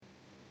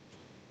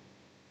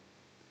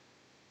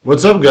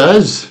What's up,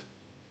 guys?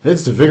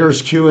 It's the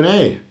Vigorous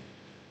Q&A.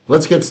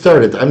 Let's get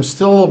started. I'm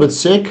still a little bit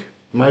sick.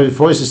 My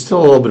voice is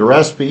still a little bit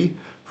raspy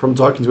from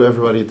talking to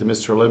everybody at the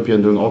Mr. Olympia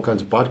and doing all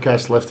kinds of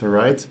podcasts left and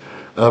right.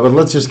 But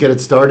let's just get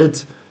it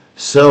started.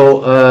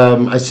 So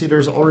I see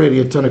there's already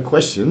a ton of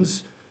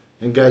questions.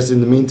 And guys, in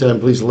the meantime,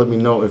 please let me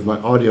know if my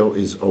audio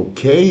is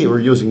okay.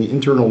 We're using the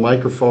internal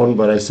microphone,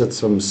 but I set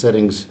some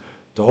settings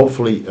to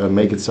hopefully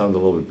make it sound a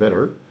little bit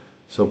better.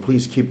 So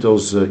please keep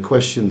those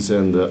questions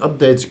and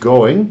updates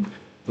going.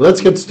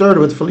 Let's get started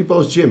with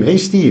Filippo's Gym. Hey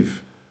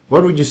Steve,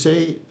 what would you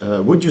say?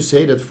 Would you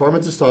say that pharma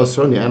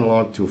testosterone, the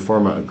analog to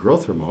pharma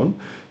growth hormone,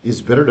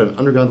 is better than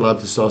underground lab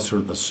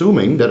testosterone,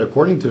 assuming that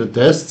according to the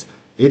tests,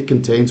 it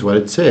contains what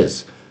it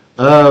says?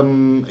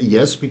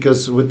 Yes,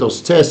 because with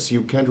those tests,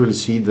 you can't really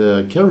see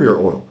the carrier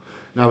oil.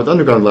 Now, with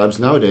underground labs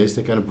nowadays,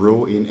 they kind of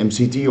brew in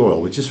MCT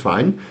oil, which is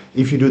fine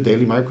if you do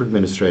daily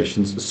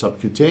microadministrations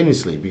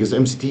subcutaneously, because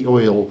MCT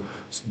oil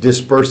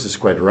disperses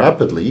quite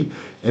rapidly,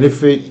 and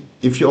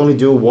if you only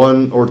do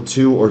 1 or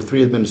 2 or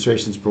 3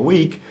 administrations per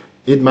week,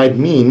 it might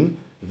mean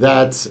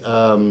that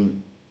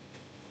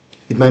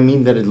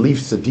it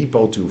leaves the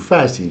depot too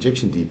fast, the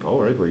injection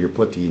depot, right, where you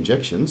put the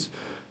injections,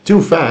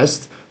 too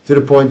fast, to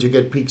the point you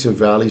get peaks and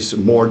valleys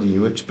more than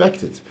you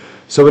expected.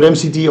 So with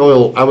MCT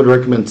oil, I would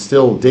recommend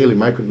still daily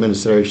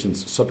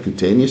microadministrations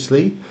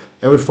subcutaneously.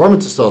 And with pharma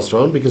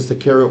testosterone, because the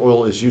carrier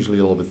oil is usually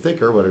a little bit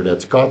thicker, whether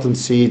that's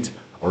cottonseed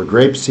or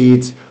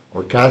grapeseed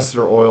or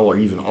castor oil or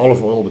even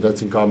olive oil, but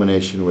that's in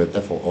combination with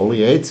ethyl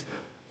oleate,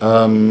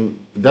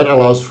 that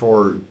allows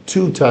for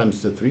 2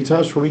 times to 3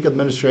 times per week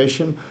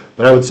administration.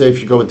 But I would say if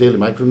you go with daily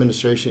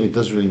microadministration, it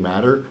doesn't really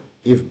matter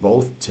if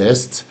both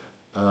tests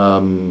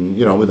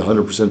with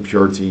 100%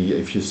 purity,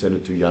 if you send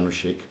it to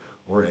Januszek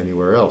or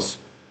anywhere else.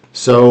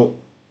 So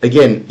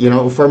again,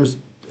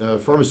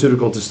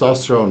 pharmaceutical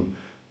testosterone,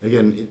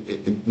 again,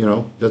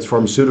 that's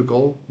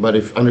pharmaceutical, but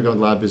if underground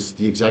lab is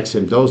the exact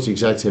same dose, the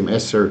exact same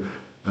ester,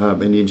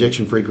 and the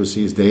injection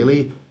frequency is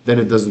daily, then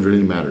it doesn't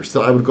really matter.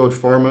 Still, I would go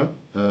with pharma,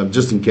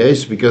 just in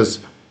case, because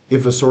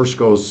if a source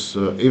goes,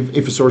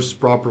 if a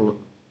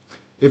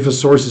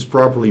source is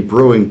properly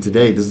brewing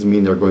today, doesn't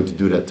mean they're going to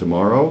do that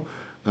tomorrow.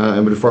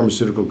 And with the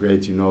pharmaceutical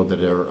grade, you know that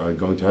they're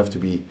going to have to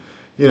be,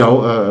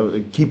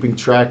 keeping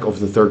track of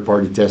the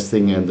third-party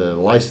testing and the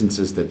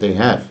licenses that they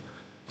have.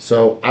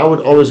 So I would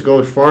always go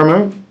with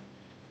pharma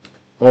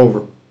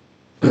over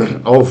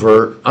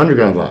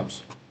underground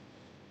labs.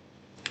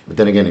 But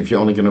then again, if you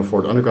only can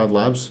afford underground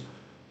labs,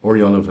 or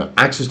you don't have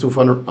access to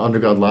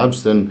underground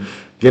labs, then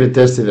get it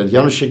tested at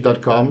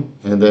januszek.com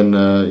and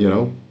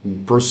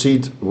then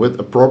proceed with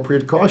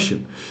appropriate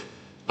caution.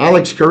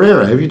 Alex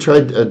Carrera, have you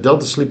tried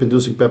delta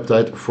sleep-inducing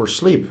peptide for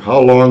sleep? How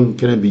long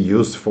can it be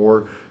used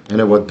for, and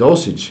at what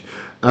dosage?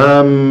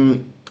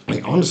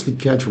 I honestly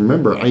can't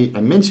remember. I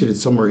mentioned it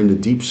somewhere in the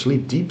Deep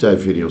Sleep Deep Dive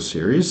video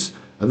series.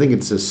 I think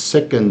it's the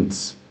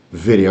second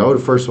video. The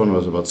first one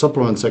was about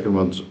supplements.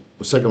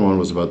 Second one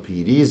was about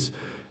PEDs,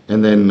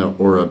 and then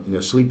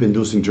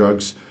sleep-inducing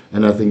drugs.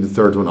 And I think the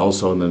third one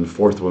also, and then the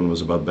fourth one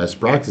was about best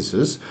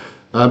practices.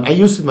 I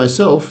used it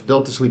myself,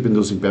 delta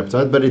sleep-inducing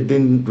peptide, but it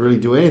didn't really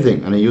do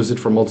anything. And I used it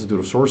from a multitude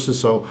of sources.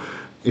 So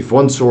if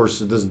one source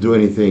doesn't do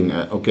anything,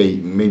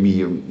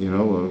 maybe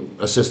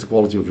assess the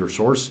quality of your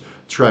source,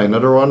 try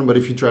another one. But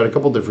if you tried a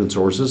couple different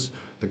sources,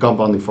 the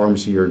compounding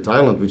pharmacy here in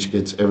Thailand, which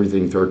gets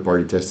everything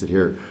third-party tested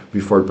here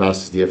before it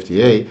passes the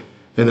FDA,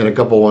 and then a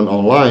couple one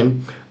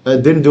online,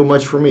 didn't do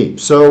much for me.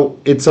 So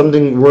it's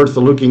something worth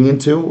looking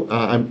into.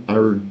 I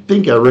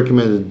think I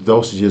recommended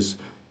dosages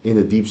in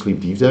the Deep Sleep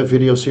Deep Dive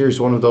video series,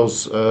 one of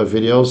those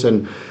videos,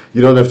 and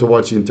you don't have to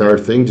watch the entire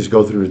thing, just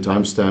go through the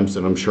timestamps,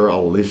 and I'm sure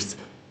I'll list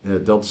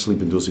delta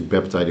sleep-inducing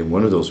peptide in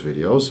one of those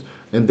videos,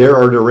 and there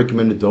are the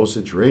recommended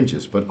dosage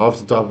ranges. But off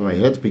the top of my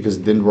head, because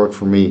it didn't work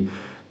for me,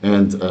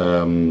 and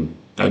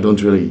I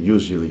don't really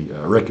usually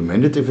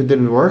recommend it if it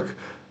didn't work,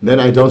 then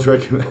I don't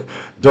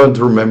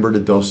remember the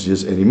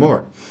dosages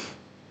anymore.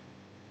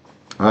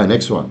 All right,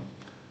 next one.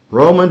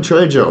 Roman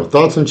Trejo,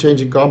 thoughts on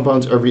changing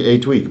compounds every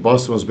 8 weeks?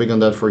 Boston was big on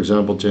that, for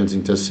example,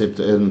 changing test SIP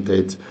to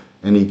Enanthate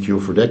and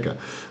EQ for DECA.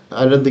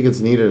 I don't think it's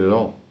needed at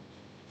all.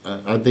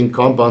 I think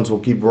compounds will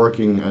keep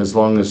working as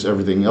long as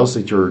everything else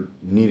that you're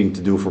needing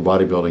to do for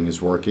bodybuilding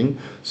is working.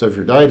 So if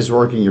your diet is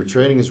working, your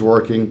training is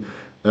working,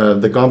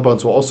 the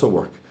compounds will also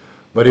work.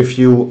 But if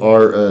you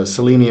are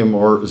selenium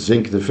or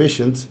zinc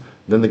deficient,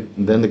 then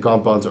the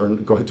compounds are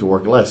going to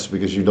work less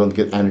because you don't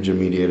get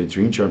androgen-mediated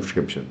gene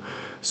transcription.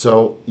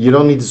 So you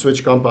don't need to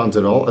switch compounds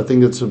at all. I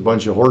think that's a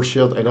bunch of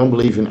horseshit. I don't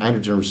believe in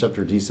androgen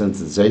receptor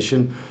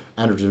desensitization.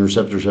 Androgen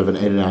receptors have an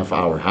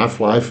 8.5-hour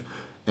half-life.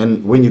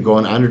 And when you go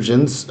on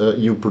androgens,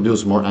 you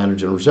produce more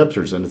androgen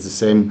receptors. And it's the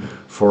same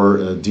for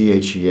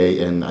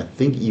DHEA and I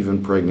think even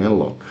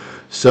pregnenolone.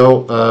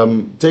 So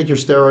take your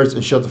steroids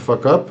and shut the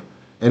fuck up.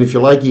 And if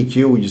you like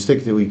EQ, you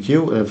stick to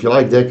EQ. And if you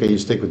like DECA, you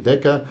stick with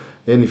DECA.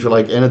 And if you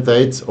like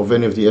Enanthate of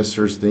any of the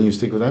esters, then you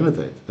stick with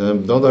Enanthate.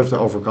 Don't have to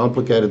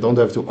overcomplicate it. Don't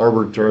have to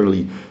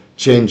arbitrarily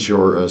change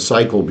your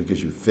cycle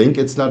because you think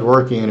it's not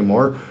working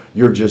anymore.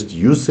 You're just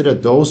used to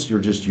that dose. You're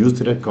just used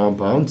to that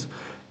compound.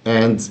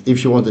 And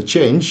if you want to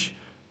change,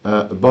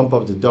 bump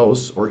up the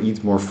dose or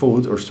eat more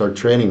food or start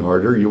training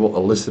harder, you will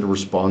elicit a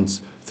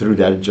response through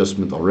that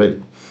adjustment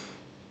already.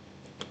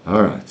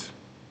 All right.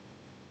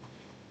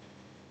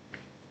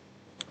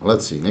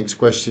 Let's see. Next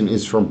question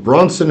is from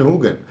Bronson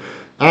Hugen.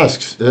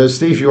 Asks,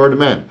 Steve, you are the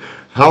man.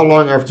 How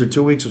long after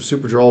 2 weeks of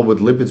Superdrol would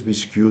lipids be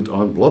skewed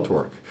on blood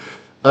work?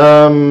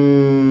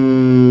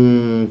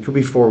 Could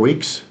be 4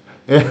 weeks.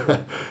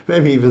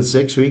 Maybe even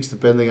 6 weeks,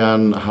 depending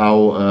on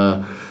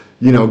how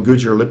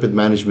good your lipid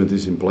management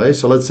is in place.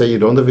 So let's say you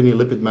don't have any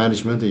lipid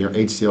management and your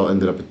HDL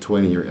ended up at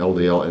 20, your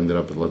LDL ended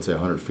up at, let's say,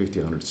 150,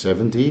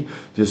 170.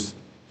 Just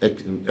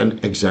an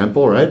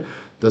example, right?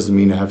 Doesn't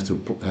mean it has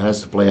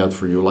to play out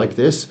for you like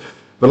this.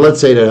 But let's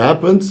say that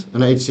happened, an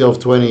HDL of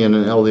 20 and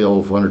an LDL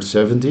of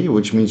 170,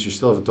 which means you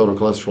still have a total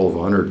cholesterol of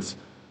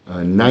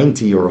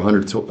 190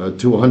 or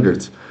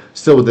 200,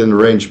 still within the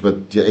range,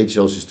 but the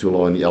HDL is just too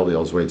low and the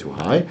LDL is way too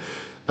high.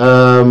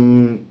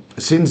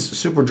 Since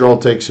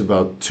Superdrol takes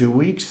about 2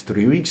 weeks,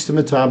 3 weeks to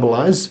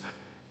metabolize,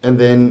 and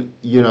then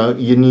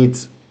you need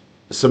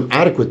some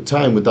adequate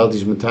time without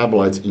these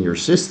metabolites in your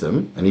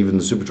system, and even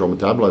the Superdrol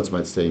metabolites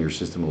might stay in your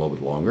system a little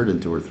bit longer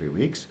than 2 or 3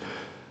 weeks.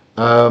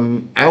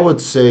 I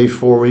would say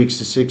 4 weeks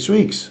to 6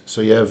 weeks.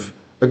 So you have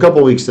a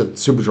couple weeks that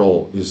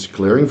Superdrol is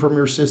clearing from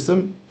your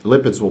system.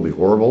 Lipids will be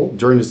horrible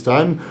during this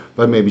time,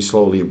 but maybe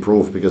slowly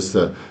improve because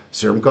the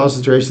serum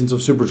concentrations of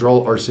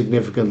Superdrol are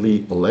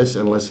significantly less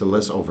and less and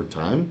less over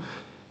time.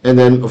 And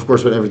then, of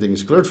course, when everything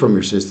is cleared from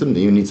your system,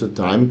 then you need some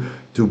time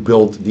to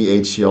build the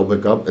HDL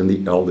back up and the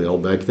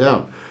LDL back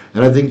down.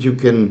 And I think you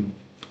can,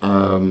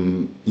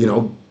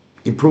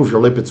 improve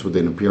your lipids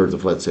within a period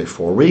of, let's say,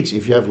 4 weeks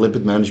if you have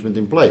lipid management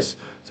in place.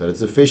 So that's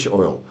the fish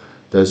oil,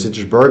 the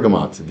citrus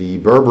bergamot, the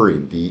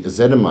berberine, the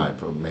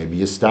ezetimibe, or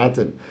maybe a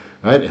statin,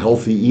 right?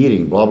 Healthy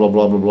eating, blah, blah,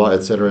 blah, blah, blah,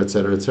 et cetera, et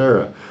cetera, et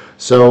cetera.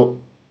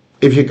 So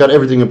if you've got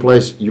everything in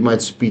place, you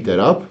might speed that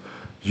up.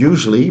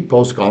 Usually,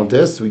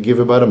 post-contest, we give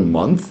about a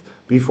month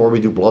before we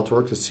do blood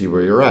work to see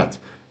where you're at.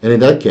 And in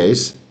that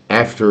case,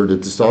 after the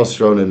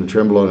testosterone and the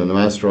trembolone and the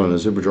masterone and the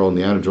Superdrol and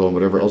the anadrol and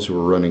whatever else you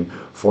were running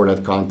for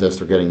that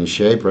contest or getting in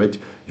shape, right?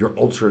 Your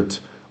ultimate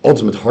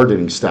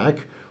hardening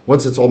stack,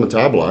 once it's all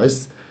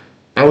metabolized,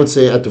 I would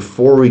say at the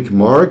 4-week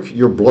mark,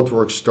 your blood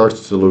work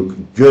starts to look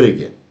good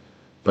again.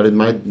 But it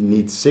might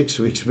need 6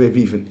 weeks,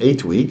 maybe even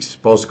 8 weeks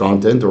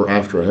post-content or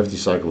after a hefty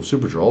cycle of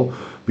Superdrol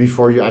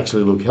before you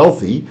actually look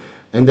healthy.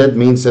 And that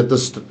means that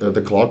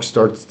the clock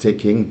starts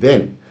ticking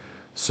then.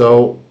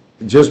 So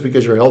just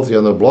because you're healthy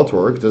on the blood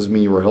work doesn't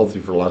mean you were healthy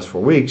for the last 4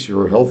 weeks. You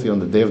were healthy on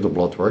the day of the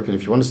blood work. And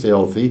if you want to stay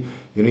healthy,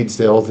 you need to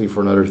stay healthy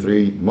for another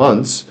 3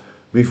 months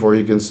before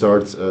you can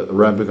start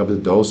ramping up the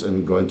dose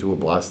and go into a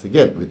blast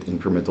again with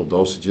incremental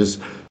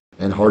dosages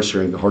and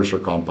harsher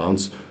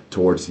compounds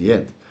towards the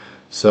end.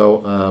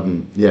 So,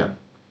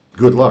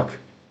 good luck.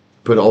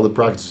 Put all the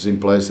practices in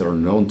place that are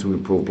known to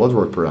improve blood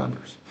work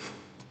parameters.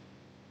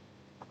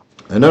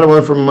 Another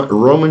one from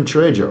Roman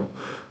Trejo.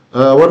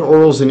 What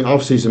orals in the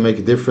off-season make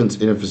a difference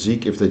in a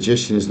physique if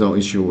digestion is no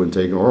issue when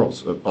taking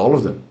orals? All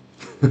of them.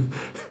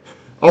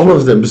 All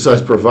of them,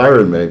 besides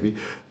Proviron maybe.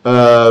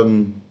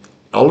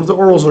 All of the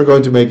orals are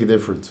going to make a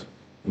difference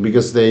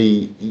because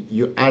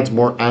you add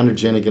more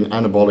anergenic and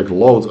anabolic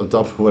load on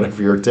top of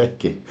whatever you're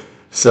taking.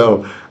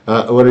 So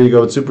whether you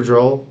go with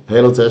Superdrol,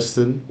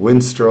 Halotestin,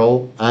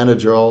 Winstrol,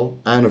 Anadrol,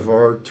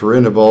 Anavar,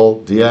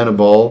 Turinabol,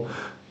 Dianabol,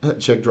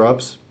 check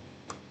drops,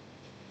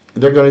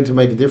 they're going to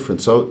make a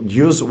difference. So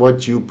use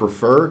what you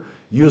prefer,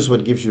 use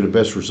what gives you the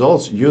best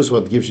results, use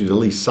what gives you the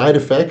least side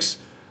effects,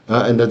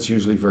 and that's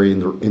usually very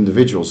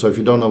individual. So if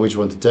you don't know which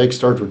one to take,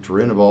 start with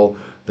Turinabol,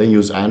 then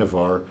use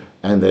Anavar,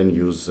 and then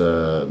use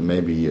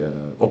maybe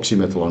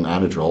oxymethyl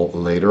Anadrol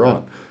later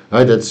on.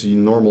 Right, that's the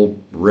normal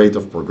rate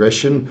of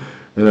progression.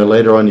 And then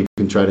later on, you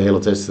can try the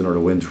Halotestin or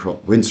the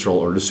Winstrol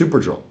or the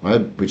Superdrol,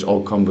 right, which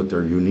all come with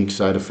their unique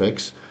side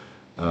effects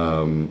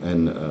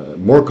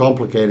and more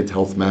complicated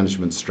health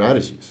management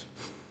strategies.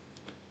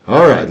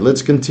 All right,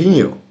 let's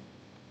continue.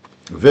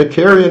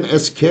 Vicarian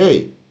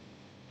SK.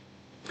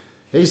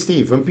 Hey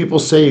Steve, when people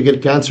say you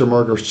get cancer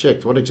markers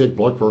checked, what exact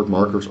blood work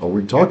markers are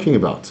we talking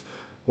about?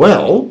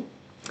 Well,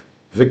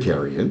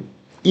 Vicarian,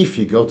 if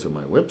you go to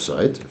my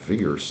website,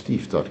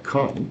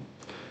 vigoroussteve.com,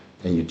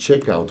 and you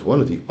check out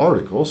one of the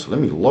articles, let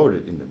me load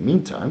it in the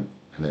meantime,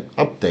 and then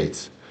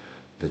update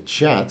the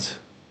chat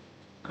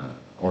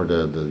or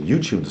the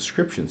YouTube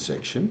description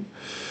section.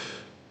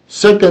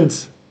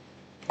 Second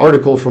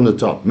article from the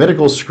top,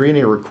 medical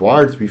screening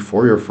required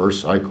before your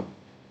first cycle.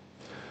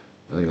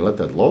 Then you let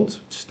that load,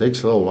 it just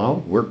takes a little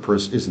while.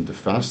 WordPress isn't the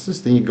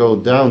fastest. Then you go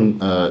down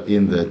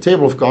in the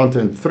table of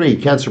content 3,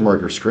 cancer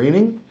marker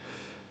screening.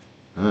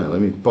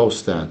 Let me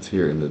post that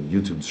here in the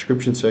YouTube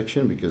description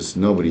section because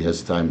nobody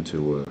has time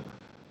to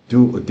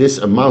do this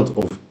amount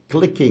of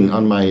clicking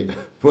on my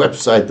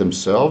website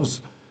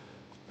themselves.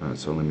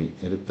 So let me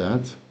edit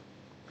that.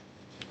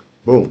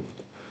 Boom.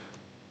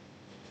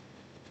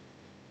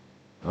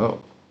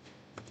 Oh,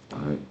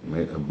 I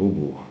made a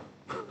boo-boo.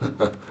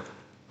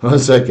 1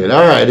 second.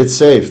 All right, it's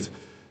saved.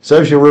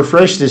 So if you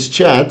refresh this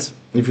chat,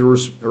 if you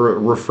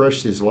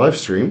refresh this live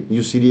stream,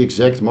 you see the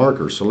exact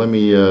markers. So let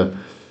me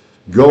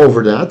go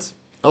over that.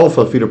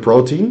 Alpha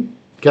fetoprotein,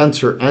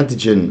 cancer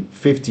antigen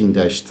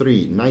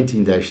 15-3,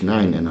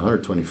 19-9, and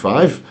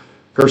 125.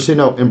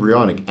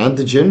 Carcinoembryonic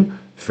antigen,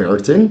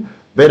 ferritin.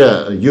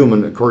 Beta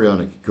human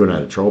chorionic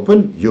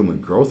gonadotropin, human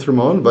growth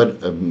hormone, but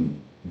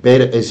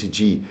beta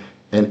HCG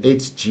and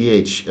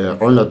HGH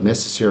are not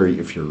necessary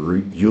if you're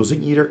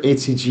using either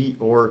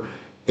HCG or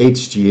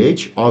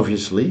HGH,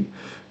 obviously.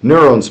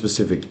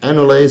 Neuron-specific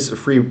anulase,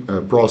 free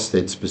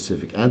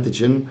prostate-specific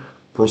antigen,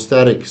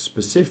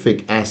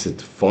 prostatic-specific acid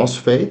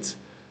phosphate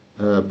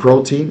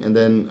protein, and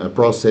then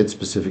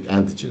prostate-specific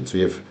antigen. So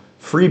you have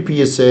free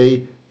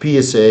PSA,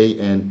 PSA,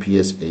 and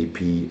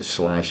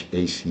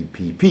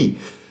PSAP/ACPP.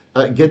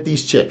 Get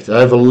these checked.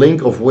 I have a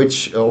link of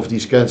which of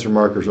these cancer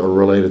markers are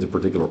related to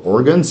particular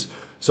organs.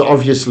 So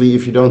obviously,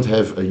 if you don't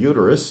have a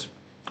uterus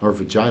or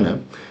vagina,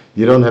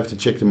 you don't have to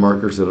check the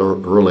markers that are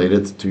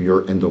related to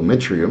your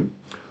endometrium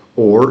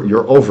or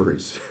your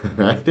ovaries,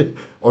 right?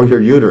 Or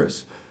your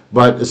uterus.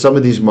 But some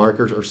of these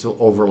markers are still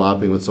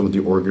overlapping with some of the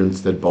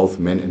organs that both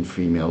men and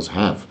females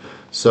have.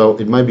 So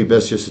it might be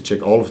best just to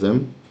check all of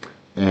them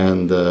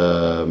and,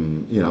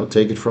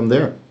 take it from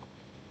there.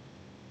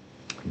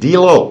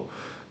 DLO.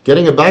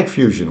 Getting a back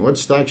fusion. What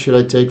stack should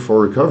I take for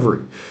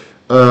recovery?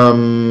 I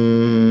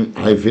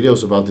have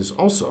videos about this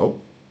also.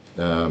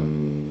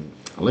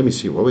 Let me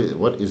see.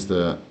 What is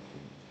the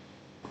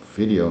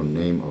video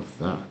name of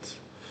that?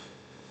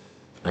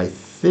 I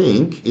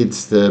think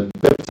it's the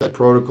peptide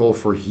protocol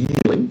for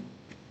healing.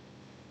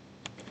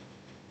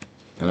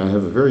 And I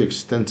have a very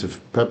extensive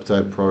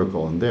peptide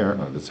protocol in there.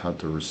 That's how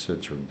to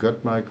reset your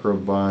gut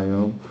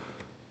microbiome.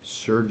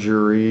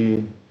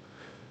 Surgery.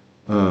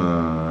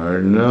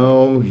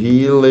 No,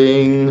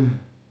 healing.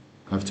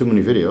 I have too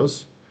many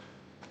videos.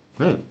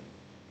 Man,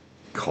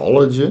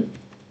 collagen,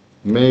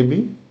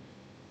 maybe.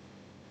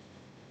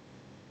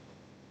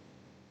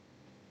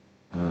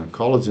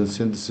 Collagen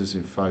synthesis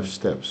in 5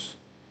 steps.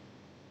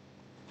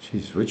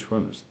 Jeez, which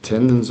one is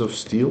tendons of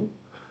steel?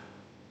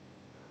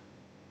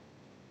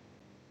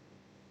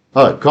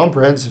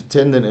 Comprehensive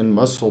tendon and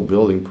muscle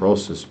building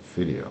process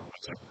video.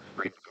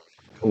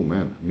 Oh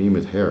man, me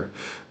with hair.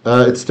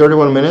 It's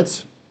 31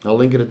 minutes. I'll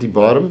link it at the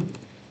bottom.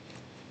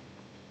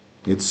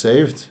 It's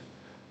saved.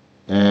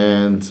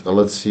 And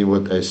let's see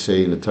what I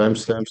say in the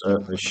timestamps.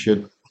 I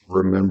should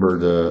remember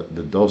the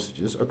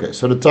dosages. Okay,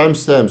 so the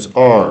timestamps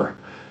are: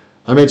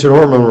 I mentioned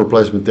hormone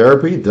replacement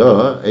therapy,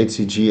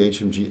 HCG,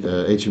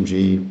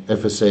 HMG,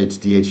 FSH,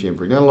 DHEA, and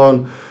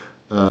pregnenolone.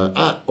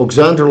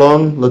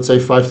 Oxandrolone, let's say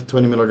 5 to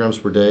 20 milligrams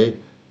per day.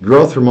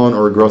 Growth hormone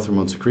or a growth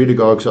hormone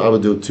secretagogue. So I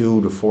would do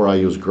 2 to 4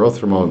 IUs growth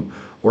hormone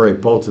or a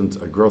potent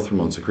growth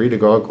hormone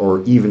secretagogue,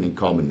 or even in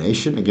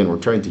combination. Again, we're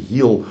trying to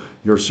heal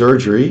your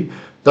surgery.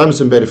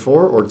 Thymosin beta-4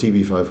 or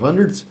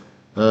TB500,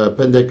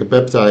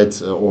 pendecapeptide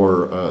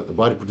or the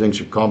body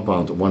protection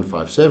compound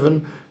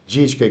 157,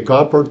 GHK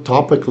copper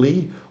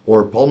topically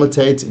or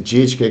palmitate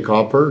GHK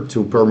copper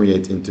to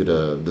permeate into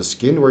the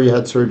skin where you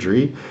had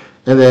surgery.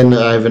 And then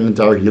I have an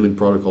entire healing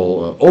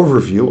protocol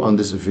overview on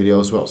this video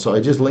as well. So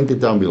I just linked it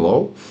down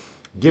below.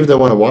 Give that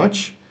one a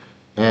watch,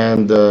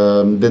 and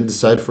then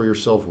decide for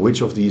yourself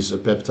which of these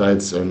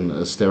peptides and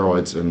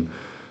steroids and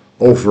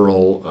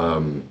overall,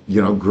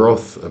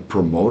 growth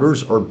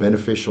promoters are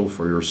beneficial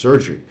for your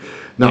surgery.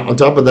 Now, on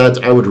top of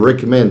that, I would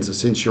recommend,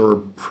 since you're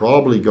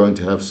probably going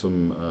to have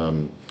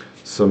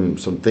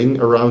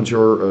something around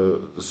your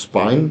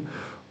spine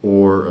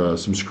or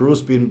some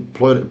screws being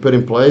put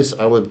in place,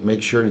 I would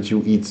make sure that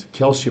you eat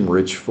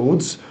calcium-rich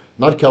foods,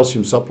 not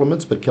calcium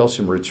supplements, but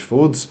calcium-rich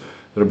foods.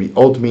 That'll be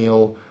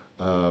oatmeal,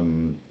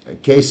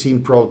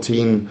 casein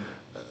protein,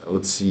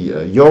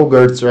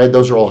 yogurts, right?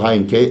 Those are all high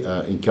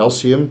in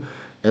calcium.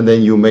 And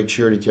then you make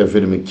sure that you have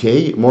vitamin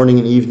K morning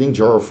and evening.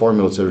 Jaro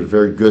formulas are a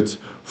very good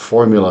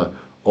formula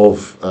of,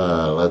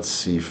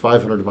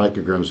 500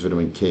 micrograms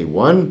vitamin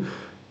K1,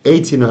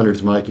 1800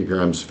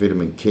 micrograms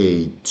vitamin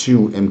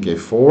K2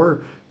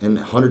 MK4, and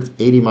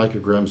 180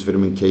 micrograms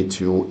vitamin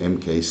K2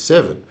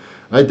 MK7.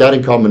 Right, that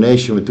in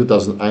combination with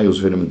 2000 IUs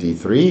vitamin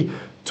D3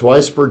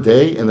 twice per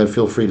day, and then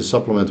feel free to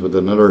supplement with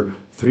another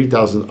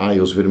 3000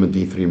 IUs vitamin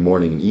D3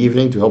 morning and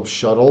evening to help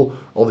shuttle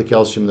all the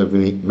calcium, the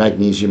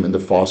magnesium, and the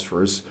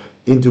phosphorus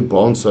into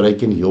bones so they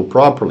can heal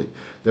properly.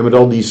 Then with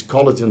all these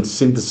collagen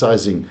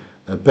synthesizing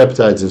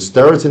peptides and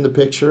steroids in the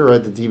picture,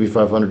 right, the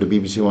TB500, the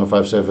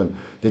BBC157,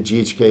 the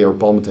GHK or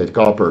palmitate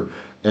copper,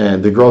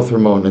 and the growth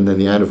hormone, and then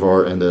the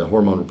Anavar and the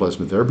hormone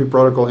replacement therapy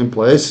protocol in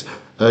place,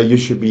 you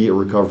should be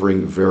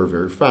recovering very,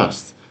 very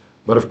fast.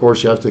 But of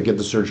course, you have to get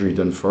the surgery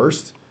done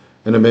first,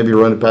 and then maybe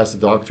run it past the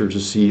doctor to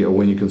see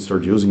when you can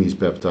start using these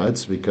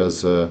peptides,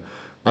 because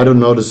I don't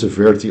know the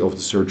severity of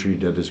the surgery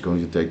that is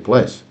going to take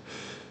place.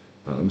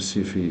 Let me see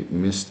if we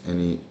missed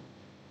any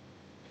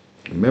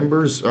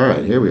members. All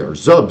right, here we are.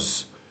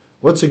 Zubs.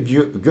 What's a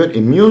good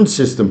immune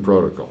system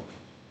protocol?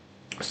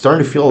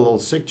 Starting to feel a little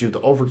sick due to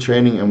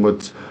overtraining and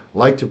would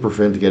like to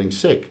prevent getting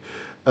sick.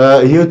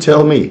 You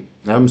tell me.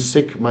 I'm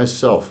sick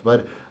myself,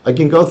 but I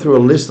can go through a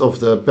list of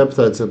the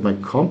peptides that my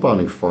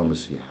compounding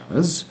pharmacy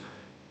has,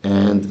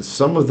 and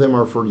some of them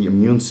are for the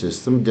immune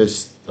system.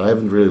 Just I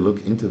haven't really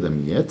looked into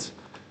them yet.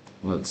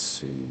 Let's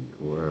see,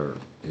 where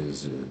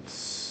is it?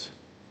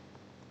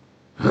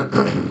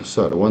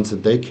 So the ones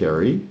that they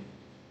carry.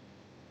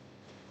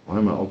 Why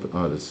am I open?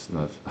 Oh, that's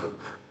not.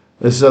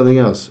 This is something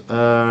else.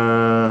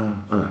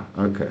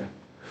 Okay.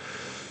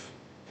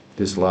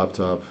 This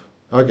laptop.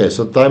 Okay,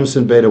 so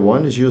thymosin beta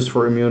 1 is used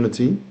for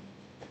immunity.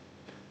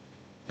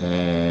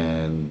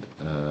 And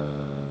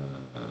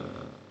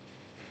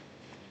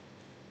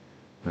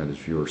man, this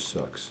viewer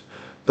sucks.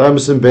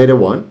 Thymosin beta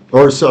 1,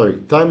 or sorry,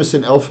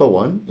 thymosin alpha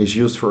 1 is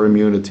used for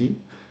immunity.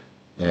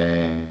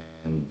 And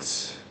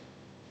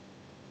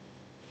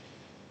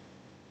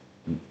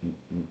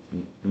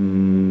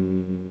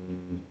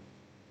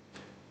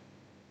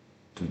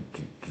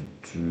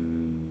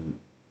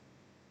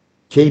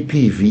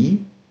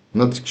KPV,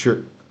 not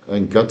sure,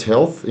 and gut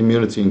health,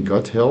 immunity and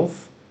gut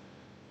health.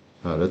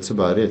 That's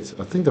about it.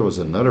 I think there was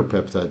another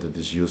peptide that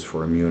is used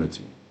for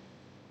immunity.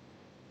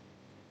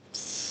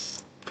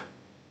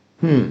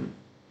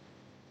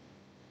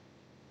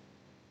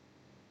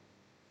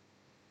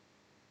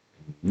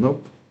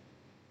 Nope.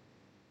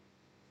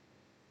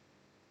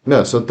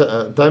 No, so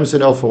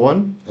thymosin alpha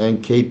 1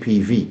 and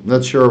KPV.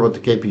 Not sure what the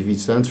KPV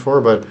stands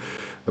for, but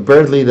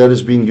apparently that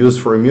is being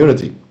used for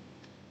immunity.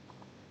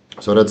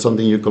 So that's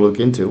something you can look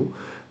into.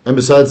 And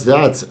besides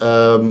that,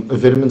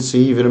 vitamin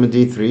C, vitamin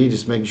D3,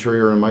 just making sure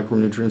you're in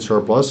micronutrient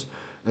surplus.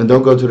 And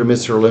don't go to the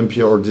Mr.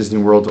 Olympia or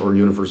Disney World or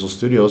Universal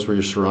Studios where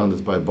you're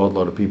surrounded by a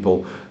boatload of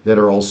people that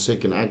are all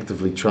sick and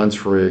actively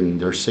transferring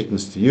their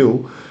sickness to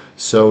you.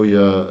 So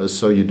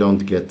you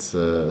don't get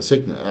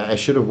sickness. I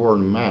should have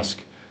worn a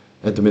mask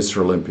at the Mr.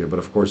 Olympia, but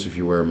of course if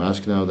you wear a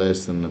mask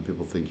nowadays, then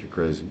people think you're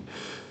crazy.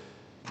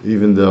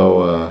 Even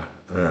though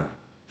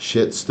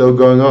shit's still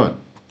going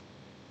on.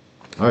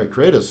 Alright,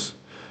 Kratos.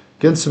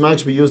 Can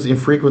Semax be used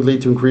infrequently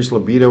to increase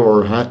libido,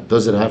 or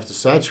does it have to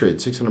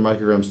saturate 600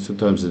 micrograms 2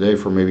 times a day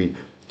for maybe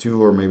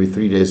 2 or maybe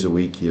 3 days a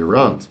week year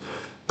round?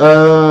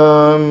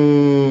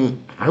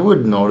 I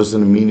would notice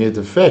an immediate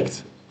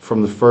effect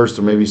from the first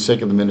or maybe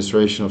second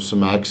administration of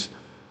Semax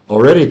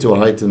already to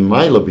heighten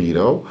my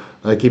libido.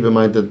 Keep in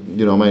mind that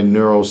my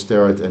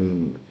neurosteroid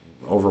and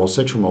overall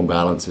sexual hormone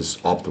balance is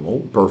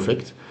optimal,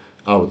 perfect,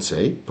 I would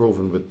say,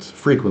 proven with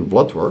frequent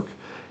blood work.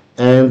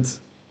 And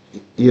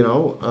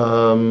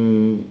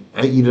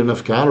I eat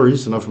enough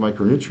calories, enough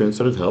micronutrients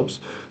that it helps.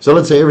 So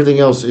let's say everything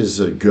else is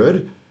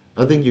good.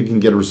 I think you can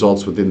get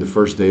results within the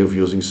first day of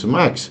using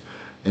Semax.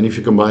 And if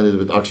you combine it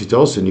with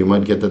oxytocin, you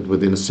might get that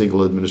within a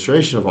single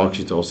administration of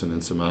oxytocin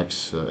and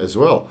Semax as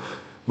well.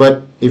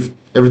 But if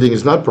everything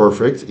is not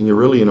perfect and you're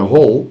really in a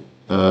hole,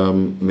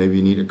 maybe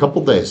you need a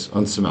couple days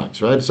on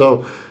Semax, right?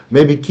 So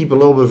maybe keep a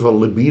little bit of a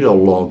libido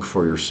log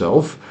for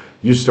yourself.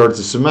 You start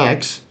the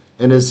Semax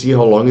and then see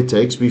how long it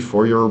takes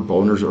before your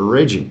boners are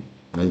raging.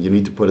 And you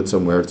need to put it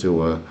somewhere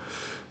to,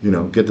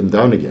 get them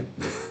down again.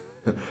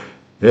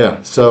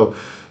 Yeah, so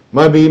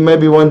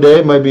maybe one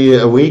day, maybe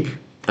a week.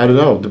 I don't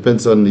know,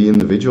 depends on the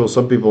individual.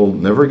 Some people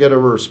never get a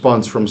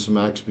response from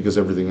Semax because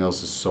everything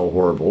else is so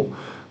horrible.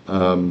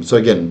 So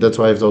again, that's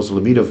why I have those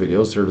libido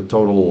videos. They're the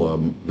total,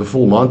 the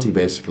full Monty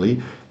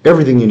basically.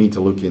 Everything you need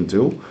to look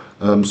into.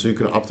 So you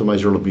can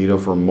optimize your libido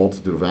from a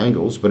multitude of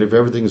angles. But if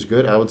everything is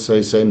good, I would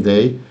say same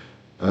day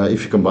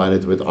if you combine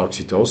it with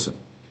oxytocin.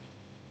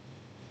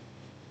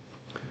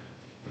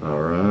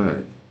 All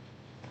right.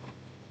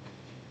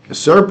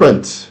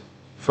 Serpent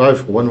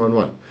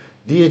 5111.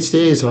 DHT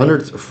is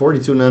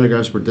 142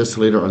 nanograms per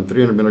deciliter on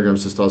 300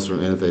 milligrams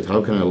testosterone enanthate.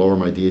 How can I lower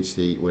my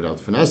DHT without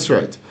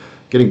finasteride?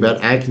 Getting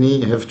bad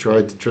acne, have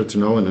tried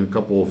tretinoin and a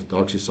couple of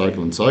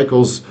doxycycline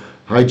cycles.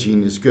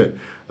 Hygiene is good.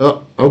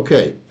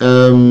 Okay.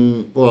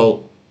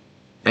 Well,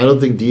 I don't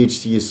think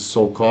DHT is the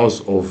sole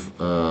cause of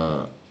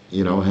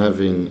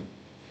having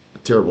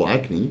terrible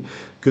acne.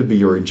 Could be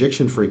your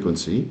injection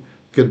frequency.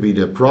 Could be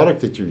the product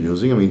that you're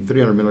using. I mean,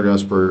 300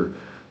 milligrams per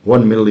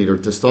 1 milliliter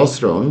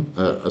testosterone,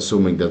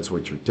 assuming that's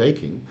what you're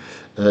taking.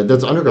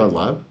 That's underground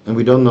lab, and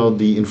we don't know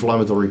the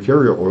inflammatory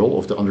carrier oil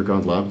of the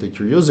underground lab that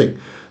you're using.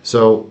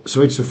 So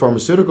switch to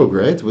pharmaceutical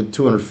grade with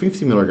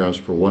 250 milligrams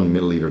per 1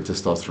 milliliter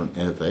testosterone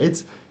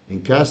enanthate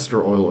in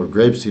castor oil or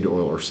grapeseed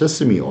oil or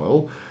sesame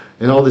oil.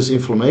 And all this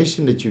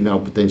inflammation that you now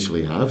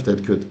potentially have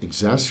that could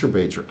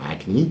exacerbate your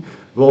acne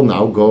will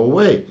now go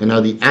away. And now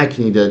the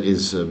acne that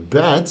is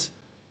bad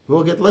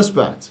will get less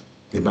bad.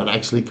 It might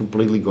actually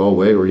completely go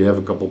away, or you have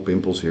a couple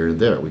pimples here and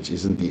there, which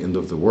isn't the end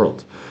of the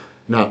world.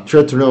 Now,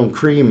 tretinoin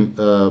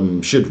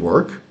cream should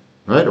work,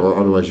 right? Or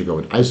otherwise you go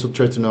with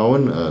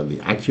isotretinoin, the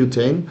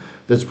Accutane.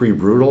 That's pretty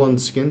brutal on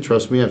the skin,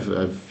 trust me,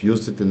 I've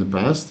used it in the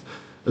past.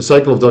 A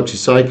cycle of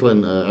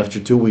doxycycline after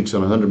 2 weeks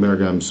on 100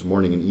 milligrams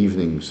morning and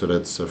evening, so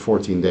that's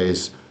 14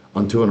 days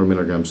on 200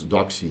 milligrams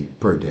doxy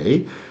per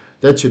day.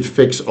 That should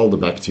fix all the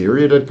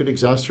bacteria that could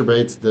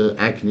exacerbate the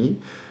acne.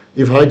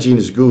 If hygiene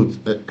is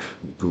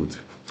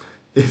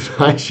if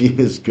hygiene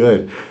is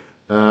good,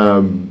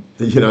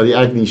 the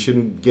acne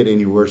shouldn't get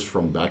any worse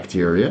from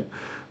bacteria.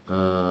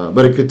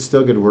 but it could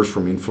still get worse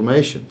from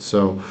inflammation.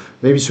 So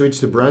maybe switch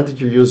the brand that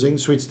you're using,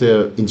 switch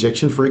the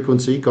injection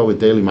frequency, go with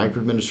daily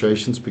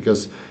microadministrations,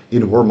 because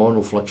in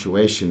hormonal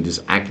fluctuation,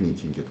 this acne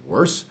can get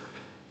worse.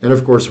 And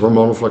of course,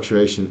 hormonal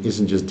fluctuation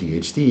isn't just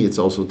DHT, it's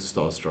also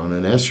testosterone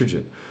and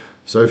estrogen.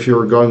 So if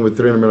you're going with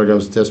 300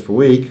 milligrams of test per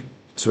week,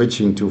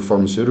 switching to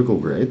pharmaceutical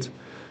grade,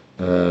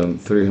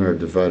 300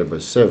 divided by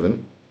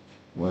 7,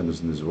 why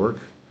doesn't this work?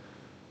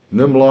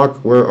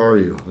 Numlock, where are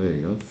you? There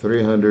you go,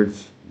 300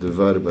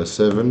 divided by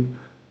 7.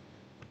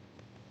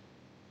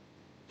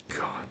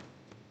 God.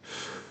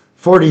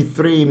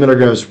 43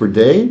 milligrams per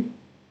day.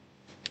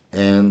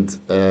 And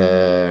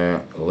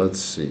let's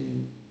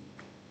see,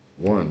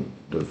 1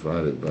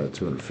 divided by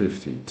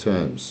 250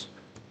 times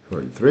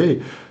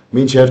 43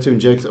 means you have to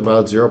inject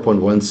about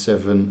 0.17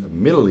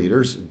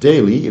 milliliters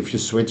daily if you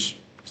switch.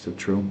 Is that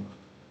true?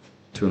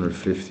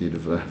 250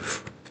 divided by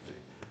 43.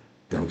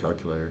 Damn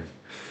calculator.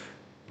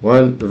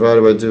 1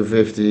 divided by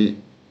 250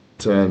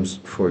 times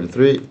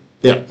 43.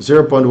 Yeah,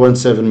 0.17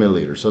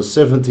 milliliters. So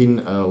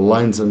 17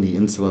 lines on the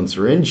insulin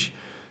syringe.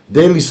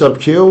 Daily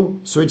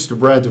sub-Q, switch the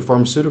brand to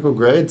pharmaceutical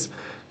grade,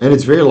 and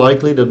it's very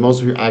likely that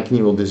most of your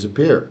acne will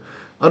disappear.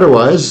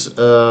 Otherwise,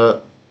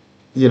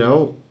 you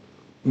know,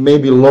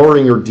 maybe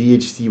lowering your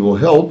DHT will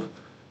help.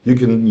 You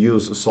can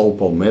use a saw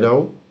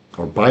palmetto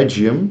or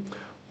Bigium,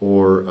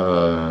 or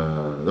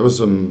there was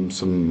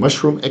some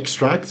mushroom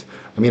extract.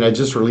 I mean, I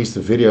just released a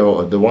video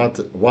of the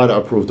WADA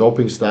approved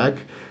doping stack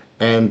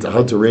and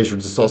how to raise your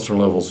testosterone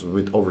levels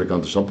with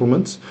over-the-counter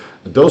supplements.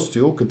 Those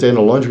two contain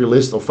a laundry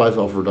list of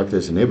 5-alpha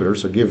reductase inhibitors,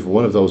 so give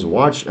one of those a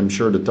watch. I'm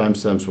sure the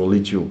timestamps will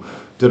lead you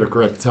to the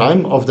correct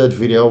time of that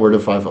video where the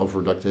 5-alpha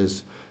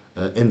reductase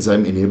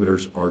enzyme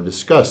inhibitors are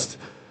discussed.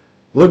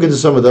 Look into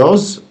some of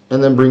those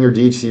and then bring your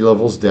DHT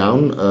levels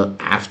down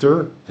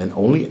after and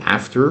only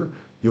after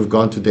you've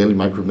gone to daily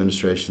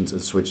microadministrations and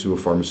switched to a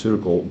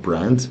pharmaceutical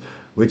brand,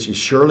 which is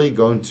surely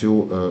going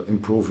to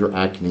improve your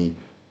acne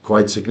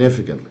quite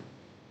significantly.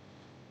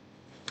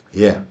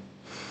 Yeah.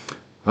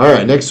 All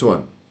right, next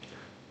one.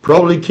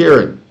 Probably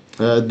Karen.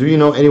 Do you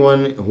know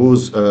anyone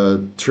who's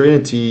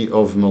trinity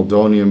of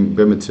meldonium,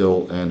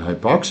 bimetyl, and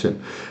hypoxin?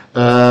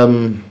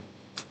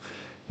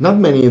 Not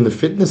many in the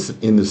fitness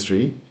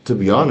industry, to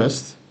be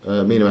honest.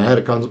 I mean, I had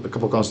a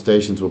couple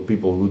consultations with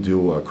people who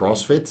do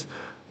CrossFit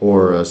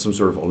or some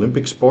sort of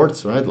Olympic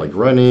sports, right? Like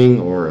running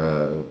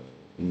or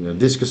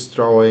discus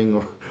throwing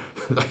or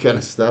that kind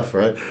of stuff,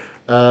 right?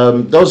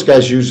 Those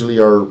guys usually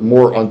are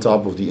more on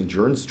top of the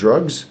endurance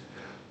drugs.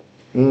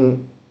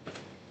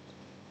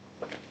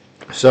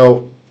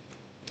 So,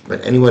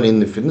 but anyone in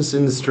the fitness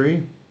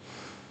industry,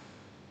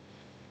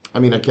 I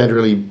mean, I can't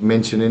really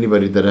mention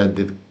anybody that I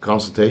did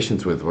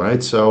consultations with,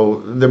 right?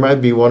 So there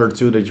might be one or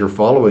two that you're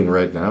following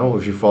right now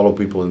if you follow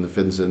people in the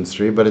fitness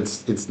industry, but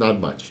it's not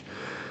much.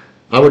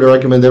 I would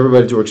recommend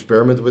everybody to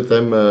experiment with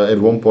them at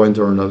one point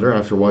or another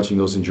after watching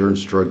those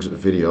endurance drugs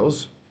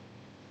videos,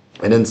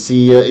 and then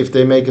see if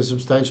they make a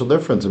substantial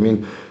difference. I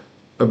mean,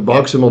 a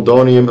box of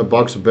meldonium, a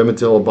box of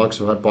bimetyl, a box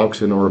of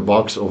hypoxin, or a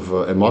box of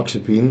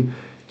amoxapine,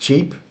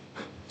 cheaper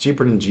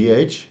than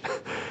GH.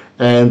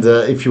 And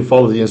if you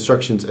follow the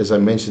instructions as I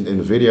mentioned in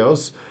the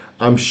videos,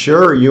 I'm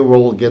sure you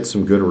will get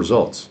some good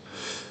results.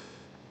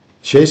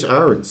 Chase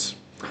Irons,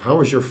 how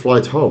was your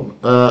flight home?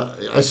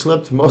 I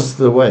slept most of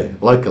the way,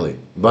 luckily.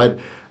 But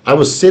I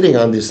was sitting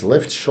on this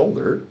left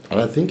shoulder, and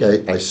I think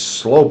I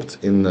sloped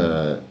in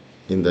the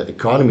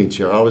economy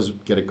chair. I always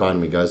get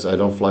economy, guys. I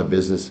don't fly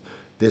business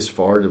this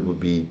far. It would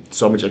be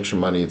so much extra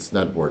money. It's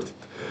not worth it.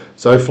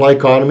 So I fly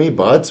economy,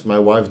 but my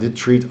wife did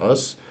treat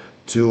us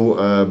to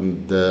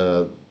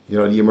the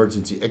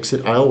emergency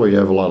exit aisle where you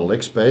have a lot of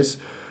leg space.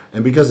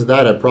 And because of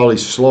that, I probably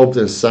sloped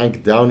and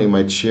sank down in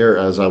my chair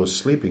as I was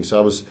sleeping. So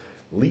I was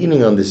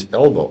leaning on this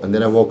elbow, and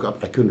then I woke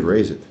up. I couldn't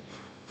raise it.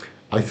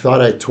 I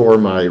thought I tore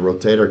my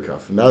rotator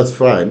cuff. Now it's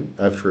fine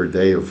after a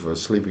day of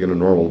sleeping in a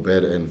normal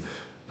bed and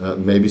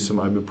maybe some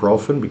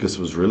ibuprofen because it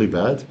was really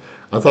bad.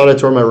 I thought I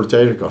tore my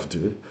rotator cuff,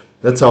 dude.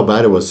 That's how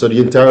bad it was. So the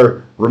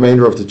entire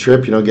remainder of the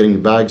trip, getting the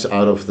bags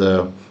out of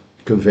the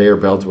conveyor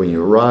belt when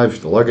you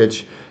arrive, the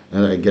luggage,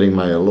 and getting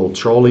my little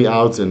trolley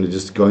out and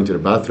just going to the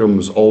bathroom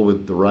was all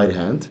with the right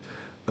hand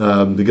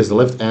because the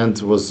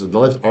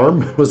left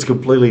arm was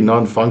completely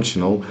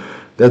non-functional.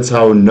 That's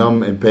how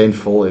numb and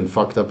painful and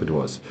fucked up it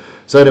was.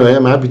 So anyway,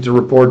 I'm happy to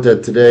report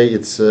that today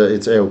it's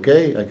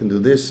a-okay. I can do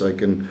this. I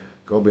can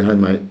go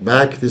behind my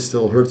back. This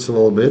still hurts a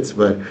little bit,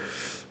 but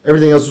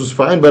everything else was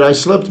fine. But I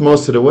slept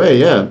most of the way,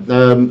 yeah.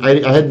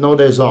 I had no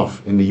days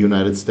off in the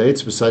United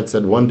States besides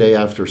that one day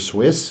after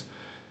Swiss.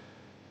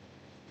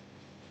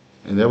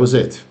 And that was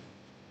it.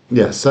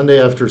 Yeah, Sunday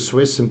after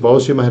Swiss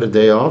Symposium, I had a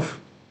day off.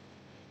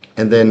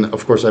 And then,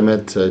 of course, I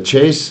met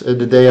Chase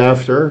the day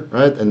after,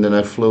 right? And then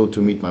I flew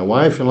to meet my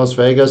wife in Las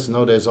Vegas.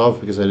 No days off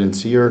because I didn't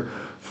see her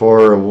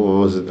for,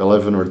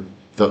 11 or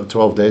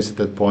 12 days at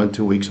that point,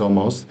 2 weeks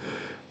almost.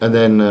 And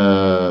then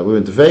we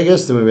went to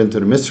Vegas, then we went to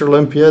the Mr.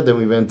 Olympia, then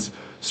we went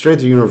straight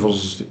to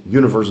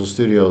Universal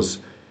Studios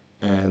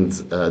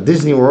and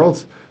Disney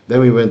World. Then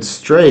we went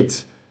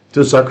straight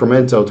to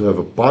Sacramento to have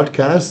a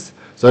podcast.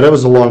 So that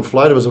was a long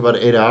flight. It was about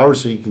 8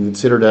 hours, so you can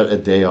consider that a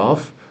day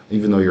off,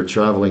 even though you're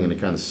traveling and it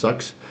kind of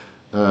sucks.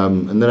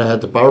 And then I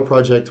had the power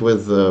project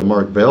with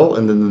Mark Bell,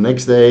 and then the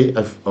next day,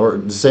 or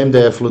the same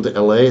day, I flew to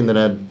LA, and then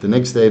I had the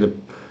next day the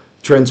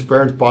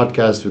Transparent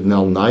podcast with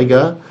Nel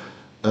Naiga,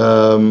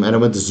 and I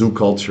went to Zoo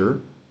Culture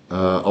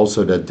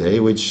also that day,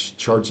 which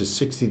charges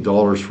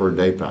 $60 for a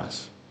day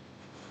pass.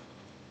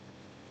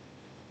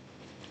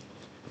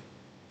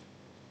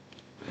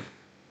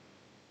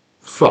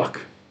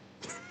 Fuck.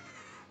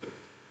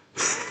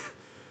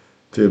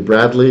 Dude,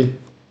 Bradley.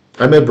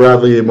 I met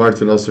Bradley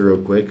Martin also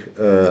real quick.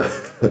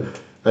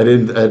 I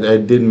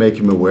didn't make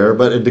him aware,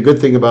 but the good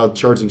thing about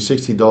charging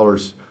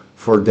 $60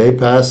 for a day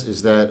pass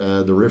is that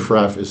the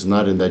riffraff is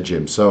not in that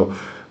gym. So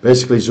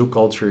basically, Zoo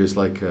Culture is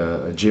like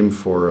a gym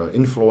for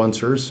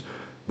influencers.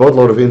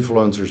 Boatload of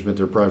influencers with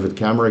their private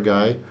camera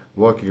guy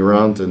walking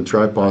around and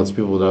tripods,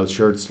 people without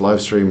shirts,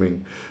 live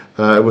streaming.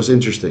 It was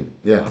interesting.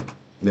 Yeah.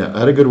 I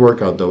had a good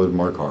workout though with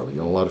Mark Harley.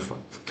 A lot of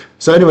fun.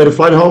 So anyway, the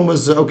flight home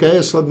was okay.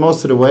 I slept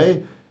most of the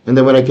way. And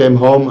then when I came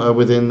home,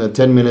 within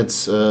 10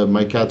 minutes,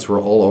 my cats were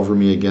all over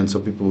me again. So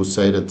people who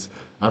say that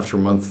after a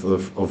month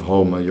of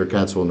home, your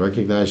cats won't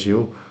recognize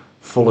you,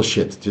 full of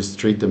shit. Just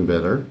treat them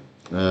better.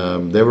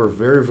 They were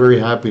very, very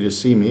happy to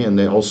see me, and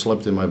they all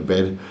slept in my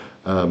bed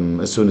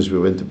as soon as we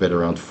went to bed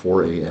around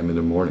 4 a.m. in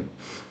the morning.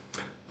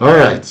 All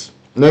right,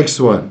 next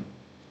one.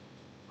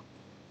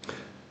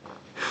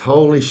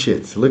 Holy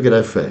shit, look at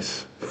that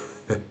face.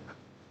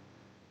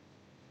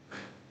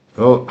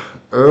 Oh,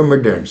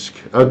 Ermadensk.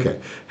 Okay.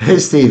 Hey,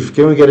 Steve,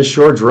 can we get a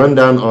short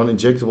rundown on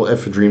injectable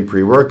ephedrine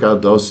pre-workout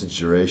dosage,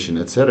 duration,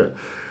 etc.?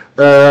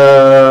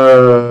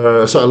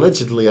 So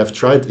allegedly, I've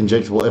tried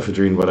injectable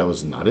ephedrine when I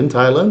was not in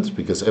Thailand,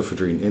 because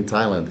ephedrine in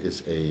Thailand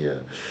is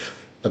a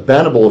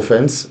bannable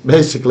offense,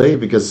 basically,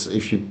 because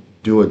if you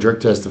do a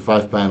drug test, a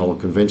 5-panel, a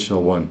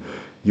conventional one,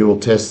 you will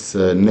test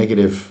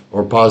negative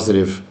or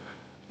positive.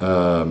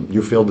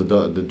 You fail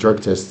the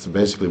drug test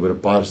basically with a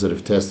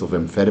positive test of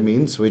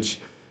amphetamines,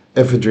 which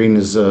ephedrine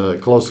is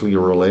closely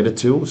related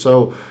to.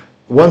 So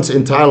once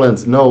in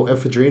Thailand, no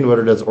ephedrine,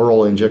 whether that's oral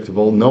or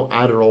injectable, no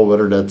Adderall,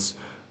 whether that's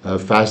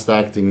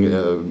fast-acting,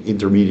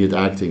 intermediate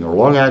acting, or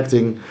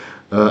long-acting,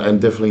 and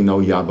definitely no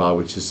Yaba,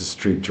 which is a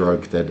street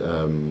drug that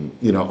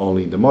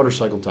only the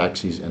motorcycle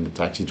taxis and the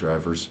taxi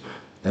drivers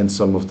and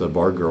some of the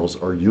bar girls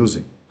are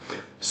using.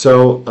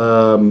 So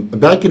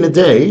back in the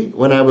day,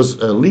 when I was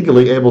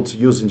legally able to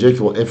use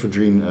injectable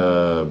ephedrine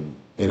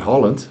in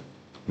Holland,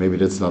 maybe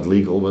that's not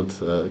legal, but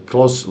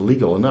close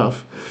legal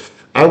enough,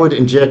 I would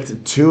inject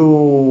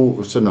 20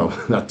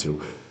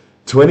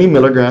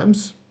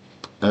 milligrams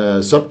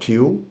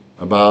sub-Q,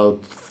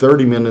 about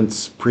 30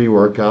 minutes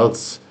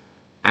pre-workouts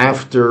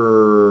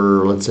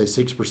after, let's say,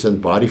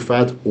 6% body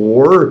fat,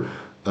 or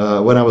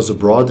when I was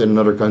abroad in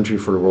another country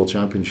for the World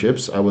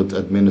Championships, I would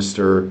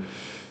administer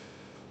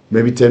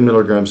maybe 10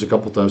 milligrams a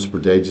couple times per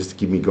day just to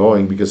keep me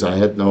going, because I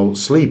had no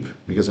sleep,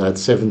 because I had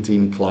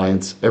 17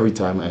 clients every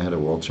time I had a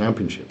World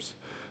Championships.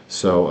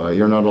 So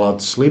you're not allowed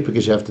to sleep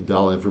because you have to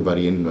dial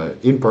everybody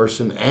in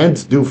person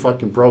and do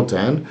fucking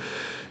Protan.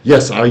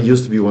 Yes, I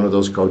used to be one of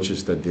those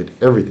coaches that did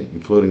everything,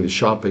 including the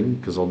shopping,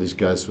 because all these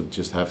guys would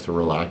just have to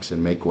relax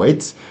and make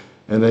weights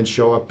and then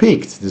show up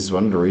peaked. This is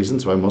one of the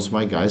reasons why most of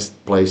my guys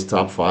placed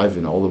top 5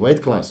 in all the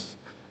weight classes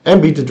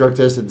and beat the drug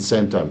test at the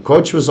same time.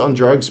 Coach was on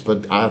drugs,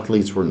 but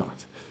athletes were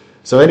not.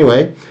 So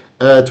anyway,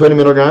 20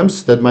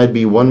 milligrams, that might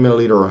be 1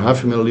 milliliter or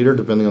half a milliliter,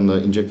 depending on the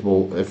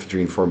injectable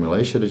ephedrine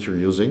formulation that you're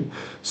using.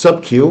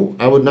 Sub-Q,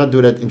 I would not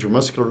do that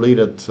intramuscularly.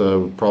 That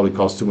would probably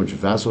cause too much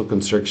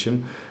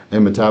vasoconstriction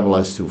and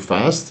metabolize too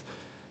fast.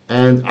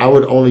 And I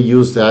would only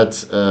use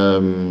that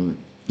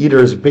either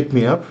as a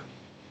pick-me-up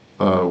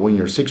when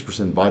you're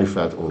 6% body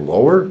fat or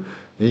lower, and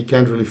you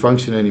can't really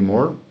function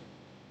anymore.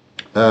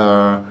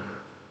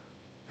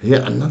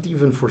 Yeah, not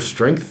even for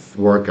strength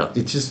workout.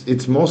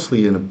 It's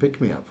mostly in a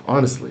pick-me-up,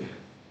 honestly.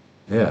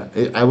 Yeah,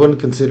 I wouldn't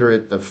consider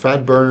it a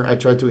fat burner. I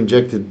tried to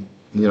inject it,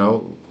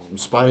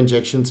 spine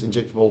injections,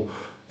 injectable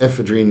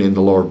ephedrine in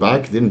the lower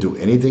back. Didn't do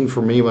anything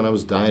for me when I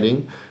was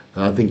dieting.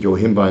 I think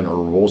yohimbine or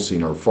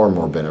revulsine are far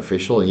more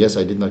beneficial. And yes,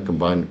 I did not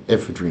combine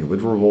ephedrine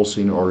with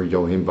revulsine or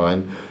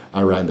yohimbine.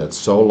 I ran that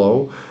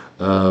solo.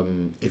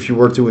 If you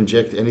were to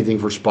inject anything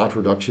for spot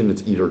reduction,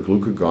 it's either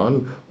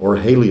glucagon or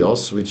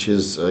Helios, which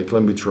is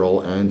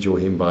clenbuterol and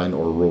yohimbine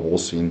or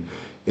revulsine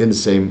in the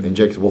same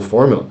injectable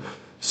formula.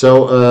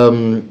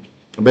 So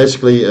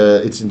basically,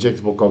 it's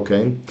injectable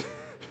cocaine.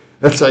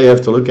 That's how you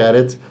have to look at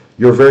it.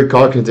 You're very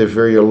cognitive,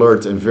 very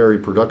alert, and very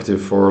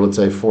productive for, let's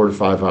say, 4 to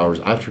 5 hours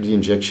after the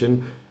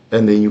injection,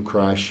 and then you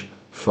crash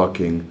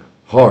fucking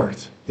hard.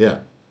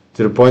 Yeah,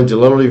 to the point to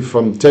literally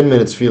from 10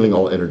 minutes feeling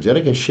all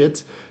energetic and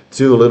shit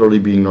to literally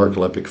being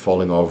narcoleptic,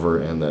 falling over,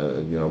 and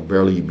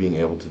barely being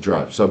able to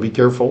drive. So be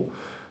careful.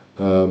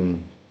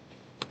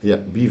 Yeah,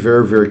 be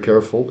very, very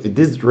careful. It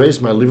did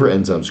raise my liver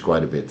enzymes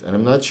quite a bit, and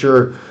I'm not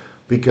sure.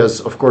 Because,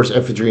 of course,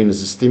 ephedrine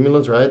is a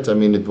stimulant, right? I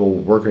mean, it will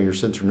work on your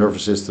central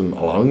nervous system,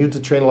 allowing you to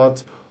train a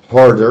lot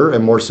harder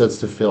and more sets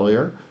to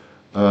failure.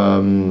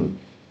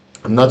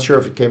 I'm not sure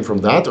if it came from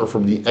that or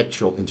from the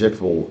actual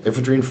injectable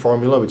ephedrine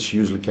formula, which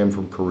usually came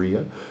from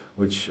Korea,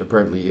 which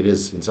apparently it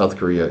is in South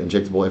Korea.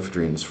 Injectable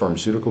ephedrine is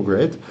pharmaceutical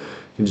grade. You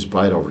can just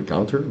buy it over the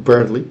counter,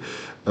 apparently.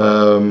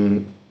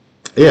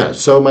 Yeah,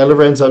 so my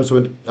liver enzymes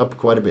went up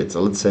quite a bit.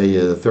 So let's say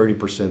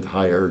 30%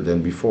 higher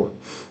than before,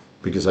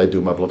 because I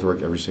do my blood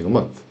work every single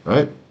month,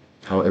 right?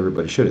 How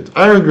everybody should it.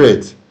 Iron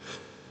Grid,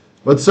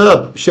 what's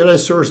up? Should I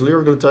source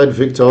liraglutide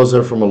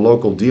Victoza from a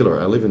local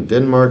dealer? I live in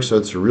Denmark, so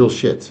it's real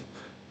shit.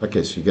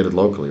 Okay, so you get it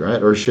locally,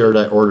 right? Or should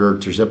I order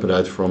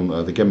tirzepatide from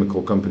the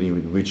chemical company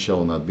which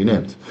shall not be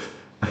named?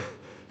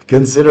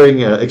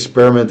 Considering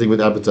experimenting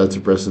with appetite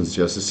suppressants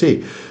just to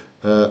see.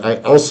 I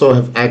also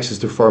have access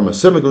to pharma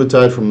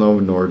semaglutide from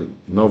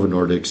Novo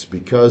Nordics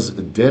because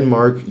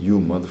Denmark, you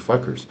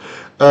motherfuckers.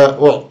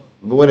 Well,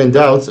 when in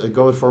doubt,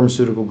 go with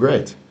pharmaceutical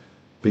grade,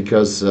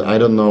 because I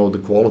don't know the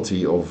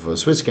quality of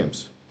Swiss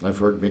chems. I've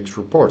heard mixed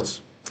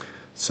reports.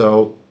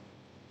 So,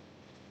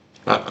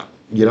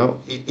 you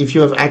know, if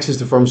you have access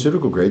to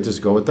pharmaceutical grade,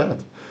 just go with that.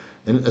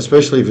 And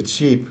especially if it's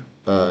cheap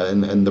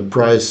and the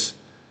price,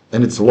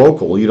 and it's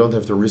local, you don't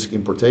have to risk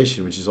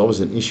importation, which is always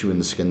an issue in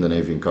the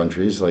Scandinavian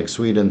countries like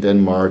Sweden,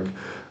 Denmark,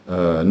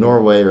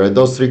 Norway, right?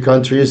 Those three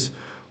countries,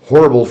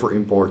 horrible for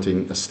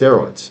importing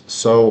steroids.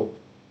 So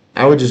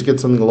I would just get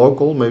something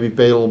local, maybe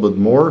pay a little bit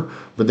more,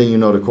 but then you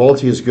know the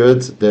quality is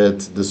good, that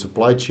the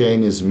supply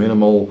chain is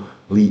minimally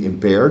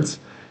impaired,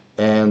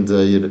 and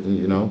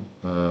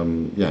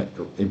yeah,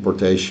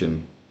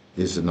 importation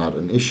is not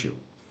an issue.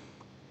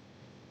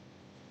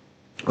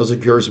 Also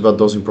curious about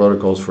dosing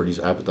protocols for these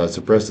appetite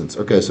suppressants.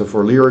 Okay, so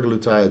for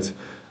liraglutide,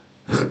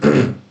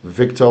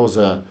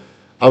 Victoza,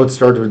 I would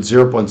start with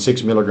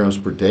 0.6 milligrams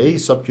per day,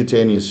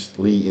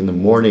 subcutaneously in the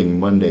morning,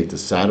 Monday to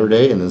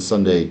Saturday, and then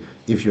Sunday,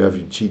 if you have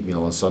your cheat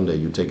meal on Sunday,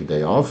 you take a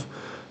day off,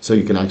 so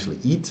you can actually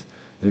eat.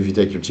 And if you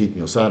take your cheat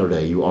meal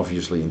Saturday, you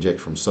obviously inject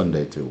from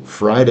Sunday to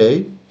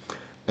Friday.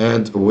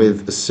 And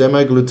with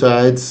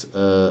semaglutide,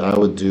 I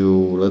would do,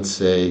 let's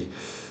say,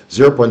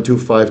 0.25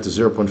 to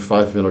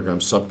 0.5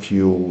 milligrams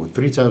sub-Q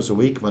 3 times a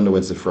week, Monday,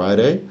 Wednesday,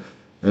 Friday,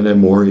 and then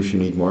more if you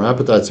need more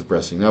appetite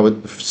suppressing. Now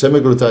with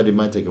semaglutide, it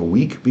might take a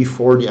week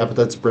before the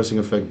appetite suppressing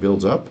effect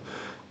builds up,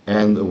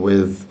 and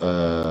with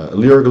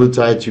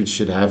liraglutide, you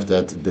should have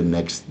that the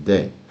next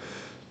day.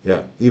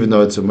 Yeah, even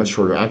though it's a much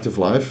shorter active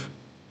life,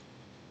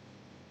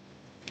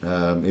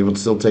 it will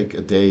still take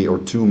a day or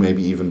two,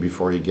 maybe even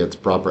before you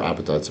get proper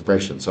appetite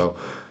suppression. So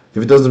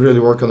if it doesn't really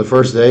work on the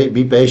first day,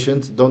 be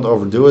patient, don't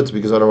overdo it,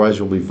 because otherwise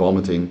you'll be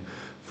vomiting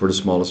for the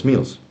smallest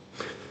meals.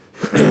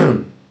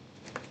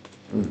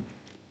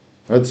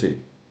 Let's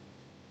see.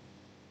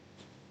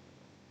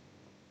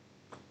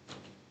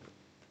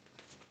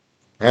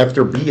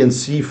 After B and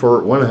C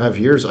for 1.5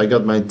 years, I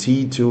got my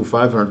T to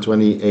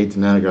 528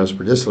 nanograms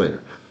per deciliter.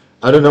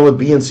 I don't know what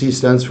B and C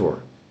stands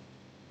for.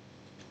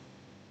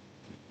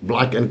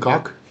 Black and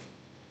cock?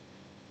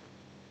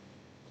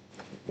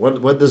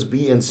 What does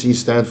B and C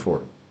stand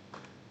for?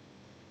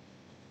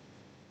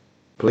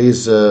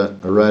 Please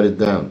write it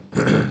down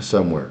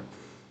somewhere.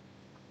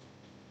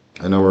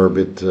 I know we're a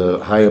bit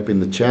high up in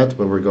the chat,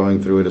 but we're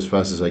going through it as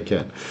fast as I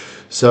can.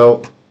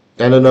 So,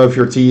 I don't know if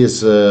your tea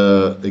is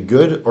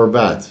good or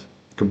bad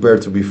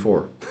compared to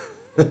before.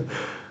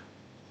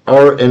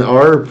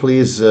 R,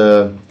 please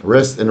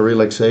rest and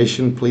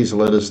relaxation. Please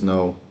let us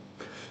know.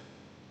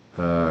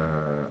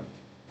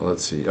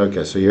 Let's see.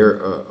 Okay, so here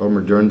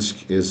Omer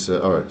Dernsk is,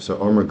 all right, so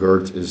Omer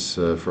Gert is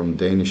from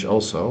Danish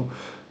also,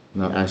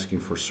 now asking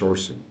for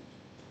sourcing.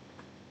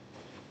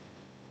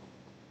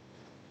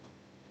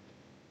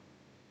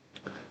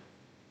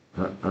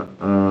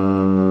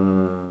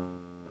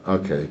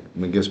 Okay,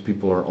 I guess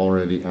people are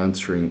already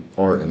answering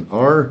R and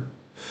R.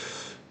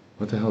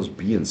 What the hell is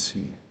B and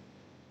C?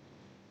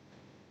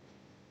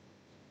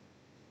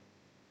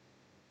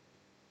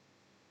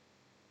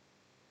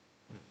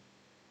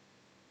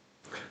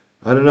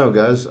 I don't know,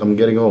 guys. I'm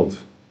getting old.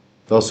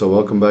 Also,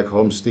 welcome back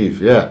home,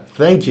 Steve. Yeah,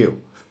 thank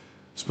you.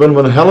 It's been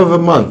one hell of a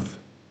month.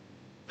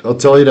 I'll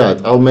tell you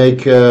that. I'll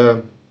make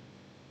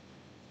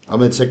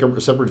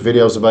separate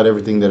videos about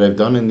everything that I've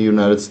done in the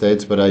United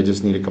States, but I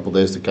just need a couple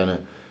days to kind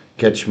of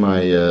catch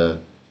my,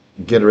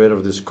 get rid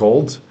of this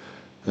cold,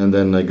 and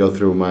then I go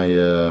through my,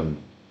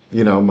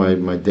 you know,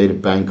 my data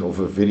bank of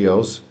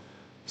videos,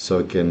 so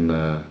I can,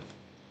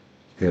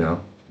 you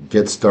know,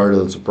 get started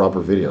on some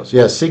proper videos.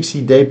 Yeah,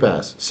 60 day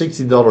pass,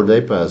 $60 day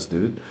pass,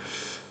 dude.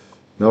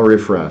 No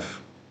riffraff.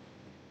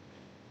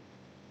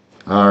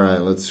 All right,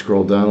 let's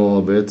scroll down a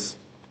little bit.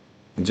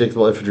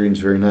 Injectable ephedrine is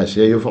very nice.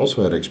 Yeah, you've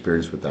also had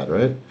experience with that,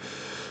 right?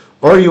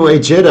 Are you a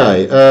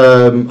Jedi?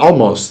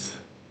 Almost.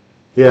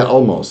 Yeah,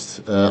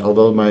 almost.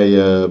 Although my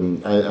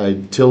I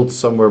tilt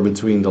somewhere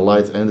between the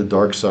light and the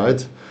dark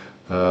side.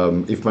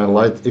 If I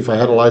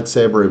had a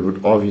lightsaber, it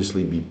would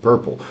obviously be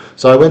purple.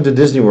 So I went to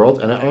Disney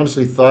World, and I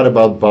honestly thought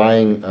about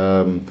buying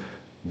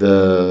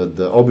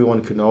the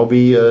Obi-Wan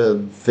Kenobi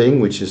thing,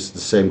 which is the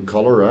same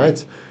color,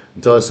 right?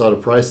 Until I saw the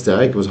price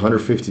tag. It was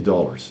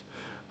 $150.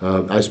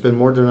 I spend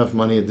more than enough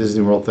money at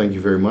Disney World, thank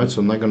you very much.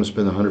 So I'm not going to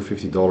spend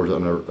 $150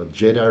 on a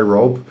Jedi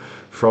robe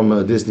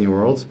from Disney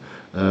World.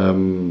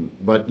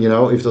 But you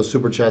know, if those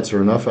super chats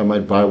are enough, I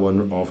might buy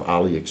one off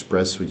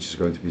AliExpress, which is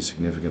going to be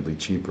significantly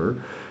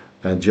cheaper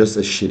and just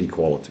as shitty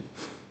quality.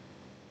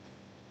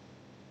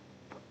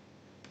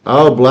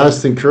 Oh,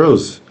 Blasting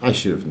Cruise. I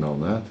should have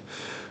known that.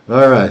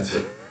 All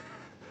right.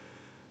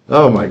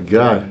 Oh my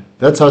God.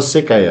 That's how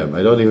sick I am.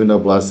 I don't even know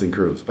Blasting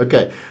Cruise.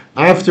 Okay.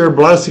 After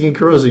blasting and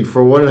cruising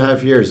for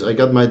 1.5 years, I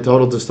got my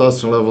total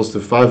testosterone levels to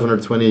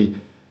 528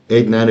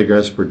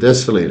 nanograms per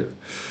deciliter.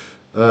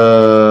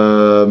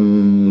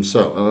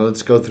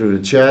 Let's go through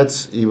the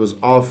chats. He was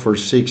off for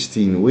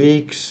 16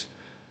 weeks.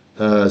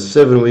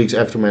 7 weeks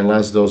after my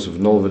last dose of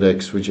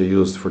Nolvadex, which I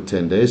used for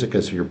 10 days. Okay,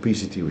 so your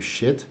PCT was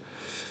shit.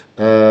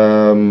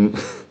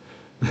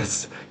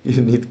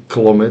 You need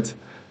Clomid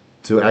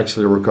to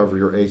actually recover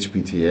your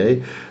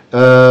HPTA.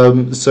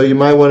 So you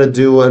might want to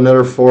do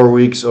another 4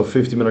 weeks of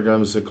 50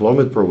 milligrams of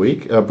Clomid per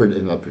week, per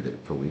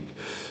week.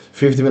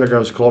 50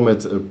 milligrams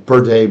Clomid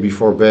per day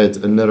before bed,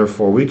 another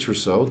 4 weeks or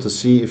so, to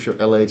see if your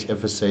LH,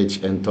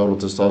 FSH, and total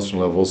testosterone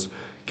levels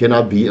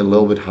cannot be a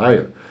little bit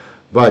higher.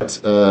 But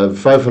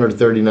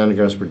 530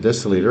 nanograms per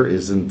deciliter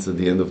isn't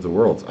the end of the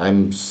world.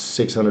 I'm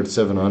 600,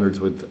 700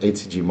 with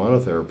HCG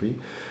monotherapy,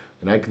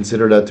 and I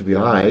consider that to be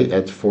high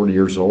at 40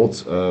 years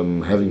old,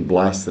 having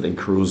blasted and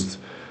cruised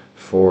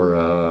for,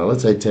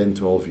 let's say, 10,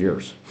 12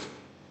 years.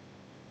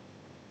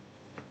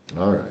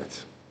 All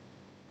right.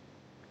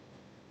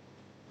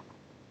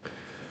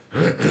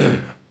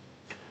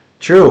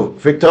 True,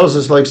 Victoza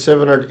is like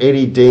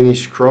 780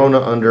 Danish krone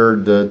under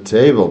the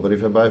table, but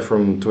if I buy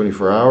from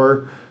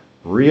 24-hour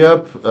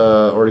re-up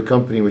or the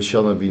company which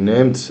shall not be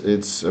named,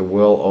 it's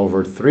well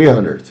over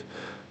 $300.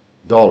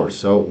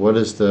 So what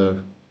is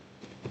the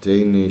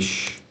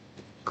Danish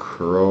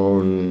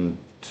krone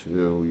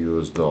to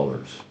US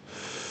dollars?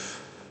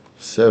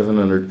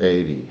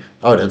 780.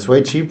 Oh, that's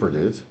way cheaper,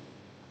 dude.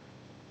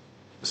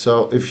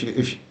 So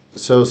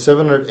so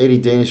 780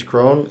 Danish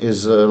krone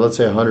is let's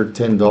say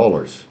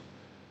 $110.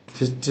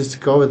 Just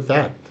go with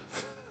that.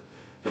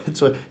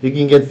 So you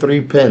can get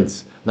 3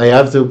 pence. Now you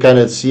have to kind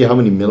of see how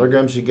many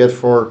milligrams you get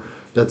for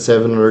that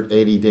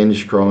 780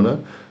 Danish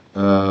krone.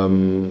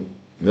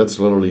 That's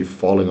literally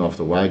falling off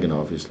the wagon,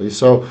 obviously.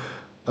 So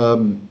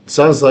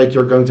sounds like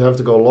you're going to have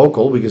to go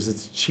local because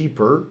it's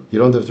cheaper. You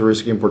don't have to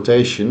risk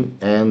importation,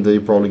 and you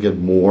probably get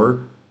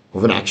more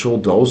of an actual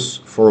dose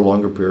for a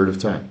longer period of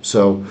time.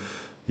 So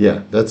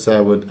yeah, that's how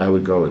I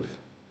would go with it.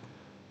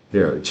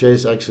 Here,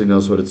 Chase actually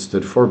knows what it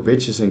stood for.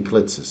 Bitches and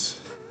klitzes.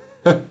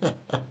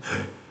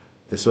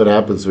 That's what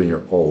happens when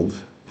you're old.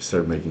 You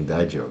start making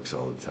dad jokes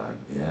all the time.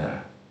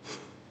 Yeah.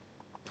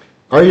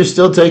 Are you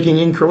still taking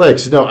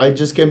Increlex? No, I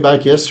just came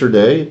back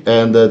yesterday,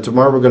 and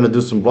tomorrow we're going to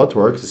do some blood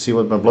work to see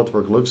what my blood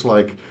work looks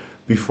like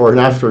before and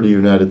after the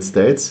United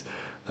States.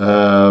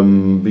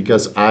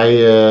 Because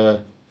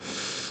I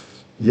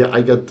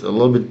got a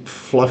little bit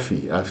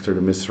fluffy after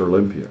the Mr.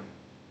 Olympia.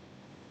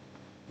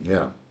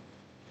 Yeah.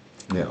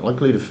 Yeah,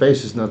 luckily the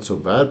face is not so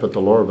bad, but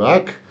the lower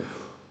back,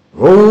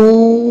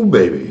 oh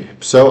baby.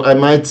 So I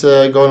might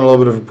go on a little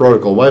bit of a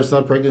protocol. Wife's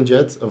not pregnant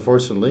yet,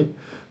 unfortunately.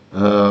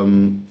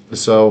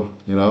 So,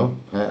 you know,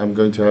 I'm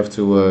going to have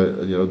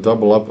to,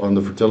 double up on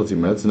the fertility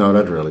meds. No,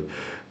 not really.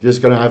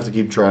 Just going to have to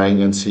keep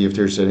trying and see if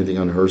there's anything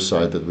on her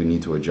side that we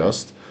need to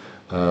adjust.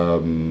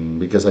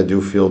 Because I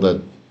do feel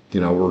that,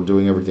 we're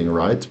doing everything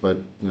right, but,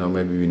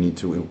 maybe we need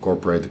to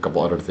incorporate a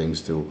couple other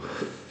things to,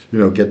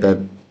 get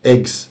that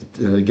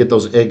get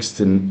those eggs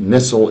to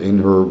nestle in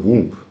her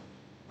womb.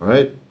 All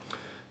right?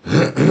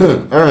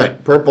 All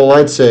right, purple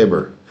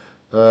lightsaber.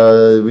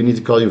 We need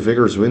to call you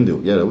Vigorous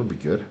Windu. Yeah, that would be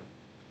good.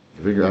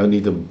 I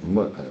need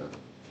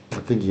I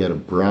think he had a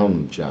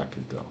brown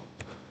jacket though.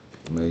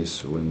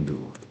 Mace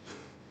Windu.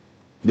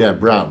 Yeah,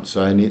 brown.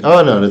 So I need.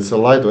 Oh no, that's a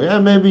light one. Yeah,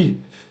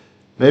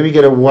 maybe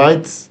get a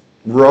white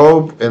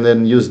robe and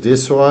then use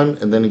this one,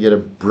 and then get a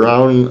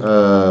brown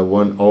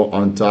one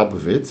on top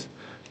of it,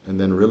 and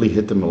then really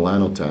hit the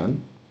Milano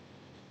tan.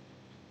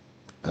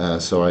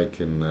 So I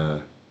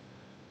can.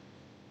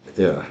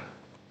 Yeah.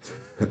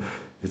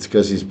 It's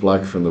because he's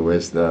black from the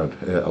waist down,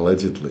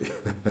 allegedly.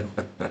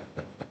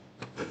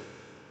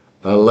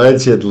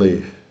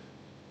 Allegedly.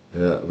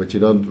 Yeah, but you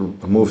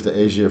don't move to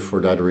Asia for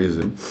that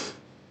reason.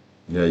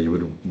 Yeah, you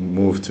would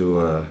move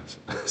to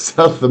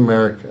South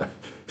America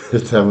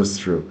if that was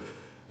true.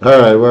 All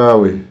right, where are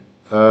we?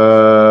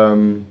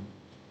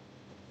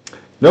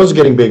 Nose is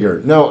getting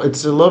bigger. No,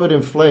 it's a little bit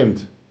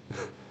inflamed.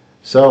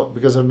 So,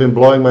 because I've been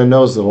blowing my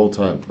nose the whole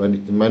time.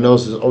 My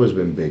nose has always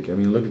been big. I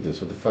mean, look at this.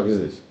 What the fuck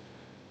is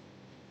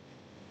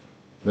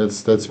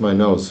this? That's my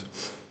nose.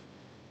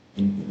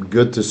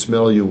 Good to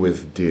smell you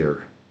with,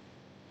 dear.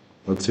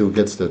 Let's see who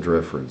gets that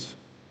reference.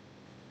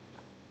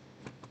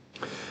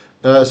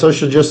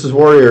 Social Justice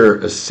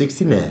Warrior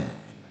 69.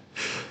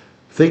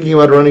 Thinking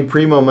about running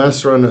Primo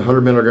Master on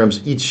 100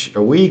 milligrams each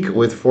a week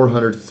with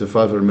 400 to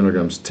 500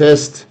 milligrams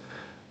test.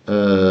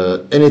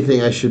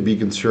 Anything I should be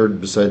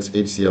concerned besides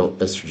HDL,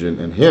 estrogen,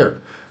 and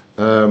hair?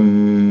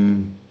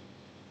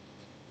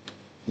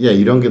 yeah,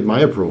 you don't get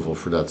my approval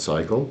for that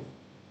cycle.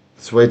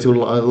 It's way too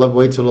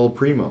little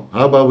primo.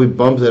 How about we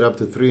bump it up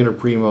to 300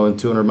 primo and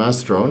 200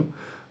 masterone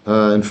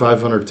and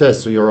 500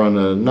 tests? So you're on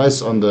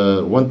on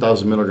the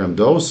 1,000 milligram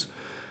dose,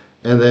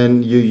 and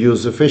then you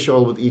use a fish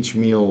oil with each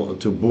meal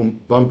to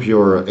bump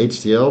your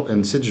HDL,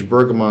 and citrus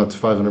bergamot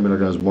 500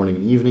 milligrams morning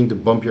and evening to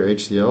bump your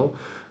HDL.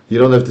 You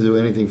don't have to do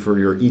anything for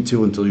your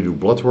E2 until you do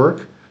blood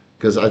work,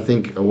 because I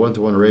think a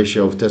 1-to-1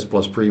 ratio of test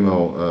plus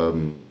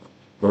primo,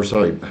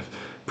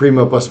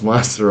 primo plus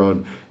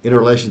masterone in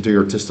relation to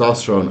your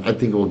testosterone, I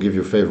think it will give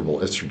you a favorable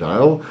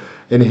estradiol.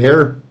 And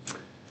hair,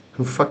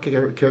 who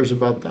fucking cares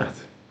about that?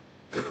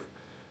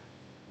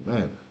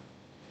 Man.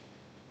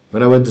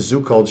 When I went to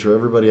zoo culture,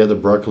 everybody had a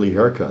broccoli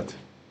haircut.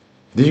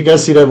 Did you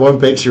guys see that one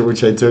picture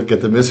which I took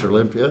at the Miss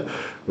Olympia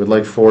with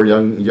like 4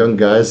 young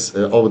guys,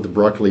 all with the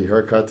broccoli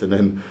haircut, and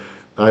then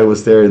I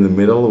was there in the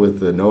middle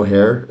with no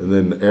hair, and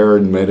then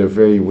Aaron made a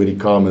very witty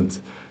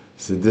comment.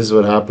 He said, "This is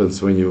what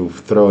happens when you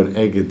throw an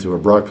egg into a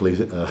broccoli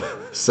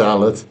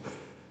salad."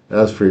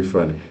 That's pretty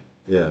funny.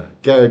 Yeah,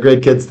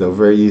 great kids though,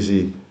 very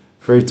easy,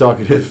 very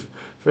talkative,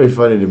 very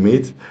funny to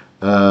meet.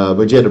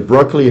 But yeah, the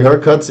broccoli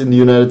haircuts in the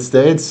United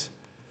States,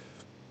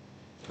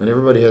 and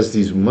everybody has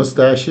these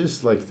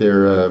mustaches like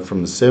they're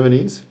from the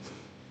 70s.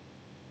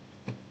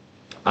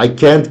 I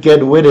can't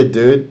get with it,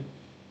 dude.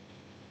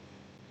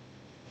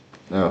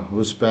 Oh,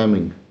 who's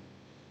spamming?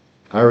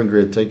 Iron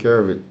Grid, take care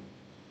of it.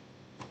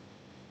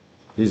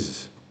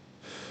 Jesus.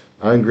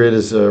 Iron Grid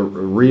is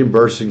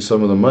reimbursing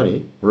some of the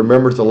money.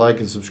 Remember to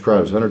like and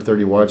subscribe. It's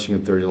 130 watching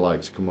and 30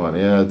 likes. Come on.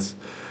 Yeah, it's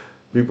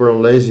people are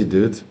lazy,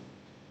 dude.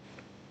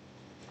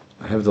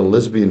 I have the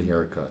lesbian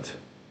haircut.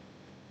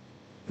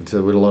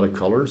 Instead with a lot of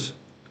colors.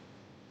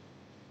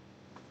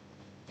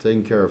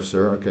 Taken care of,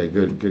 sir. Okay,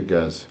 good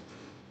guys.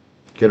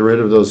 Get rid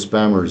of those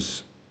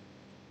spammers.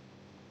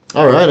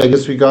 Alright, I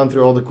guess we've gone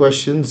through all the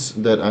questions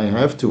that I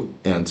have to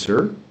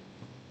answer.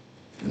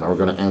 Now we're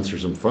going to answer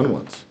some fun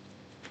ones.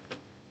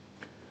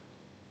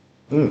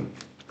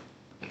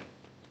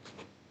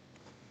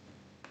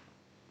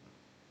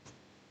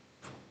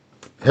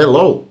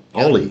 Hello,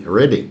 Ollie,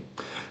 ready.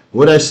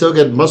 Would I still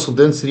get muscle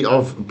density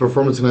of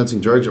performance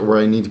enhancing drugs, or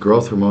I need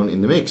growth hormone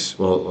in the mix?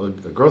 Well,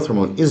 growth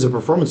hormone is a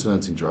performance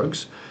enhancing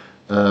drugs.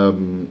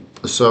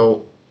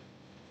 So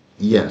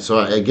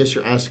I guess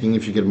you're asking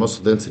if you get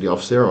muscle density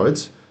off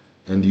steroids,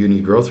 and do you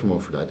need growth hormone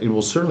for that? It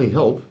will certainly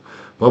help,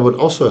 but what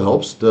also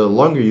helps, the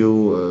longer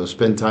you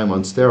spend time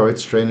on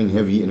steroids, training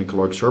heavy in a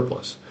caloric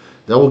surplus.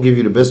 That will give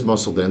you the best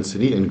muscle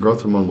density, and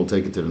growth hormone will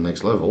take it to the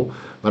next level.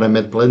 But I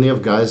met plenty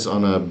of guys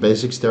on a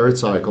basic steroid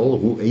cycle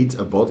who eat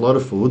a boatload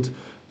of food,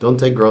 don't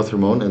take growth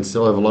hormone, and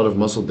still have a lot of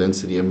muscle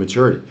density and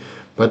maturity.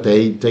 But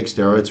they take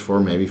steroids for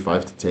maybe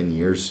 5 to 10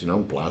 years,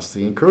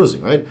 blasting and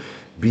cruising, right?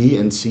 B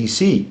and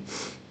CC.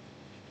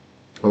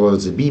 Or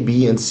it's a B,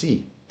 B, and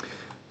C.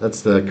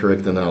 That's the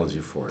correct analogy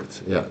for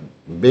it. Yeah,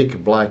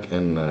 big, black,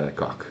 and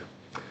cock.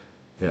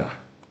 Yeah.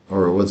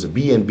 Or what's it?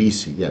 B and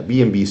BC. Yeah,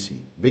 B and BC.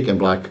 Big and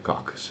black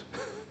cocks.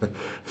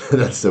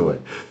 That's the way.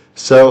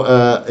 So,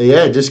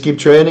 just keep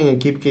training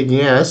and keep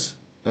kicking ass.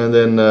 And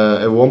then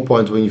at one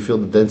point when you feel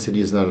the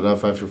density is not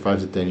enough after 5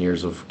 to 10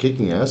 years of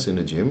kicking ass in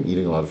the gym,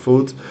 eating a lot of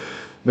food,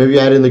 maybe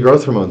add in the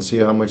growth hormone. See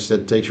how much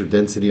that takes your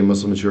density and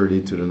muscle maturity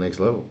to the next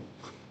level.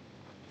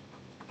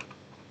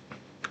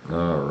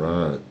 All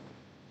right.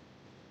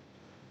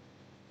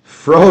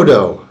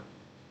 Frodo.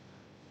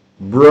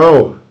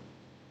 Bro,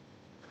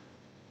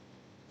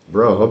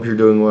 hope you're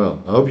doing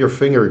well. I hope your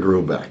finger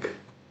grew back.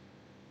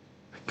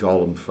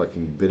 Gollum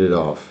fucking bit it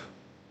off.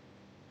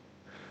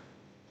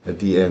 At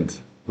the end.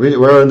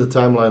 Where in the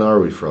timeline are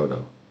we,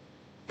 Frodo?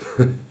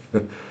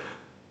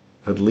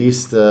 At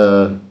least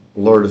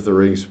Lord of the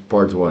Rings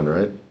Part 1,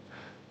 right?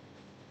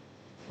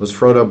 Was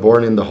Frodo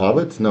born in The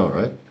Hobbit? No,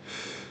 right?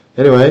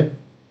 Anyway.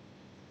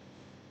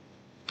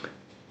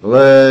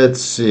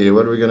 Let's see.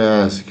 What are we going to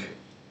ask?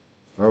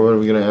 Or what are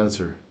we going to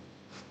answer?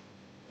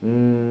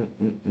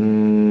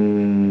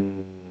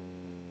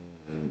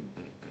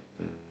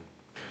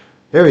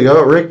 Here we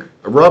go.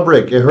 Rob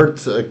Rick, I heard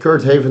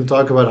Kurt Haven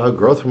talk about how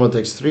growth hormone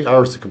takes 3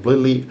 hours to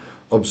completely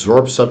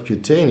absorb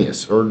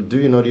subcutaneous. Or do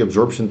you know the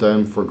absorption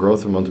time for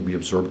growth hormone to be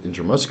absorbed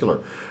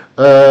intramuscular?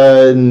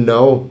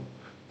 No.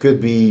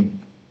 Could be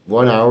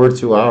 1 hour,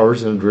 2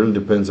 hours, and it really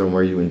depends on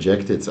where you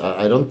inject it.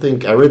 I don't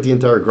think, I read the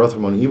entire growth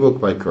hormone ebook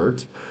by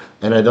Kurt,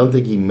 and I don't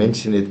think he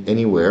mentioned it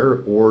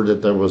anywhere, or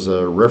that there was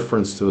a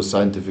reference to a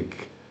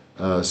scientific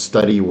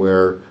study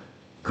where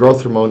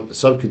growth hormone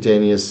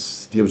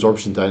subcutaneous, the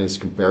absorption time is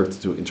compared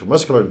to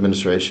intramuscular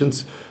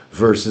administrations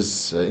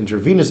versus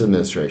intravenous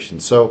administration.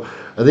 So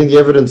I think the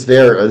evidence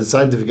there, the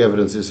scientific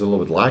evidence is a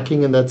little bit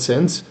lacking in that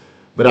sense,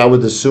 but I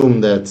would assume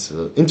that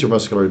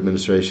intramuscular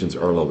administrations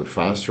are a little bit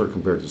faster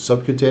compared to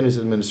subcutaneous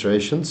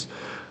administrations.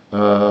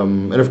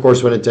 And of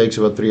course, when it takes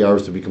about 3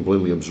 hours to be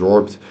completely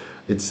absorbed,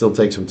 it still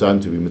takes some time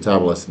to be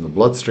metabolized in the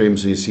bloodstream,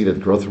 so you see that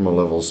growth hormone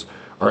levels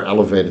are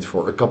elevated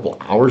for a couple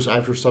hours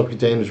after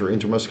subcutaneous or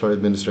intramuscular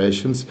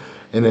administrations,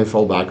 and then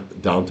fall back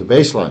down to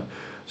baseline.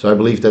 So I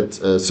believe that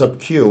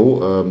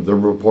sub-Q, the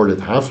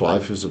reported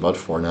half-life is about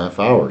 4.5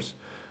 hours.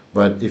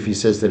 But if he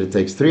says that it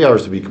takes 3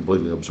 hours to be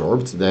completely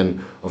absorbed,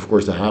 then of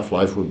course the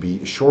half-life would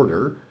be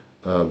shorter,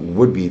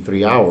 would be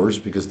 3 hours,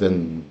 because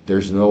then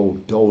there's no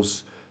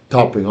dose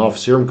topping off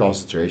serum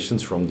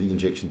concentrations from the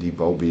injection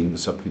depot being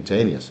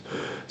subcutaneous.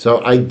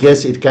 So I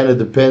guess it kind of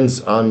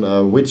depends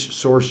on which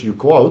source you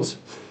quote.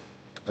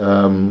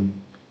 And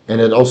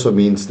it also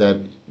means that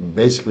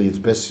basically it's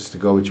best just to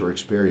go with your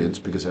experience,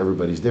 because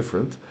everybody's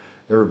different.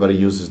 Everybody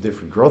uses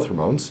different growth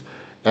hormones,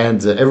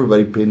 and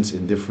everybody pins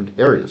in different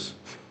areas.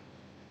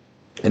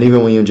 And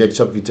even when you inject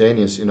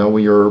subcutaneous,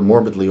 when you're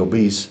morbidly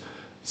obese,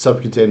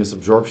 subcutaneous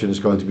absorption is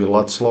going to be a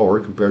lot slower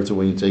compared to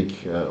when you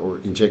take or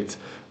inject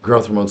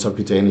growth hormone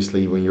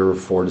subcutaneously when you're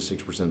 4 to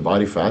 6%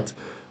 body fat,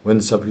 when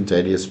the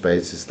subcutaneous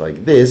space is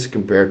like this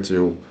compared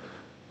to,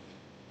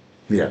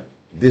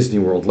 Disney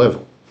World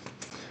level.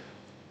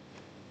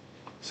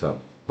 So,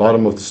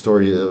 bottom of the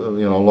story,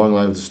 long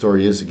line of the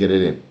story is to get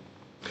it in.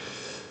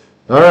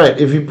 All right,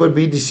 if you put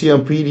BTC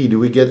on PD, do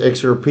we get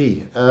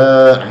XRP?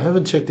 I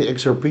haven't checked the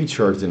XRP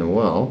chart in a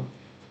while.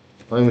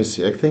 Let me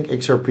see. I think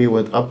XRP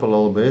went up a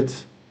little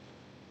bit.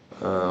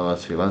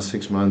 Let's see, last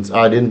 6 months.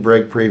 I didn't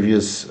break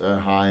previous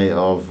high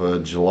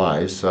of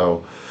July,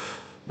 so,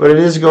 but it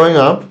is going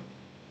up.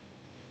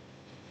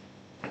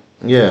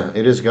 Yeah,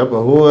 it is up.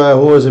 Who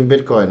was in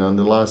Bitcoin on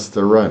the last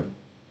run?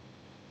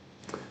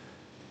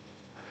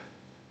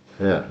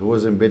 Yeah, who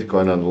was in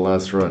Bitcoin on the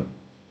last run?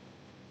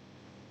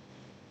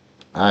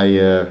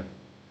 One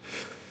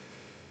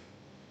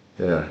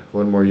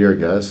more year,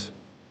 guys.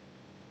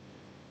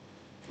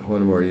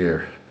 One more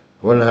year.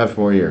 1.5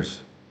 more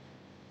years.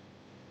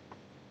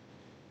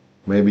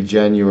 Maybe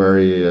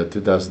January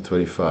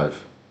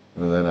 2025.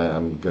 And then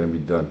I'm going to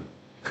be done.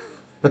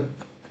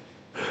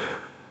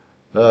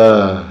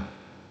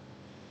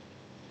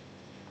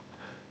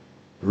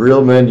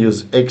 Real men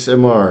use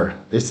XMR.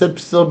 Is that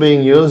still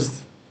being used?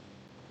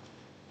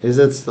 Is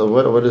that still,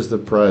 what is the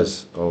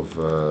price of,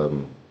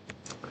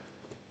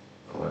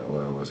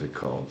 what was it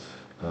called?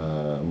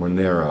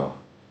 Monero.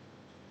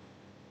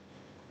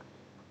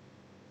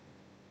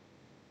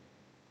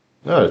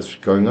 No, it's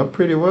going up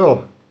pretty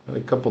well. Had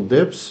a couple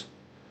dips.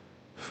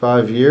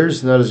 5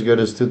 years, not as good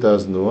as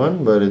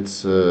 2001, but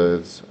it's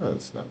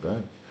not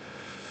bad.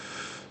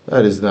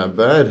 That is not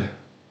bad.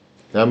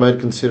 I might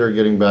consider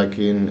getting back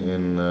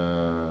in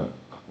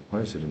why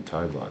is it in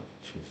Taiwan?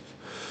 Jesus.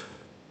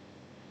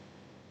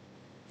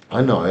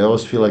 I know, I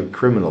always feel like a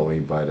criminal when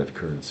you buy that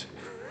currency.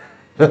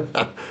 Well,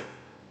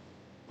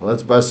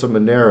 let's buy some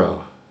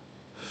Monero.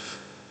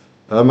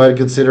 I might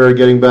consider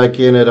getting back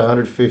in at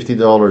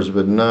 $150,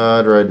 but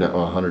not right now.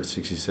 Oh,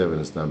 167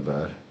 is not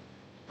bad.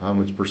 How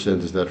much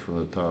percent is that from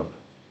the top?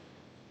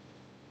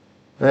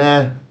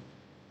 You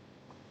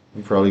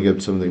probably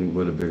get something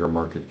with a bigger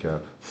market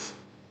cap.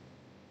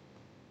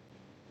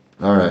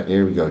 All right,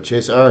 here we go.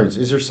 Chase Irons.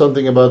 Is there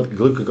something about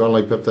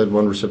glucagon-like peptide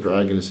 1 receptor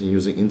agonist and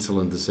using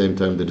insulin at the same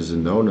time that is a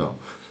no-no?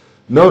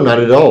 No, not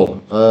at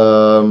all.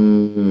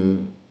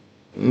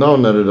 No,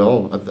 not at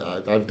all.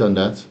 I've done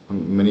that.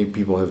 Many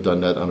people have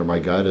done that under my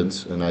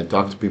guidance, and I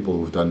talk to people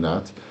who've done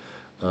that.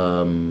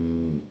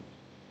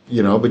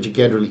 But you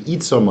can't really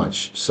eat so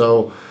much.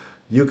 So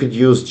you could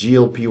use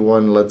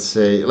GLP-1, let's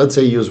say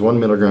you use 1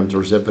 milligram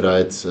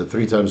tirzepatide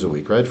 3 times a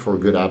week, right, for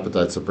good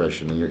appetite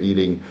suppression, and you're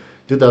eating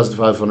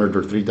 2,500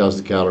 or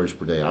 3,000 calories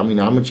per day. I mean,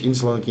 how much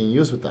insulin can you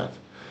use with that?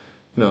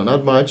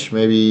 Not much,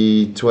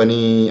 maybe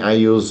 20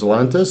 IUs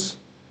Lantus,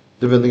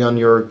 depending on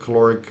your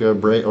caloric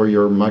break or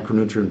your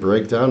macronutrient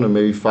breakdown, and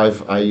maybe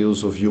 5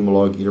 IUs of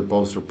Humalog, either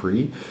post or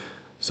pre.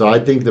 So I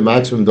think the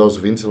maximum dose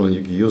of insulin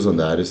you can use on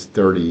that is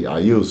 30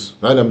 IUs.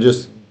 Right? I'm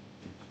just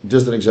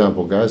an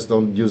example, guys.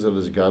 Don't use it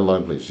as a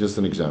guideline, please. Just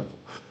an example.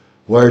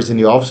 Whereas in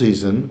the off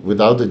season,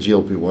 without the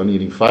GLP-1,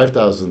 eating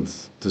 5,000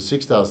 to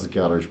 6,000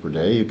 calories per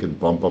day, you can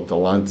bump up the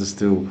Lantus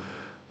to,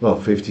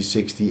 50,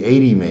 60,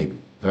 80 maybe.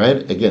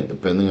 Right? Again,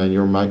 depending on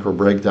your micro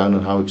breakdown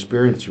and how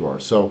experienced you are.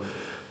 So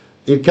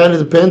it kind of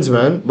depends,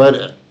 man.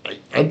 But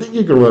I think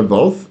you can run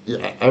both.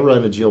 I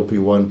ran a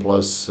GLP-1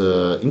 plus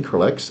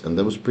Increlex, and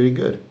that was pretty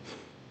good.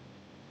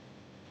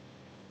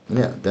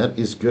 Yeah, that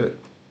is good.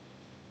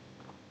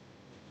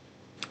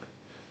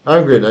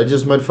 I'm great. I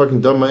just might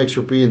fucking dump my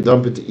XRP and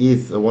dump it to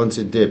ETH once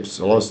it dips.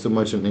 I lost too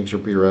much on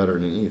XRP rather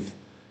than ETH.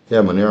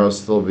 Yeah, Monero is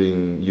still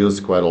being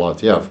used quite a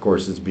lot. Yeah, of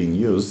course it's being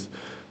used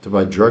to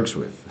buy drugs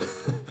with.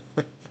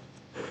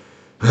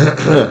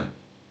 But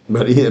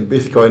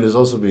Bitcoin is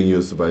also being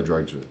used to buy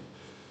drugs with.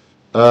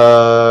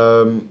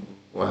 Well,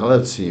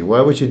 let's see. Why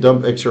would you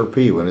dump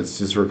XRP when it's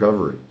just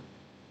recovery?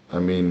 I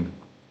mean,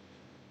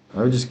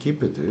 I would just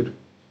keep it, dude.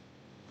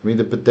 I mean,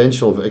 the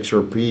potential of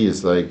XRP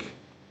is like...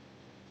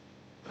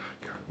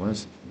 Why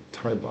is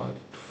Thai-bot?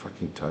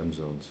 Fucking time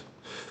zones.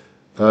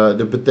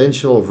 The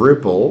potential of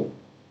Ripple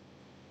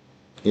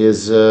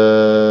is... no,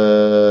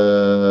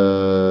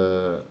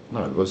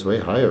 it was way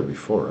higher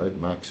before, right?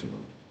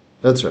 Maximum.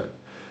 That's right.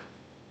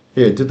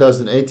 Here, in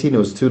 2018, it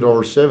was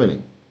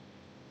 $2.70.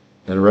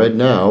 And right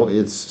now,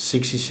 it's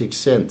 66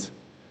 cents.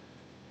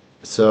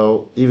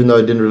 So even though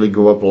it didn't really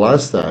go up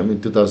last time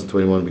in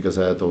 2021 because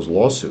I had those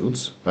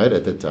lawsuits, right,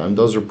 at that time,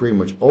 those are pretty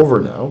much over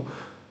now.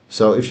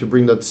 So if you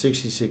bring that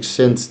 66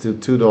 cents to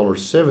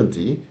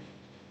 $2.70,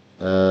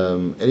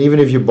 and even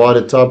if you bought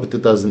it top in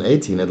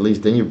 2018, at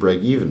least then you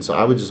break even. So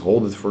I would just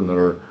hold it for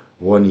another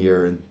 1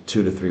 year and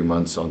 2 to 3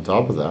 months on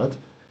top of that,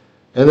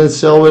 and then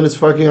sell when it's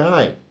fucking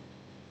high,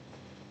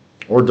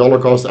 or dollar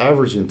cost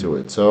average into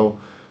it. So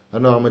I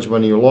don't know how much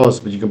money you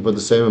lost, but you can put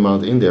the same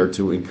amount in there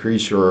to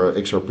increase your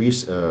XRP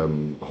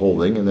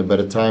holding, and then by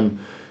the time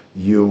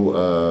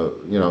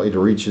it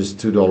reaches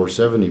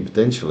 $2.70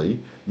 potentially,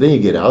 then you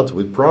get out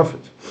with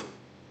profit.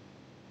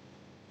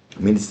 I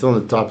mean, it's still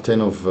in the top 10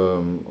 of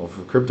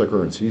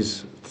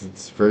cryptocurrencies.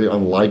 It's very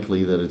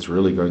unlikely that it's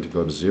really going to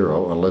go to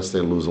zero unless they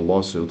lose a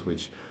lawsuit,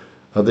 which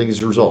I think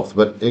is resolved.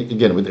 But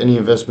again, with any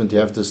investment, you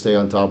have to stay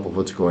on top of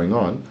what's going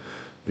on,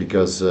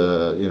 because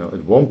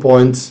at one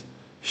point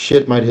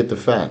shit might hit the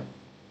fan,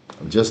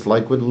 just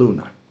like with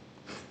Luna.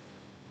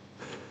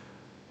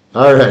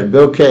 All right,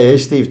 Bill K. Hey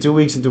Steve, 2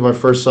 weeks into my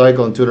first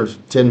cycle and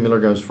 210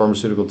 milligrams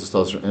pharmaceutical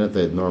testosterone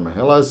enanthate Norma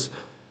Hellas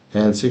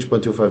and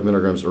 6.25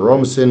 milligrams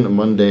aromacin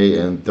Monday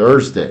and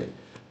Thursday.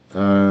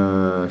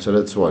 So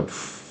that's what,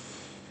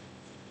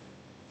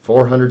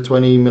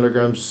 420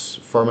 milligrams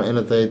pharma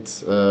enanthate,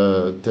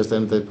 test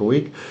enanthate per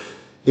week.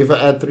 If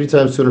I add 3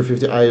 times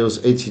 250 IUs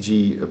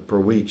HCG per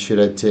week, should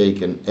I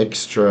take an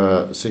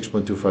extra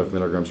 6.25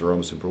 milligrams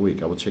aromacin per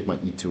week? I will check my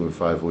E2 in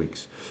 5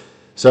 weeks.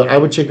 So I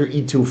would check your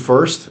E2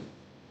 first,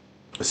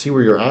 see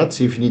where you're at,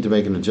 see if you need to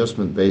make an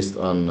adjustment based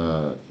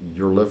on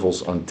your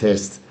levels on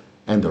test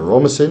and the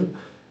aromacin.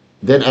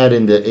 Then add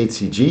in the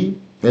HCG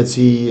and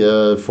see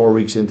 4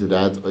 weeks into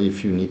that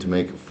if you need to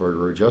make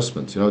further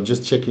adjustments.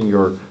 Just checking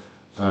your,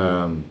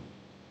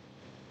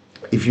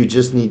 if you're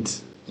just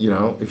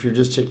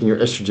checking your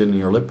estrogen and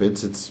your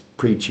lipids, it's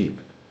pretty cheap.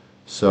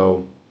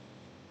 So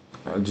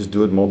I just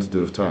do it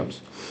multitude of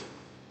times.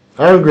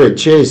 Iron Grid,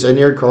 Chase, I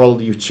near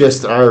called you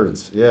Chest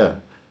Irons. Yeah,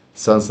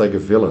 sounds like a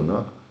villain,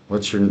 huh?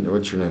 What's your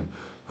name?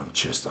 I'm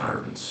Chest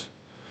Irons.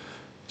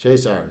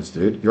 Chase Irons,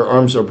 dude. Your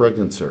arms are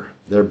pregnant, sir.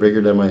 They're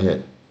bigger than my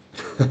head.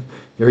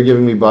 You're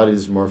giving me body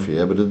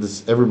dysmorphia, but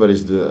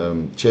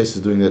Chase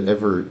is doing that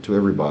to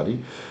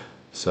everybody.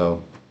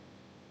 So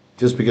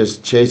just because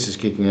Chase is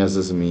kicking ass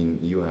doesn't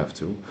mean you have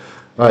to.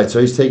 All right,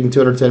 so he's taking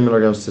 210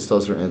 milligrams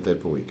testosterone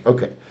enanthate per week.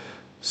 Okay,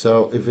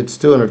 so if it's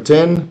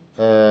 210,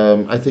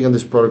 I think on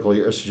this protocol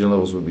your estrogen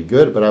levels would be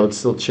good, but I would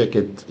still check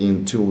it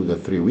in 2 to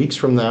 3 weeks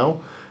from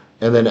now,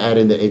 and then add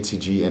in the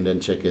HCG, and then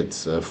check it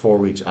 4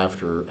 weeks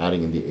after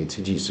adding in the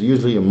HCG. So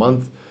usually a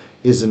month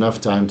is enough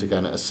time to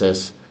kind of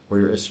assess where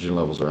your estrogen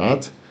levels are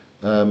at,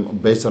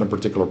 based on a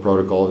particular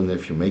protocol. And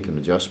if you make an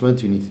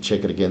adjustment, you need to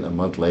check it again a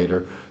month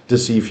later to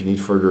see if you need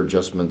further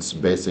adjustments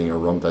based on your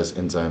aromatase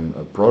enzyme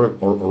or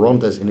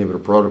aromatase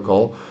inhibitor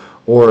protocol,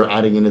 or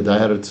adding in a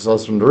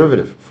dihydrotestosterone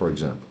derivative, for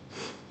example.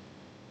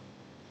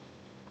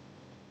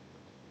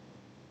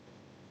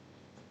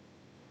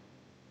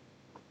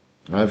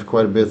 I have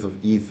quite a bit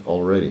of ETH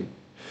already.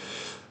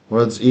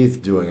 What's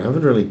ETH doing? I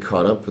haven't really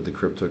caught up with the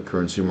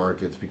cryptocurrency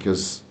market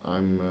because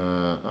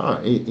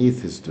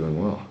ETH is doing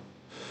well.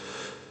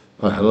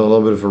 I had a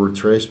little bit of a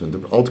retracement. The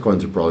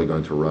altcoins are probably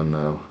going to run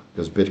now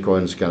because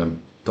Bitcoin is kind of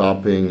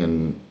topping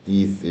and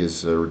ETH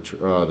is that's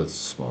a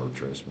small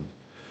retracement.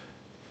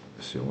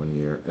 Let's see, 1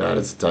 year. Yeah,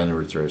 that's a tiny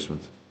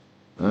retracement.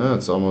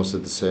 It's almost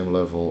at the same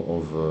level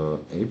of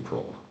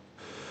April.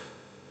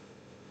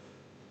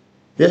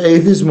 Yeah,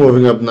 ETH is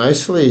moving up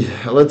nicely.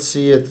 Let's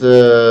see at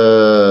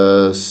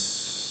the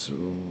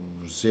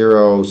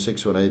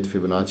 0.618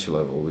 Fibonacci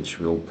level, which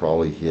will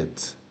probably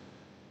hit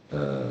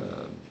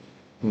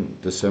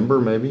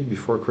December, maybe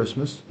before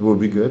Christmas. It would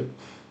be good.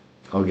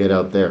 I'll get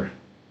out there,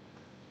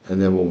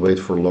 and then we'll wait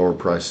for lower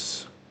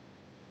prices.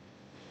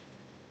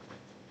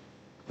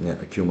 Yeah,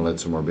 accumulate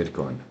some more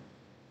Bitcoin.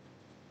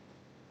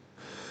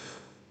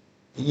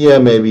 Yeah,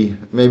 maybe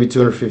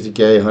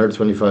 250K,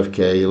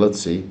 125K. Let's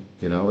see.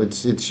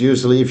 It's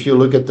usually, if you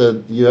look at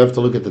you have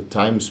to look at the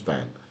time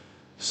span.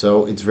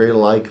 So it's very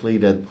likely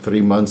that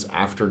 3 months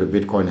after the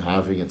Bitcoin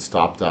halving, it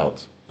stopped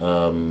out.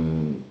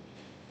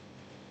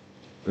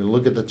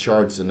 Look at the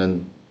charts and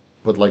then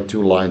put like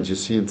 2 lines. You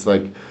see, it's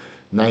like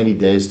 90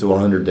 days to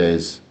 100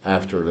 days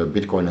after the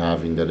Bitcoin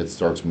halving that it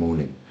starts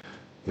mooning,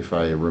 if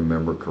I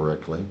remember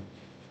correctly.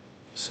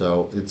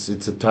 So it's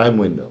a time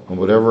window, and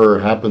whatever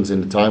happens in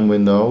the time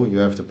window, you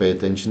have to pay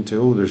attention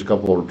to. There's a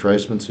couple of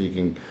retracements, so you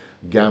can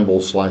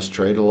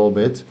gamble/trade a little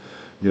bit.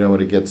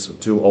 When it gets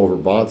too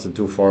overbought and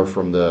too far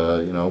from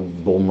the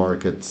bull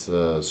market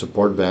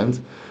support band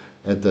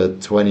at the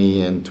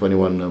 20 and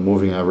 21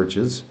 moving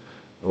averages,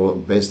 or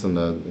based on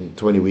the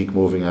 20-week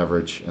moving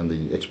average and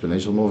the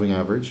exponential moving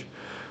average.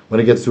 When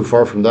it gets too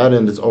far from that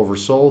and it's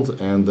oversold,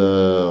 and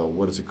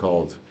what is it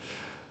called?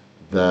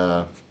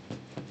 The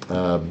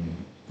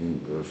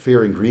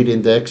fear and greed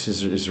index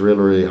is really,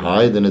 really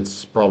high, then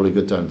it's probably a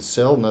good time to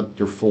sell, not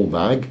your full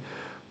bag,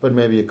 but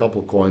maybe a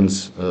couple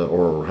coins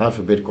or half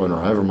a Bitcoin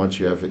or however much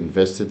you have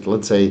invested.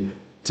 Let's say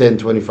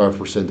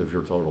 10-25% of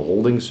your total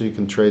holdings, so you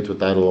can trade with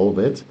that a little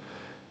bit,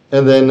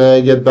 and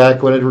then get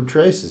back when it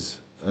retraces.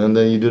 And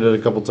then you do that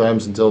a couple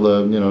times until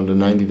the the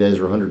 90 days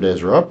or 100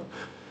 days are up,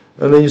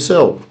 and then you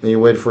sell and you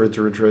wait for it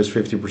to retrace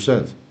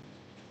 50%,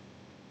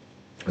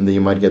 and then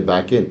you might get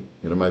back in.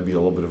 There might be a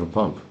little bit of a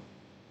pump,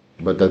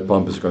 but that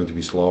pump is going to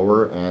be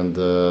slower and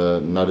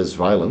not as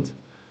violent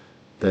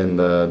than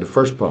the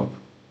first pump.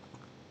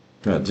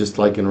 Yeah, just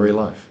like in real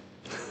life.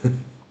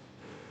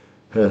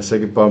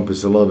 Second pump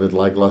is a little bit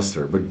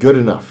lackluster, but good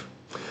enough.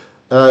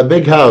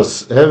 Big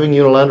House, having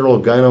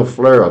unilateral gyno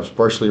flare-ups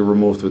partially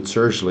removed with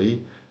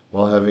surgery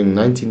while having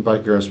 19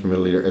 picograms per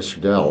milliliter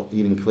estradiol,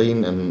 eating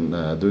clean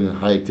and doing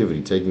high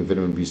activity, taking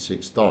vitamin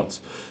B6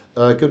 thoughts.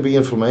 Could be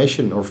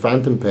inflammation or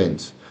phantom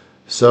pains.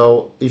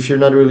 So if you're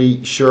not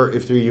really sure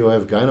if you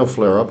have gyno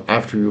flare-up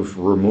after you've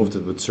removed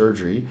it with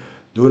surgery,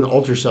 do an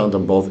ultrasound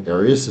on both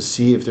areas to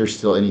see if there's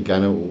still any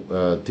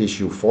gyno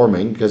tissue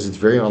forming, because it's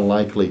very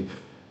unlikely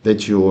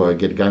that you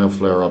get gyno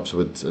flare-ups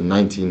with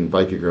 19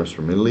 picograms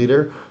per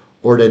milliliter,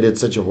 or they did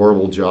such a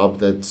horrible job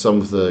that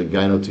some of the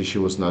gyno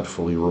tissue was not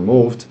fully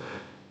removed,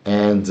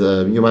 and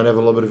you might have a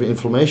little bit of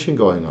inflammation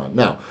going on.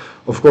 Now,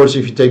 of course,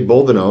 if you take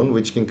boldenone,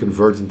 which can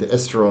convert into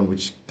esterone,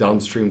 which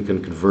downstream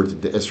can convert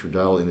into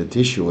estradiol in the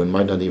tissue and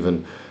might not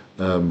even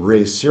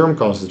raise serum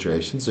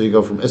concentration, so you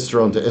go from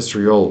esterone to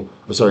estriol,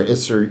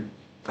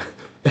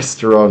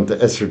 esterone to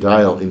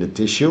estradiol in the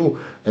tissue,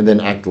 and then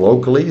act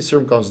locally.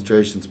 Serum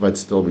concentrations might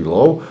still be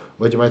low,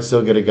 but you might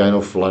still get a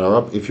gyno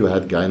flare-up if you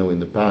had gyno in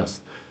the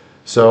past.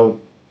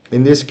 So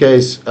in this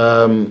case,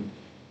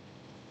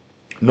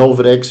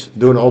 Nolvadex,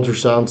 do an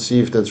ultrasound, see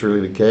if that's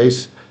really the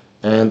case,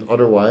 and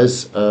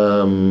otherwise,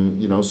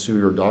 sue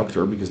your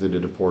doctor because they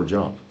did a poor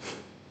job.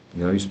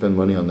 You spend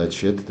money on that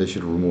shit, they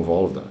should remove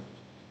all of that.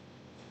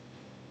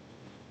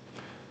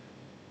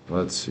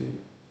 Let's see.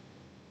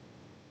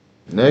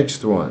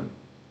 Next one.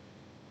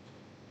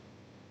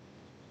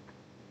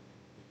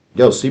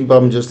 Yo,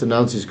 Simbam just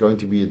announced he's going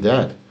to be a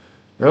dad.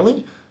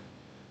 Really?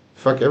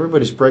 Fuck,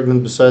 everybody's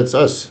pregnant besides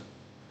us.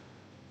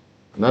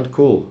 Not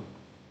cool.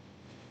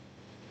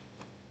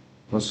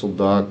 Muscle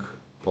Doc,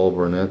 Paul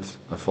Burnett.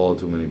 I follow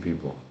too many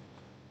people.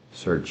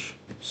 Search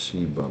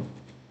Simbam.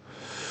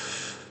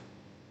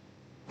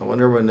 I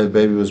wonder when that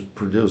baby was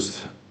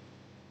produced.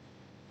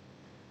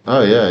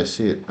 Oh yeah, I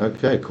see it.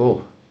 Okay,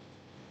 cool.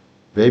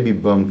 Baby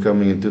bum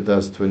coming in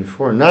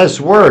 2024. Nice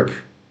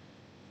work!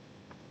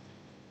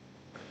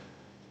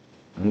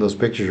 And those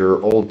pictures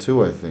are old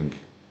too, I think.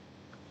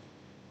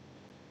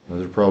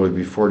 Those are probably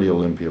before the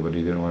Olympia, but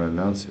he didn't want to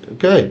announce it.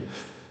 Okay,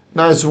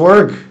 nice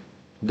work.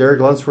 Derek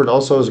Lunsford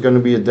also is going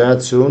to be a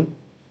dad soon.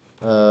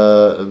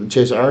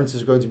 Chase Irons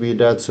is going to be a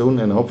dad soon,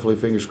 and hopefully,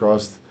 fingers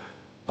crossed,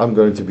 I'm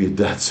going to be a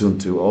dad soon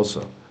too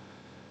also.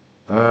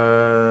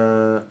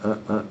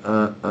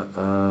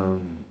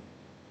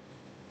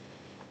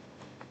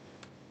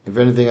 If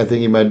anything, I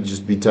think it might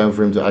just be time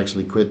for him to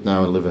actually quit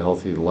now and live a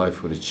healthy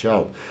life with his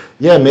child.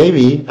 Yeah,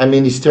 maybe. I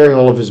mean, he's tearing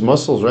all of his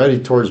muscles, right? He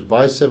tore his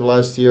bicep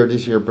last year.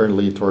 This year,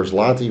 apparently, he tore his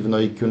lat, even though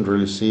you couldn't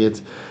really see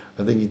it.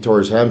 I think he tore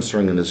his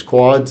hamstring and his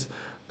quads.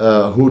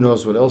 Who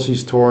knows what else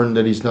he's torn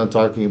that he's not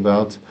talking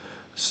about.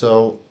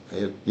 So,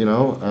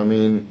 I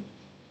mean,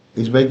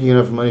 he's making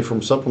enough money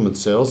from supplement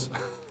sales.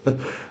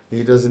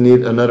 He doesn't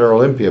need another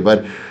Olympia.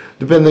 But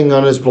depending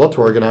on his blood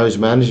work and how he's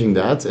managing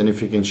that, and if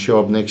he can show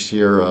up next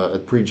year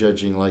at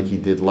prejudging like he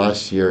did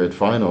last year at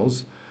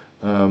finals,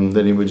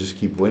 then he would just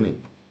keep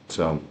winning.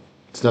 So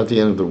it's not the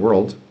end of the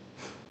world.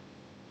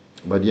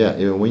 But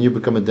yeah, when you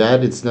become a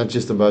dad, it's not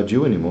just about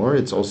you anymore.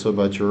 It's also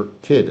about your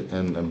kid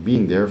and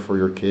being there for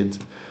your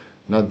kid,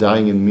 not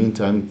dying in the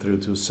meantime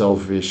through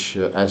selfish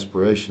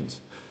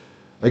aspirations.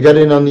 I got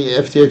in on the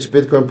FTX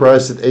Bitcoin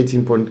price at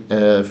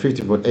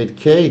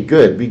 15.8K.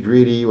 Good. Be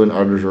greedy when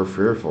others are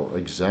fearful.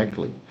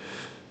 Exactly.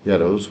 Yeah,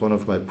 that was one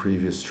of my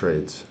previous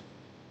trades.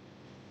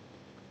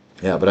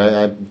 Yeah, but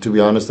I to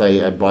be honest,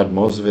 I bought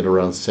most of it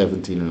around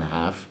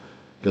 17.5,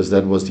 because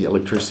that was the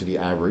electricity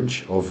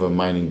average of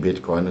mining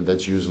Bitcoin, and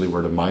that's usually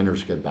where the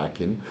miners get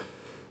back in.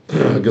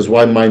 Because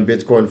why mine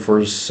Bitcoin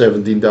for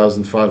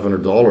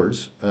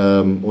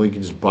 $17,500 when you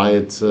can just buy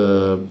it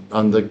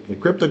on the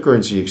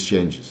cryptocurrency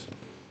exchanges?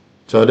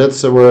 So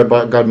that's where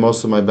I got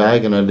most of my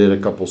bag, and I did a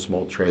couple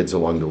small trades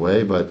along the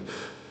way, but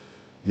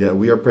yeah,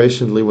 we are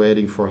patiently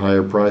waiting for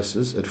higher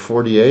prices. At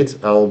 48,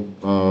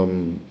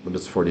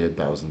 that's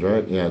 48,000,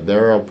 right? Yeah,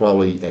 there I'll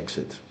probably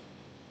exit.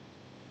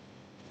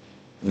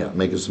 Yeah,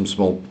 making some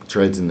small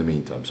trades in the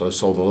meantime. So I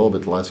sold a little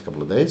bit the last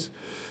couple of days.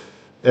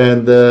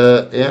 And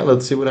yeah,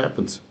 let's see what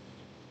happens.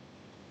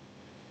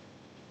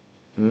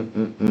 All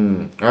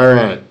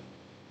right.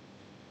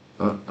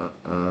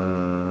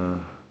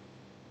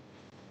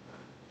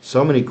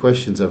 So many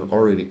questions I've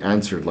already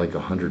answered like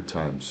 100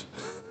 times.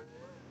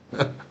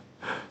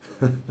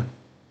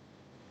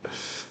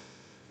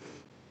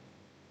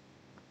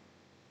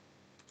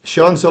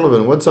 Sean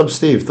Sullivan, what's up,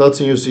 Steve? Thoughts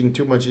on using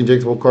too much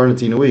injectable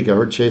carnitine a week? I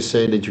heard Chase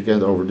say that you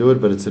can't overdo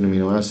it, but it's an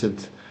amino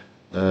acid.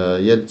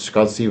 Yet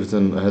Scott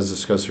Stevenson has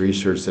discussed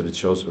research that it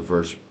shows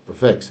adverse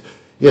effects.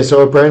 Yeah,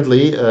 so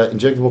apparently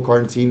injectable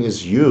carnitine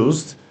is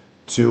used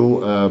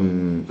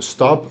to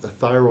stop a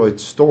thyroid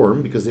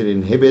storm because it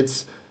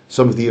inhibits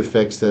some of the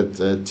effects that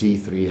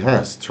T3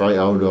 has,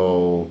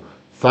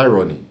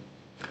 triiodothyronine.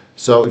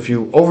 So if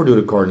you overdo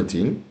the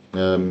carnitine,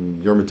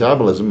 your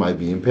metabolism might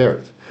be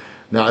impaired.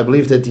 Now, I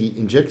believe that the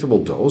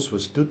injectable dose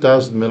was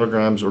 2,000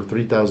 milligrams or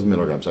 3,000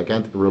 milligrams. I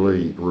can't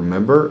really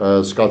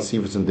remember. Scott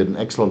Stevenson did an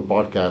excellent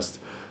podcast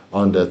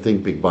on the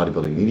Think Big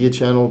Bodybuilding Media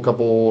channel a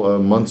couple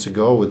months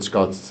ago with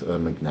Scott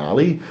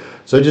McNally.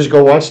 So just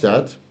go watch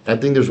that. I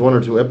think there's 1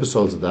 or 2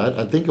 episodes of that.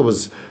 I think it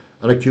was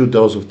an acute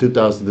dose of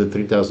 2,000 to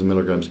 3,000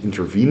 milligrams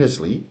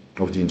intravenously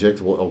of the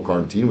injectable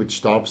L-carnitine, which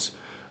stops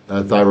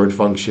thyroid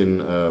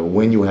function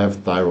when you have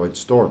thyroid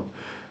storm.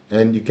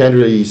 And you can't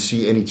really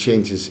see any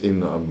changes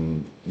in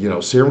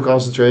serum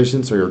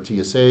concentrations, so your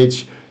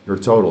TSH, your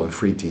total and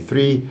free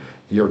T3,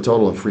 your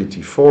total and free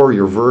T4,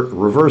 your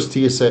reverse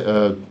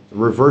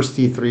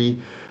T3,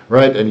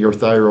 right, and your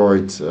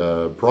thyroid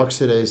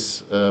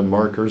peroxidase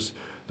markers.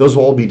 Those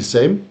will all be the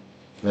same,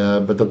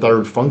 but the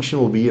thyroid function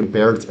will be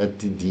impaired at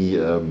the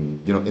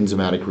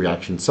enzymatic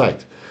reaction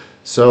site.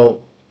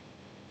 So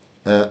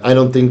I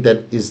don't think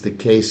that is the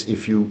case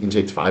if you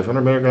inject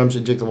 500 milligrams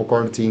injectable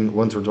carnitine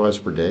once or twice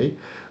per day.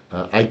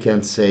 I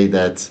can't say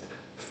that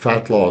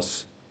fat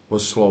loss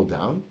was slowed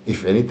down.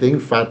 If anything,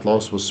 fat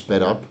loss was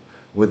sped up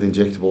with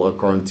injectable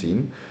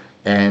carnitine,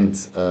 and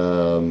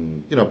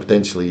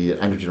potentially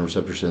androgen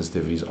receptor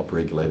sensitivity is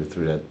upregulated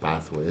through that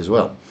pathway as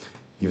well,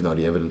 even though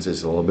the evidence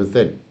is a little bit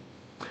thin.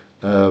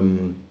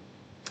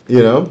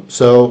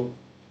 So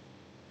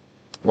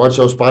watch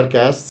those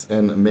podcasts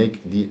and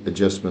make the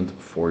adjustment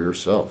for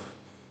yourself.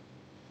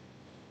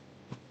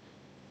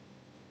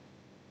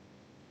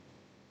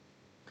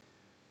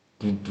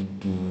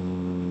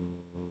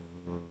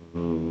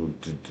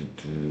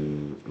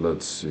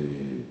 Let's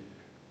see.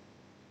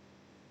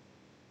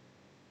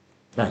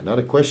 Not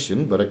a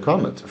question, but a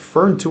comment.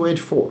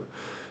 Fern284.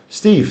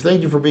 Steve,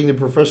 thank you for being the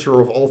professor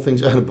of all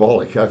things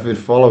anabolic. I've been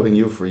following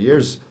you for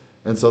years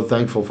and so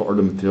thankful for all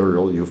the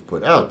material you've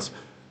put out.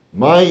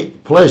 My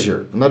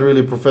pleasure. I'm not really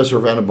a professor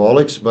of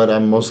anabolics, but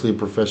I'm mostly a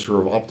professor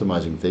of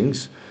optimizing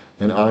things.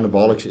 And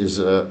anabolics is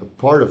a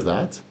part of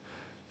that.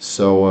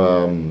 So,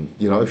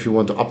 if you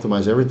want to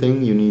optimize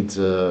everything, you need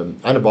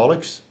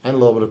anabolics and a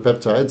little bit of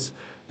peptides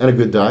and a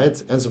good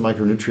diet and some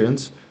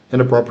micronutrients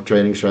and a proper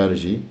training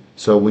strategy.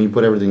 So when you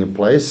put everything in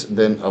place,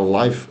 then a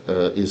life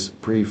is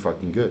pretty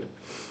fucking good.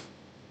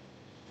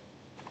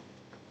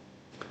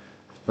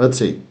 Let's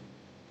see.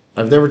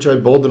 I've never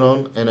tried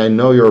boldenone, and I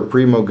know you're a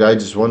primo guy.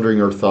 Just wondering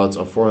your thoughts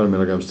on 400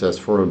 milligrams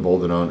test, 400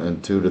 boldenone,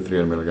 and 2 to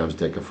 300 milligrams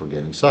deca for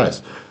gaining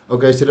size.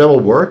 Okay, so that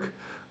will work,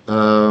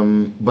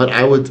 but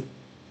I would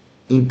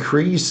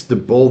increase the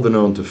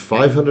boldenone to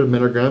 500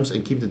 milligrams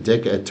and keep the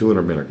deca at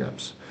 200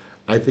 milligrams.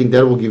 I think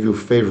that will give you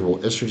favorable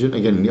estrogen.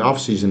 Again, in the off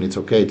season, it's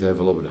okay to have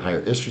a little bit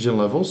higher estrogen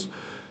levels.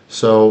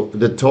 So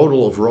the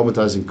total of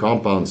aromatizing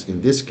compounds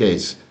in this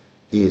case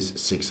is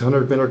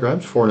 600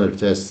 milligrams, 400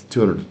 tests,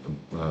 200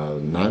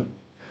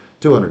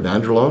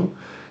 nandrolone,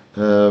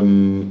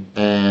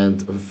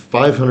 and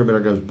 500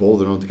 milligrams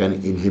boldenone to kind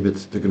of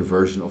inhibit the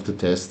conversion of the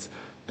test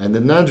and the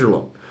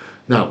nandrolone.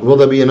 Now, will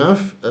that be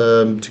enough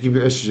to keep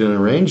your estrogen in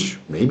range?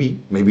 Maybe,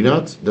 maybe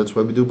not. That's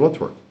why we do blood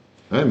work.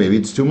 Right? Maybe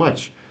it's too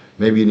much.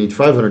 Maybe you need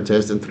 500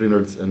 tests and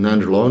 300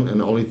 nandrolone and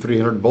only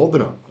 300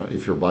 boldenone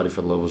if your body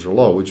fat levels are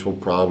low, which will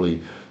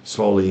probably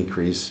slowly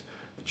increase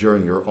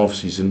during your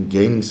off-season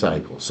gaining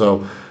cycle.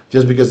 So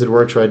just because it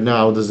works right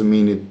now doesn't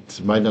mean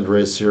it might not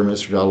raise serum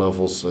estradiol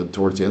levels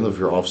towards the end of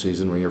your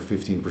off-season when you're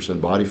 15%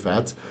 body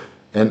fat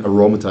and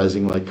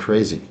aromatizing like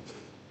crazy.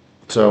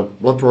 So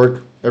blood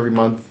work every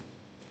month.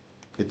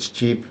 It's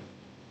cheap,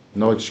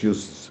 no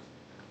excuses.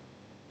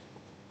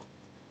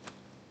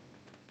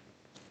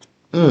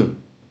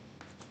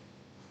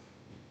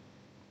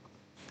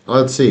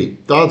 Let's see.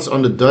 Thoughts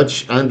on the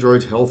Dutch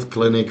Android Health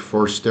Clinic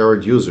for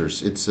steroid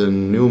users. It's a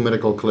new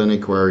medical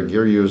clinic where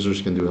gear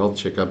users can do health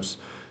checkups.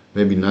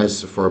 Maybe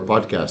nice for a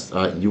podcast.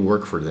 You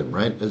work for them,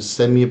 right?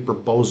 Send me a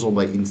proposal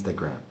by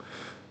Instagram.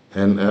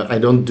 And I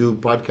don't do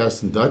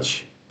podcasts in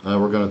Dutch.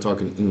 We're going to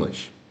talk in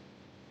English.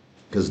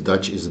 Because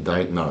Dutch is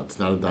it's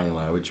not a dying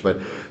language, but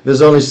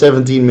there's only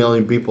 17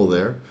 million people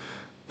there.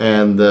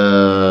 And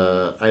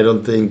I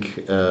don't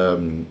think,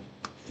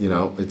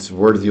 it's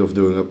worthy of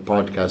doing a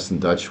podcast in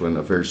Dutch when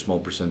a very small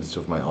percentage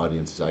of my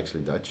audience is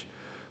actually Dutch.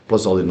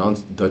 Plus all the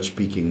non-Dutch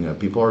speaking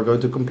people are going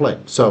to complain.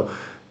 So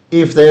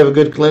if they have a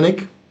good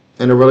clinic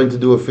and are willing to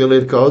do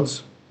affiliate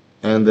codes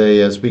and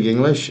they speak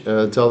English,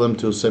 tell them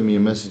to send me a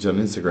message on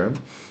Instagram.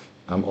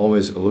 I'm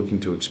always looking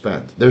to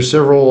expand. There's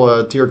several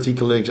TRT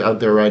clinics out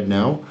there right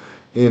now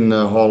in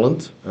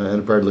Holland,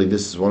 and apparently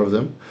this is one of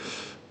them.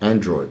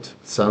 Android.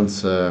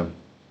 Sounds,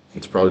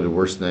 it's probably the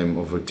worst name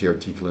of a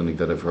TRT clinic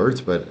that I've heard,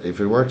 but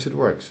if it works, it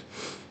works.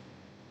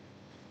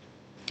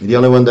 The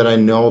only one that I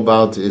know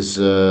about is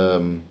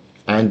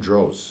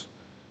Andros,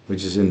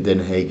 which is in Den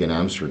Haag in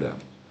Amsterdam.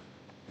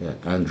 Yeah,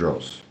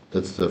 Andros.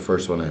 That's the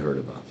first one I heard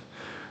about.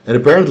 And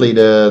apparently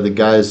the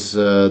guys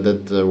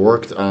that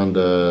worked on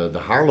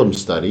the Harlem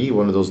study,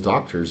 one of those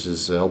doctors,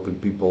 is helping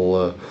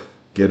people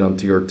get on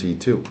TRT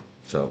too.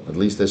 So at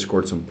least they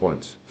scored some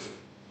points.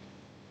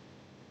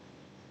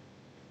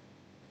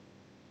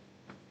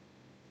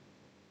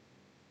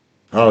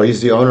 Oh,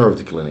 he's the owner of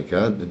the clinic,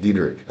 huh? The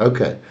Diederik.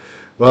 Okay.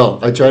 Well,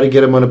 I tried to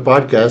get him on a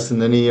podcast,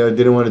 and then he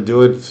didn't want to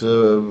do it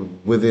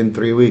within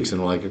 3 weeks.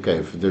 And I'm like, okay,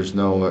 if there's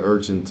no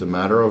urgent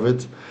matter of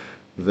it,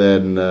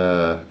 then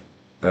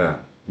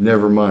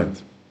never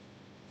mind.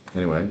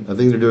 Anyway, I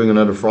think they're doing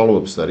another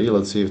follow-up study.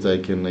 Let's see if they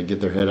can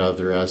get their head out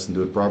their ass and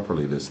do it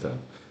properly this time.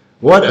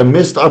 What a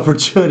missed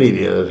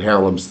opportunity that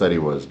Harlem study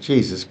was.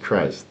 Jesus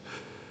Christ.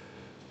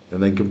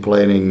 And then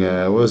complaining,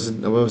 what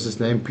was his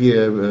name?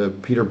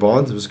 Peter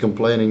Bond was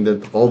complaining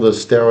that all the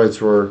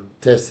steroids were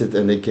tested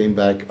and they came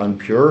back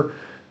unpure.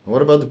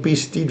 What about the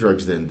PCT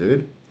drugs then,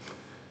 dude?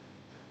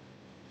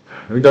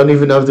 We don't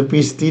even know if the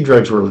PCT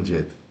drugs were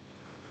legit.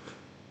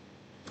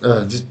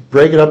 Just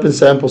break it up in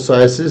sample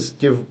sizes,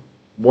 give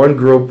one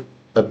group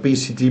a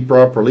PCT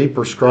properly,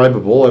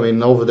 prescribable. I mean,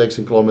 Novadex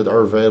and Clomid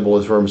are available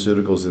as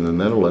pharmaceuticals in the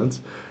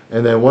Netherlands.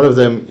 And then one of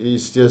them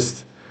is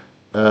just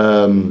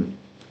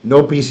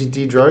no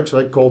PCT drugs,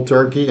 like cold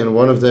turkey, and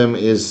one of them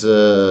is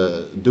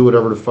do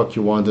whatever the fuck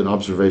you want in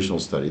observational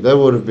study. That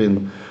would have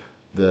been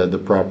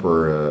the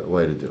proper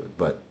way to do it.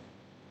 But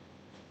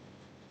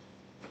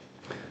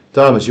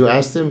Thomas, you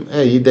asked him.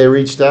 Hey, they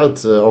reached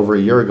out over a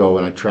year ago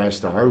when I trashed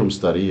the Harlem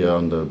study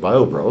on the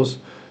BioBros,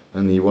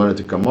 and he wanted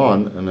to come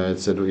on, and I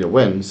said, yeah,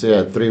 when? He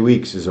said, yeah, 3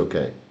 weeks is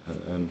okay.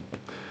 And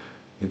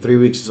in 3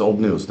 weeks is old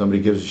news. Nobody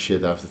gives a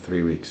shit after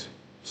 3 weeks.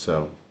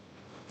 So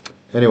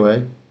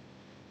anyway.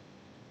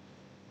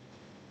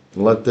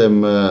 Let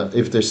them,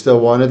 if they still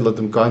want it, let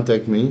them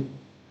contact me.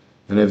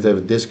 And if they have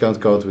a discount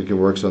code, we can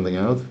work something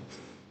out.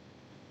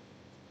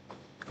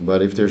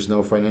 But if there's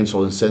no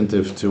financial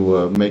incentive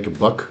to make a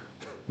buck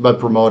by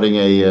promoting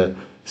a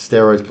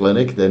steroid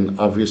clinic, then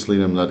obviously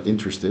I'm not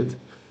interested.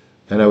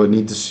 And I would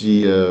need to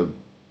see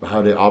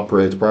how they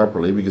operate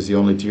properly, because the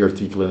only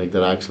TRT clinic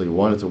that I actually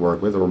wanted to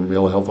work with, or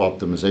male health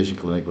optimization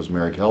clinic, was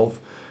Merrick Health.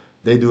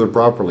 They do it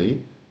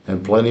properly,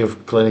 and plenty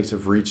of clinics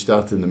have reached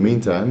out in the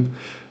meantime.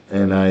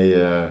 And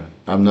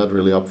I'm not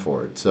really up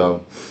for it.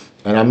 So,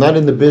 and I'm not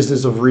in the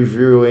business of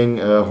reviewing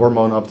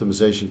hormone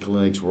optimization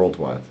clinics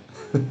worldwide.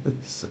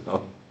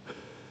 So,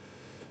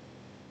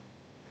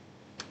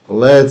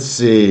 let's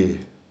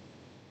see.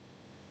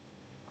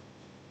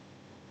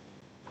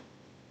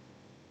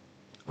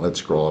 Let's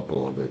scroll up a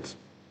little bit.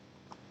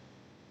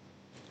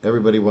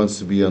 Everybody wants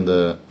to be on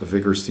the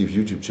Vigorous Steve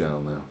YouTube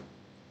channel now.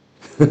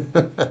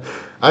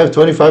 I have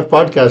 25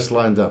 podcasts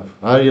lined up.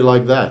 How do you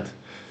like that?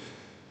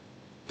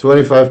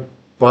 25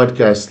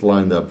 podcasts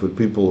lined up with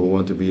people who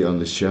want to be on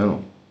this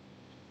channel.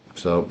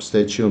 So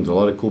stay tuned. A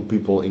lot of cool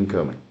people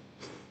incoming.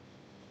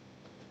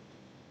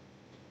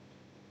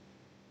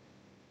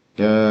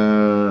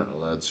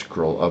 Let's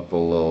scroll up a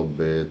little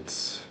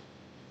bit.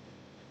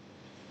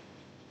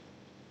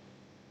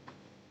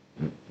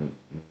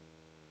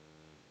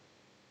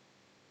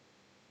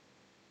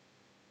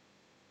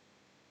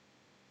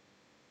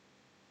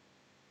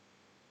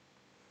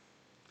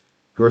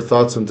 Your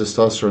thoughts on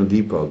testosterone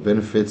depot,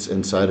 benefits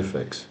and side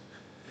effects.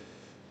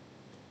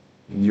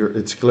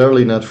 It's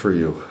clearly not for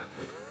you.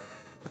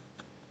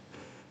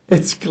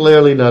 It's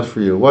clearly not for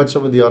you. Watch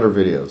some of the other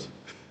videos.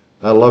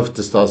 I love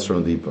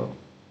testosterone depot.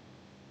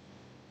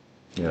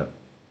 Yeah,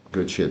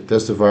 good shit.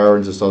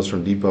 Testoviron,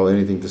 testosterone depot,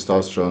 anything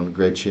testosterone,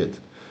 great shit.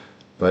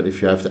 But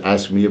if you have to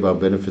ask me about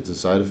benefits and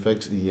side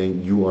effects,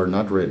 you are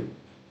not ready.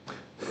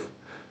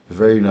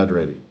 Very not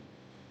ready.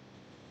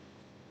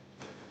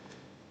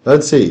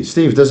 Let's see.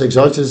 Steve, does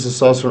exogenous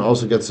testosterone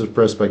also get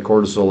suppressed by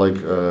cortisol like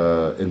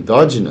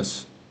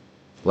endogenous?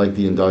 Like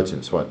the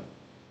endogenous, what?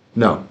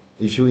 No.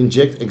 If you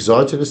inject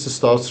exogenous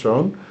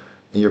testosterone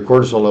and your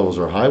cortisol levels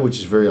are high, which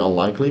is very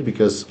unlikely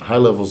because high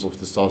levels of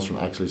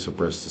testosterone actually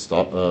suppress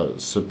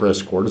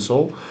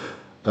cortisol.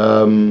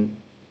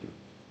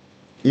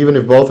 Even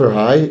if both are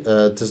high,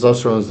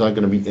 testosterone is not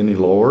going to be any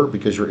lower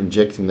because you're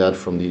injecting that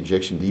from the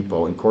injection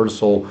depot. And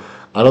cortisol,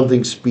 I don't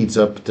think, speeds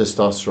up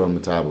testosterone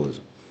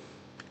metabolism.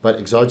 But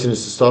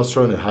exogenous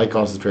testosterone at high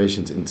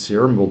concentrations in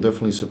serum will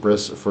definitely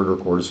suppress further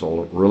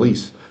cortisol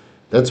release.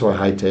 That's why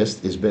high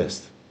test is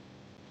best.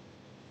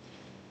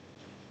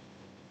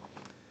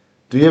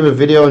 Do you have a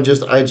video on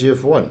just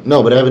IGF-1?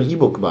 No, but I have an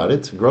ebook about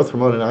it, Growth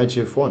Hormone and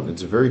IGF-1.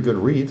 It's a very good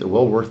read,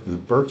 well worth the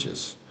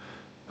purchase.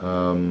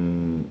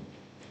 But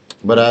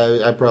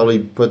I probably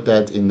put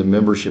that in the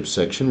membership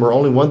section. We're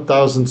only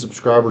 1,000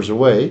 subscribers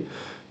away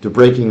to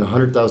breaking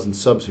 100,000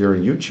 subs here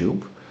on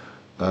YouTube.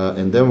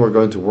 And then we're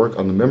going to work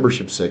on the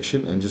membership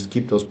section and just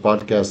keep those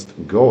podcasts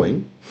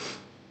going.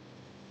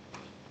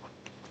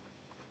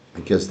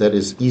 Because that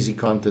is easy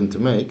content to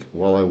make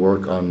while I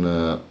work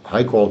on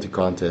high quality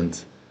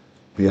content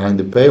behind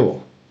the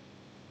paywall.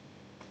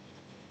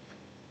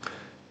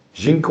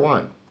 Jing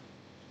Quan.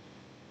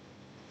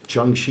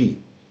 Changxi.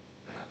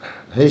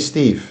 Hey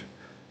Steve,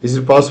 is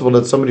it possible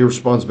that somebody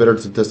responds better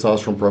to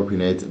testosterone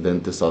propionate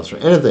than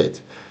testosterone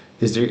enanthate?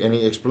 Is there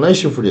any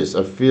explanation for this?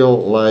 I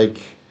feel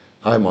like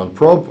I'm on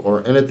prop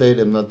or enanthate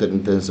and not that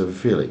intensive a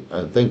feeling.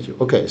 Thank you.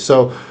 Okay,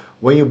 so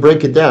when you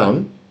break it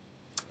down,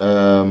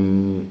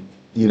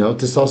 you know,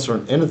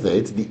 testosterone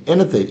enanthate, the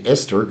enanthate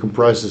ester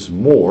comprises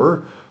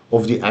more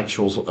of the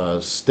actual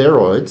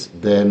steroid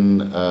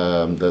than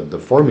the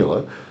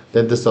formula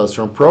than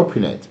testosterone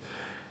propionate.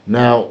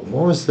 Now,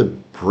 what was the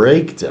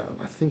breakdown?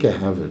 I think I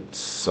have it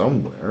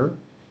somewhere.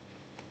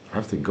 I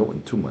have to go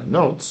into my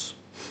notes.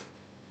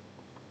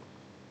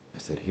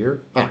 Is it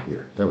here? Ah,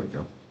 here. There we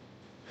go.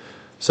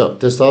 So,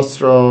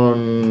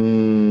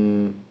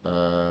 testosterone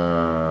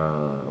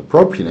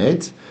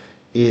propionate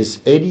is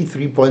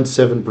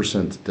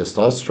 83.7%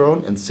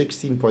 testosterone and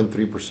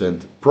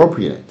 16.3%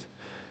 propionate.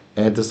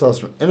 And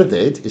testosterone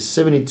enanthate is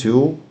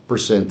 72%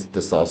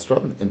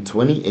 testosterone and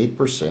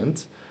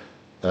 28%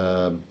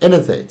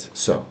 enanthate.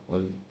 So,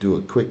 we'll do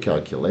a quick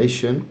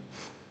calculation.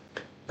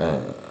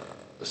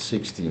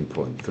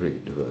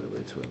 16.3 divided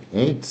by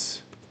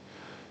 28.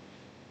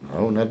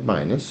 No, not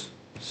minus.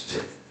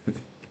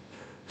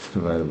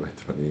 Divided by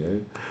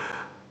 28.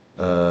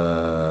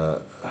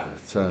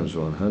 Times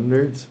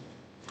 100.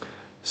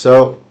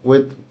 So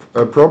with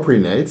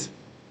propionate,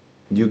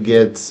 you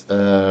get,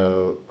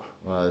 well,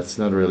 it's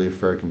not really a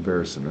fair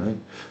comparison, right?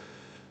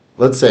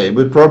 Let's say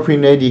with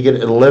propionate, you get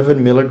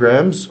 11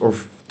 milligrams or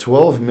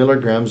 12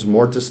 milligrams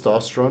more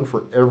testosterone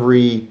for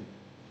every.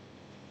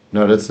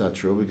 No, that's not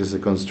true because the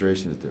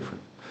concentration is different.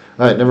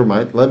 All right, never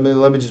mind. Let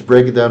me just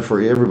break it down for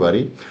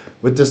everybody.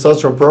 With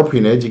testosterone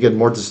propionate, you get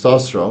more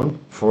testosterone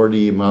for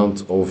the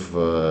amount of,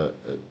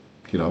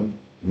 you know,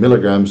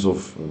 milligrams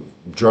of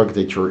drug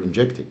that you're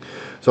injecting.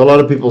 So a lot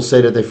of people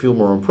say that they feel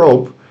more on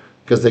prop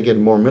because they get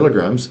more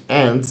milligrams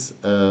and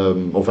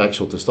of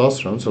actual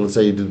testosterone. So let's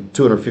say you do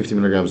 250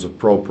 milligrams of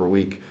prop per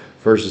week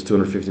versus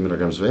 250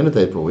 milligrams of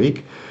enanthate per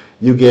week.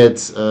 You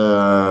get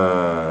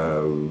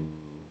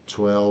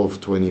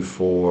 12,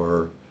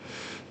 24,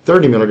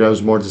 30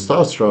 milligrams more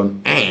testosterone,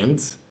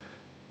 and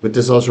with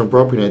testosterone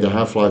propionate, the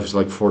half-life is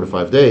like 4 to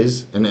 5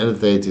 days, and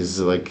enanthate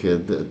is like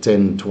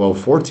 10, 12,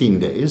 14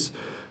 days.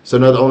 So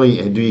not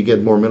only do you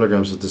get more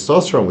milligrams of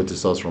testosterone with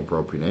testosterone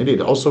propionate,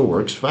 it also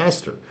works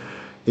faster.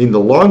 In the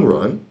long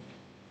run,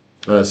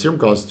 serum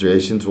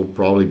concentrations will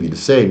probably be the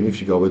same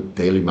if you go with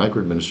daily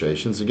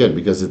microadministrations, again,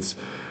 because it's,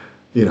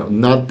 you know,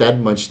 not that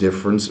much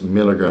difference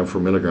milligram for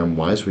milligram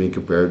wise when you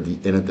compare the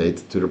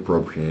enanthate to the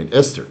propionate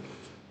ester.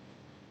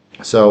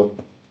 So,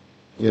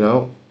 you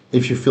know,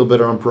 if you feel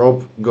better on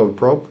prop, go with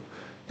prop,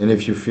 and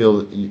if you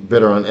feel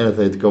better on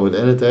enanthate, go with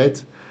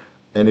enanthate,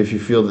 and if you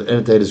feel that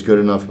enanthate is good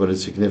enough but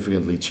it's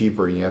significantly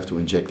cheaper and you have to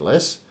inject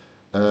less,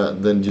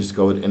 then just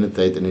go with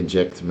enanthate and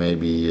inject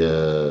maybe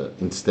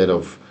instead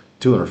of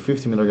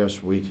 250 milligrams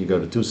per week, you go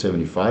to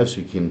 275,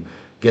 so you can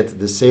get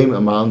the same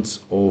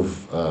amount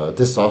of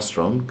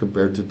testosterone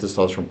compared to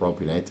testosterone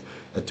propionate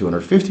at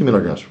 250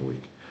 milligrams per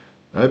week,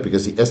 right?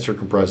 Because the ester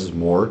comprises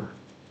more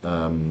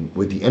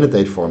with the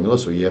enanthate formula,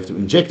 so you have to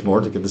inject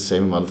more to get the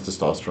same amount of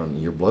testosterone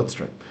in your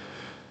bloodstream.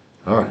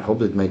 All right, hope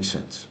that makes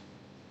sense.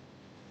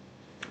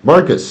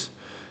 Marcus,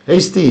 hey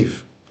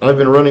Steve, I've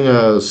been running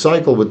a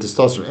cycle with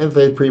testosterone,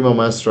 enanthate, primo,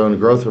 masterone,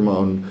 growth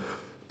hormone.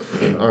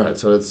 All right,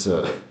 so that's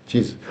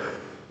jeez.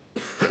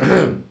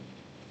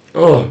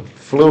 Oh,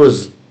 flu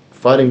is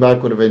fighting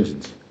back with a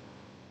vengeance.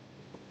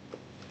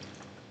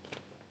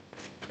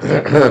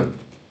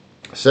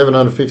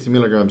 750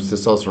 milligrams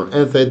testosterone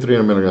enanthate,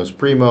 300 milligrams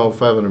primo,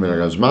 500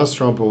 milligrams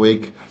masterone per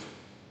week.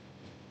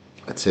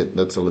 That's it.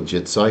 That's a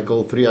legit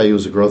cycle. 3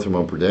 IUs of growth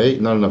hormone per day.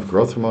 Not enough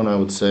growth hormone, I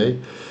would say.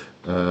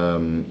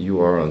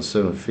 You are on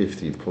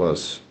 750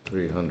 plus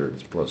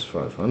 300 plus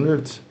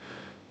 500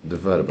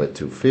 divided by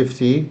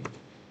 250.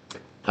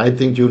 I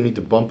think you need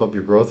to bump up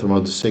your growth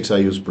hormone to 6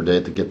 IUs per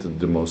day to get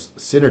the most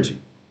synergy.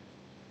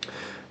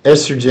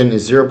 Estrogen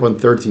is 0.13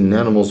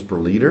 nanomoles per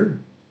liter.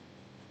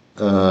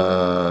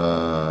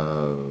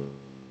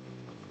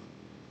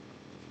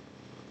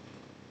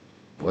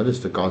 What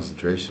is the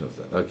concentration of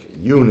that? Okay,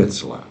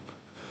 units lab.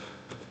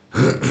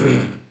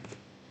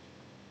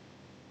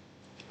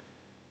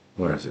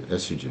 Where is it?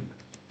 Estrogen.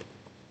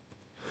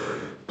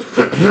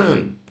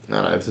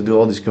 Now I have to do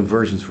all these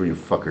conversions for you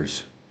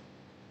fuckers.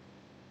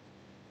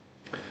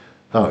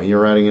 Oh,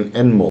 you're writing an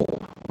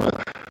N-mole.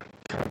 God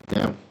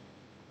damn.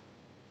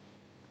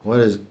 What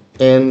is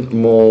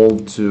N-mole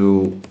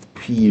to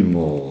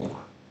P-mole?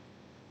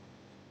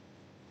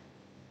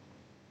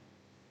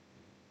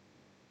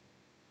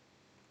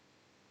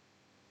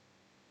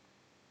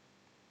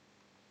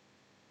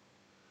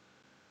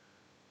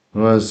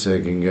 One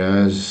second,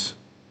 guys.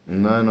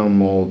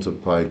 Nanomole to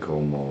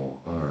picomole.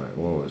 Alright,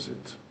 what was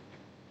it?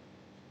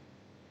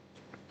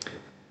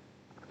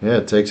 Yeah,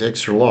 it takes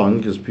extra long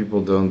because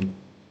people don't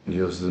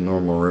use the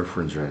normal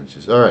reference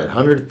ranges. Alright,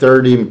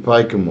 130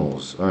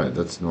 picomoles. Alright,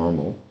 that's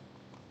normal.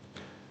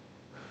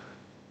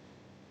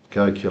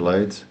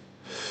 Calculate.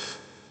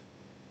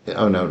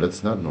 Oh no,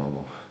 that's not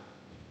normal.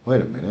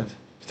 Wait a minute.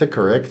 Is that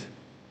correct?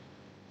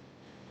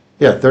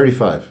 Yeah,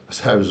 35.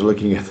 So I was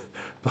looking at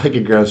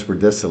picograms per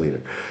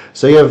deciliter.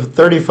 So you have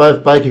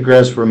 35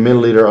 picograms per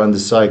milliliter on the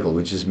cycle,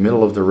 which is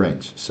middle of the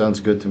range. Sounds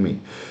good to me.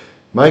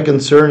 My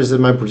concern is that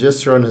my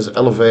progesterone has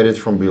elevated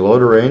from below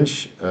the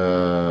range,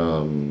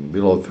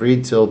 below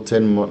 3 till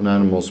 10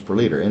 nanomoles per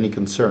liter. Any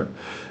concern?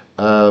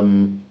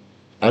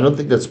 I don't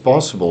think that's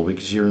possible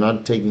because you're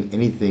not taking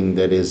anything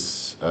that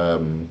is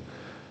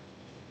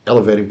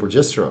elevating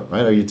progesterone,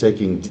 right? Are you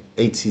taking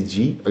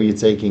HCG? Are you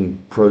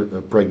taking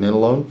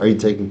pregnenolone? Are you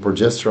taking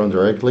progesterone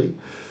directly?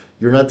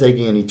 You're not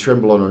taking any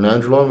trenbolone or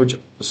nandrolone, which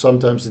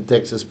sometimes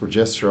detects as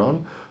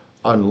progesterone,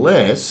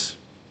 unless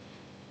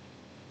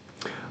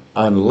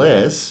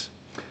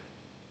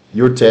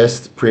your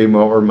test,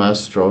 Primo or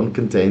Mastrone,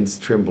 contains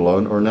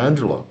trenbolone or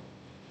nandrolone.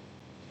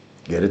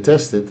 Get it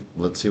tested.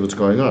 Let's see what's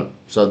going on.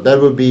 So that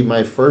would be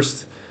my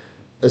first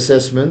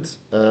assessment.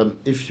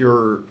 If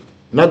you're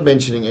not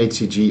mentioning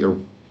HCG or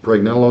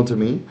pregnenolone to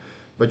me,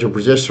 but your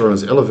progesterone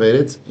is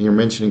elevated, and you're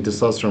mentioning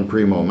testosterone,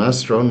 Primo,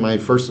 Mastrone, my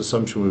first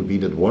assumption would be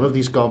that one of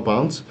these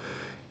compounds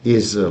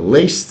is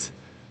laced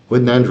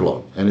with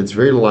nandrolone, and it's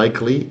very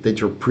likely that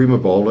your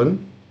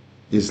primobolan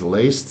is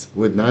laced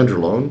with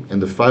nandrolone,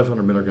 and the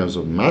 500 milligrams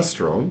of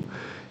Mastrone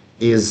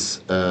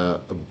is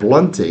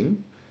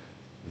blunting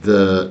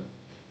the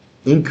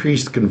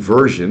increased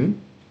conversion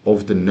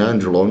of the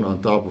nandrolone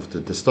on top of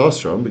the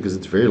testosterone, because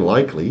it's very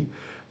likely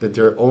that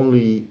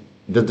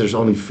there's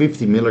only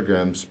 50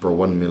 milligrams per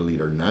 1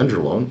 milliliter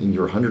nandrolone in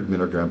your 100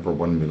 milligram per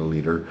 1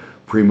 milliliter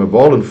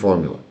primobolan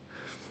formula.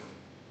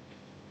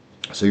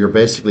 So you're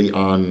basically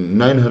on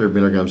 900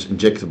 milligrams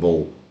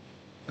injectable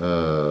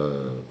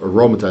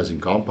aromatizing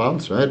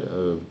compounds, right?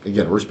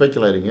 Again, we're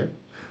speculating here.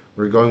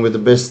 We're going with the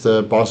best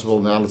possible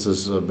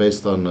analysis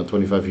based on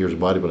 25 years of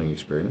bodybuilding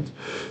experience.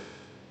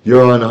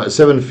 You're on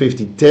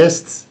 750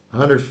 tests,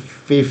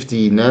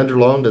 150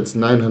 nandrolone, that's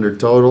 900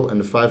 total, and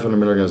the 500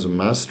 milligrams of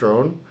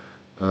Mastrone,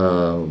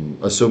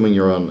 assuming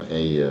you're on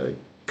a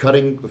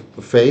cutting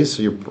phase,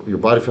 so your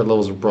body fat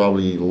levels are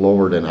probably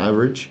lower than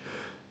average.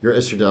 Your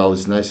estradiol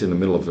is nice in the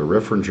middle of the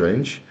reference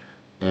range,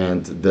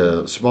 and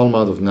the small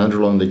amount of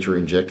nandrolone that you're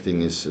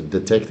injecting is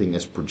detecting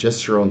as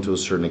progesterone to a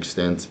certain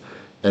extent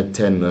at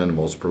 10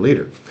 nanomoles per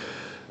liter.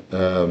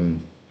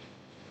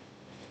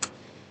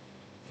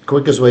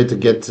 Quickest way to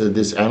get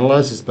this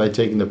analyzed is by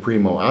taking the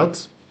Primo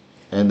out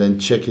and then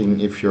checking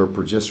if your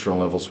progesterone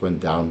levels went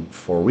down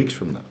 4 weeks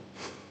from now.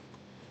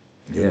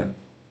 Yeah.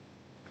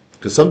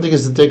 Because something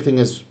is detecting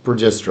as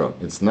progesterone.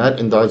 It's not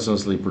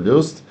endogenously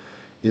produced.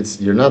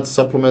 You're not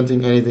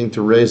supplementing anything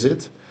to raise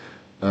it.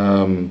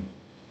 Are you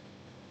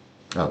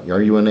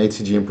on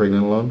HCG and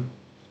pregnenolone?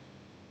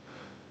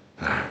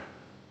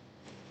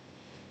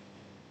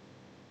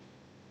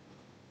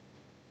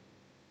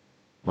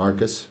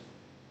 Marcus,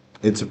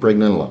 it's a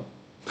pregnenolone.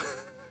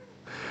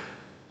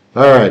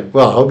 All right.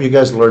 Well, I hope you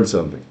guys learned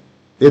something.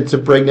 It's a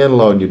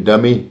pregnenolone, you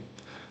dummy.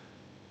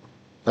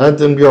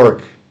 Anton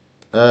Bjork,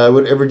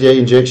 with everyday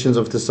injections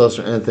of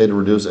testosterone enanthate to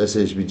reduce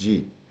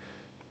SHBG.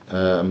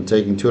 I'm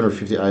taking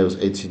 250 IUs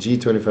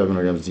HCG, 25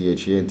 milligrams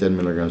DHEA, and 10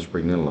 milligrams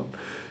pregnenolone.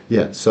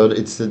 Yeah, so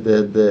it's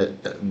the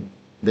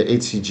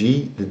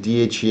HCG, the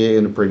DHEA,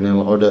 and the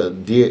pregnenolone, or the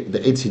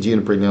HCG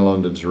and the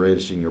pregnenolone that's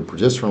raising your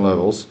progesterone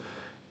levels,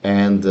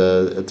 and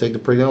take the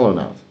pregnenolone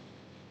out.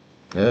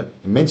 Yeah,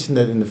 mention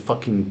that in the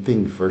fucking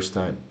thing first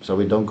time, so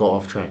we don't go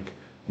off track,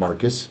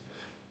 Marcus.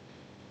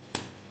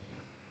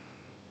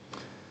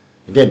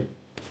 Again.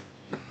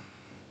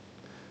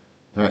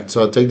 All right, so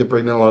I'll take the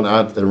pregnenolone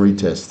out and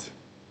retest.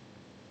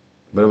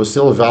 But it was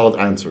still a valid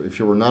answer. If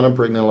you were not on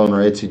pregnenolone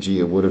or HCG,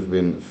 it would have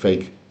been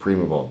fake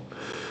Primabol.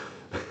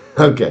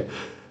 Okay.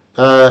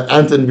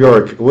 Anton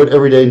Bjork, would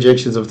everyday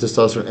injections of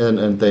testosterone and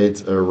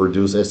enanthate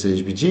reduce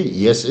SHBG?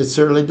 Yes, it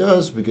certainly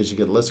does, because you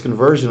get less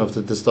conversion of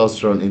the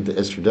testosterone into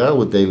estradiol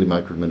with daily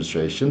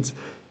microadministrations,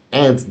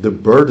 and the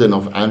burden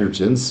of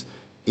androgens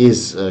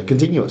is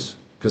continuous,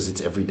 because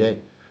it's every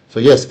day. So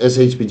yes,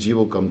 SHBG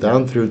will come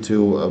down through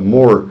to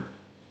more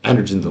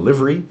androgen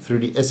delivery through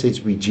the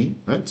SHBG,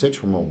 right? Sex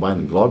hormone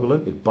binding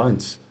globulin. It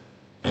binds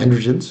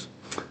androgens,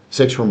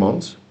 sex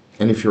hormones,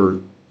 and if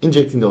you're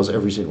injecting those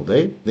every single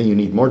day, then you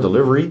need more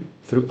delivery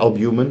through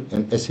albumin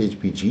and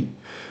SHBG.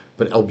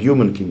 But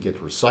albumin can get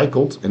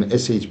recycled and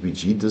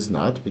SHBG does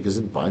not, because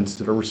it binds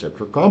to the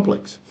receptor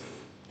complex.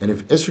 And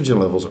if estrogen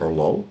levels are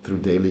low through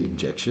daily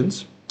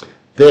injections,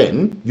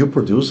 then you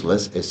produce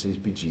less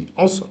SHBG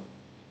also.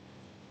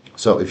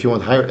 So if you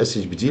want higher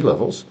SHBG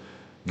levels,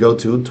 go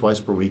to twice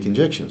per week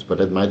injections, but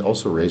that might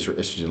also raise your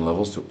estrogen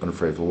levels to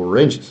unfavorable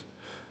ranges.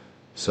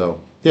 So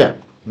yeah,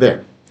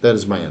 that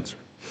is my answer.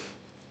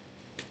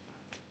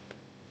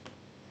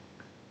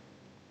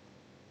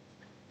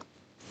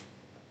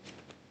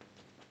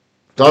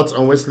 Thoughts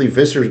on Wesley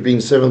Vissers being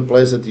 7th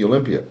place at the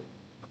Olympia?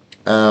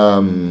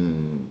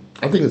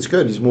 I think it's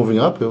good. He's moving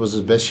up. It was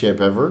his best shape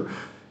ever.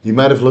 He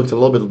might have looked a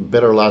little bit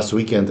better last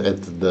weekend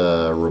at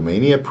the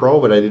Romania Pro,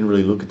 but I didn't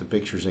really look at the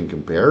pictures and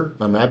compare.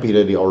 I'm happy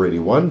that he already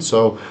won.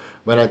 So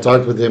when I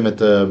talked with him at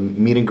the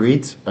meet and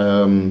greet,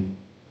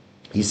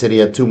 he said he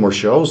had 2 more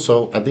shows.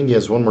 So I think he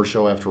has 1 more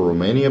show after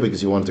Romania,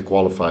 because he wanted to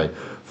qualify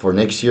for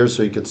next year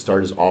so he could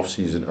start his off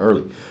season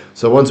early.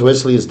 So once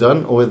Wesley is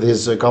done with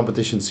his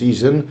competition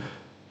season,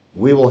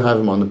 we will have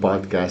him on the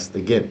podcast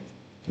again.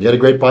 He had a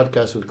great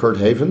podcast with Kurt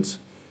Havens,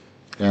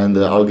 and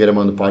I'll get him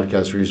on the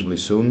podcast reasonably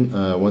soon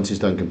once he's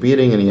done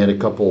competing. And he had a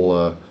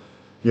couple,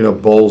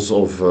 bowls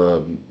of,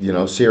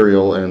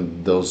 cereal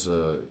and those,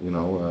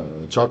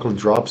 chocolate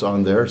drops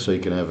on there, so you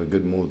can have a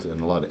good mood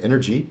and a lot of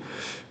energy,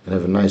 and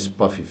have a nice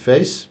puffy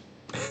face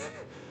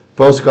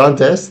post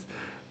contest.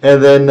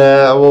 And then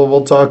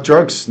we'll talk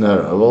drugs.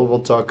 No,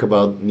 we'll talk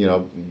about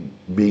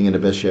being in the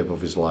best shape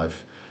of his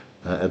life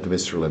at the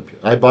Mr. Olympia.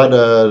 I bought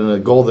a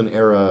Golden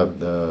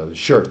Era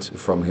shirt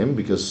from him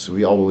because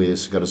we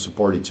always got to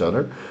support each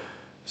other.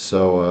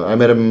 So I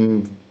met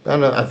him,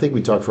 and I think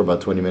we talked for about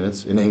 20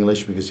 minutes in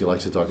English because he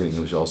likes to talk in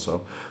English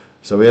also.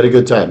 So we had a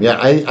good time. Yeah,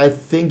 I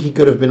think he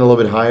could have been a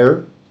little bit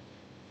higher.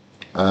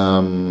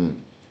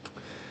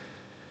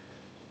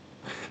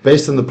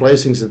 Based on the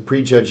placings at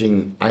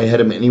prejudging, I had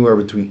him anywhere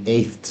between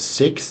 8th to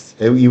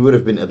 6th. He would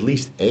have been at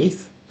least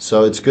 8th.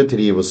 So it's good that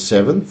he was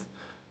 7th.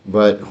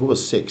 But who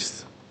was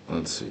 6th?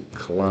 Let's see.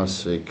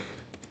 Classic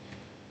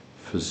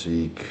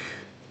physique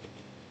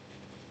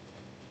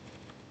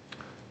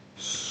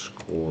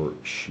score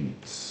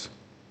sheets.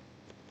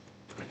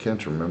 I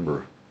can't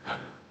remember.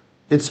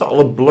 It's all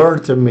a blur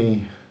to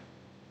me.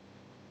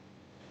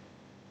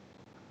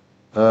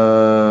 Wait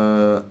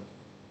a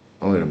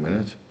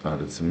minute. Oh,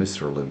 that's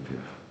Mr. Olympia.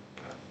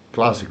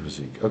 Classic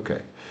physique.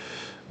 Okay.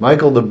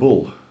 Michael the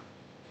Bull.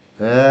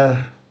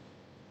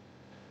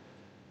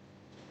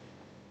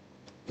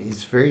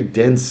 He's very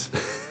dense.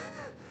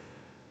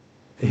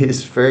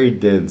 He's very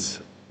dense.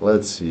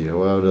 Let's see.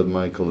 How did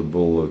Michael the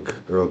Bull look?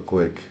 Real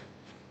quick.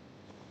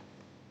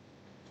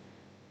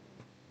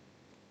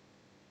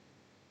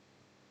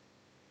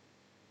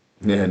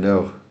 Yeah,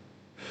 no.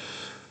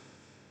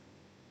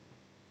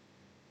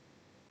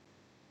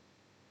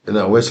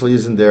 No, Wesley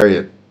isn't there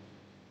yet.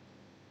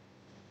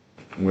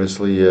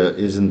 Wesley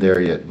isn't there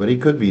yet, but he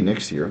could be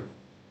next year.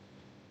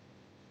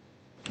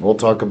 We'll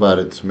talk about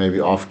it maybe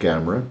off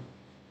camera,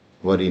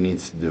 what he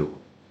needs to do.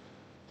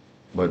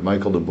 But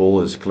Michael the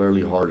Bull is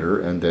clearly harder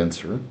and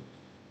denser.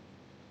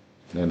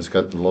 And it's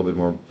got a little bit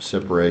more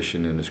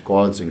separation in his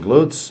quads and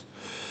glutes.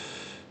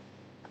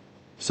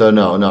 So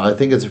no, I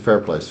think it's a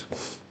fair place.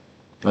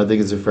 I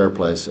think it's a fair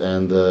place.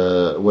 And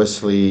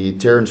Wesley,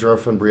 Terrence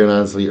Ruffin, Brian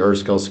Ansley,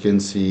 Erskal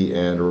Skinsey,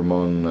 and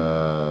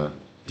Ramon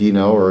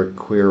Dino, or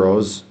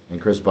Quiros, and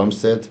Chris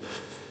Bumstead.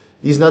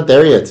 He's not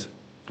there yet.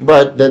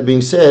 But that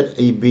being said,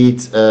 he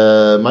beat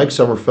Mike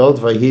Sommerfeld,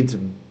 Vahid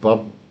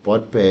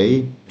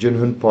Bodpay,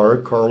 Junhun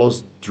Park,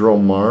 Carlos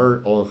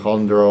Dromar,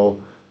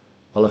 Alejandro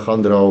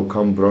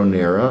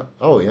Cambronera.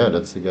 Oh yeah,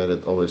 that's the guy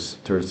that always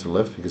turns to the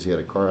left because he had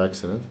a car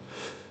accident.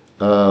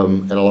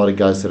 And a lot of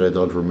guys that I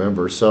don't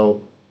remember.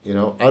 So,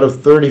 out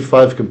of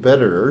 35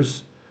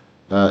 competitors,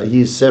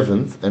 he is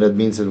 7th, and that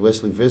means that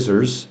Wesley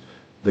Vissers,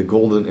 the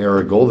Golden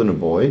Era Golden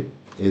Boy,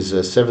 is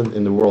 7th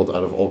in the world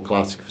out of all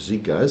classic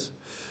physique guys,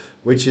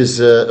 which is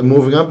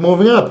moving up.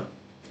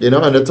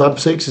 And the top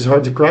 6 is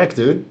hard to crack,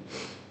 dude.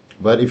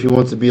 But if you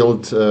want to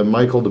build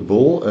Michael the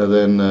Bull,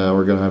 then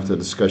we're going to have the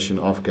discussion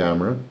off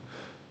camera.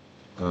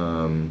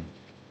 Because,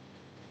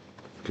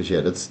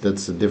 yeah,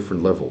 that's a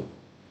different level.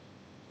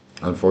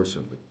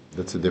 Unfortunately,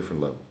 that's a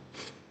different level.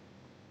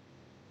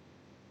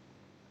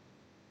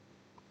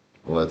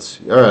 Let's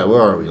see. All right, where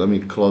are we? Let me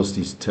close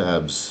these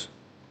tabs.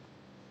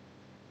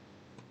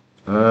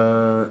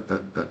 I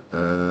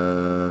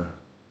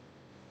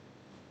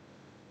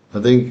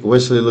think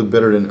Wesley looked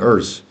better than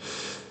Urs.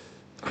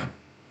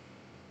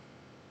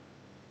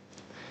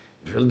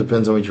 It really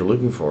depends on what you're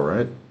looking for,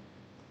 right?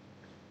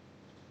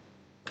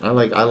 I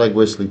like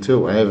Wesley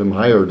too. I have him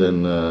higher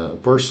than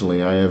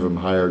personally. I have him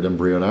higher than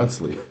Brian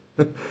Ansley.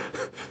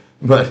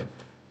 But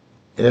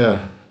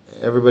yeah,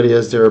 everybody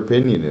has their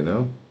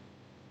opinion,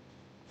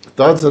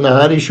 Thoughts on the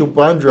Hadi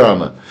Chopin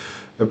drama?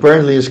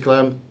 Apparently, his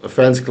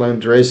fans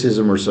claimed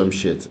racism or some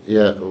shit.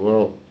 Yeah,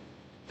 well,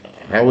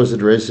 how was it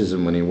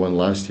racism when he won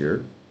last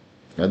year?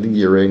 I think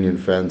the Iranian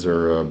fans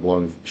are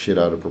blowing shit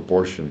out of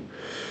proportion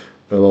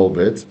a little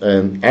bit.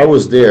 And I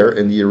was there,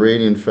 and the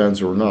Iranian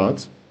fans were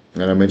not.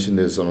 And I mentioned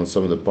this on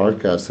some of the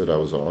podcasts that I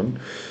was on.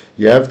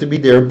 You have to be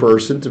there in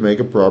person to make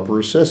a proper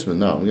assessment.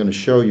 Now, I'm going to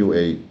show you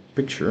a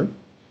picture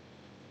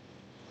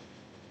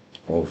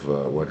of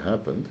what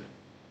happened.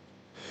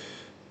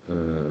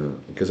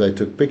 Because I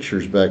took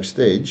pictures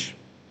backstage.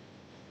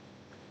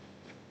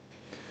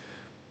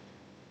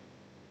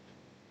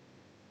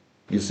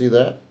 You see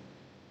that?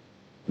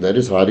 That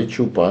is Hadi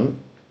Chopin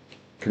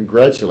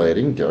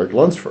congratulating Derek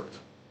Lunsford.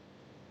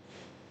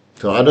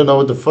 So I don't know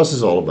what the fuss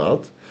is all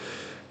about.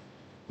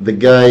 The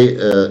guy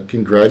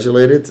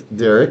congratulated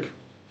Derek,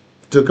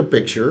 took a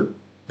picture,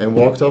 and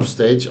walked off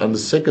stage on the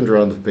second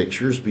round of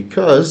pictures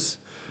because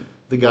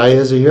the guy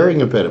has a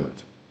hearing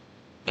impediment.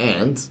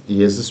 And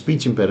he has a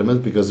speech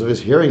impediment because of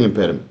his hearing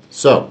impediment.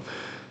 So,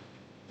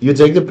 you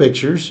take the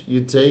pictures,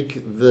 you take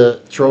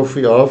the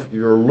trophy off,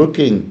 you're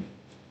looking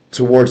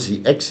towards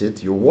the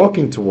exit, you're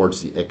walking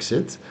towards the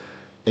exit,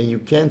 and you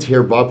can't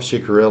hear Bob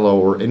Ciccarello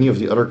or any of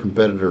the other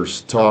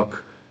competitors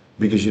talk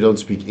because you don't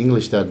speak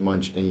English that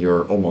much and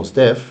you're almost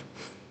deaf,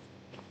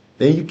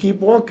 then you keep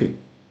walking.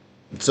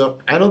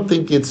 So I don't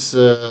think it's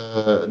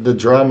the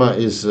drama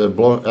is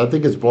blown. I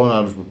think it's blown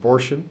out of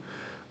proportion.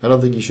 I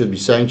don't think he should be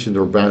sanctioned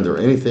or banned or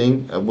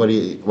anything.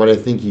 What I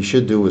think he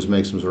should do is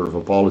make some sort of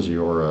apology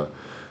or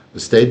a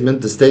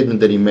statement. The statement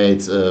that he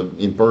made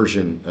in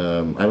Persian,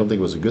 I don't think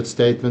it was a good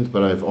statement,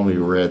 but I've only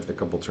read a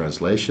couple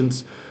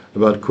translations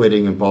about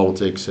quitting in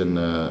politics, and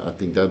I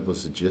think that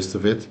was the gist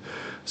of it.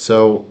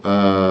 So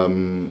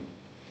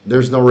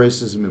there's no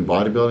racism in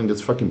bodybuilding.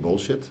 That's fucking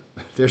bullshit.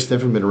 There's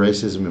never been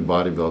racism in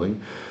bodybuilding.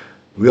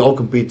 We all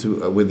compete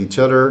with each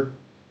other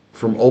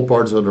from all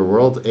parts of the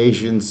world.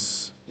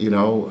 Asians,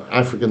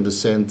 African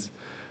descent,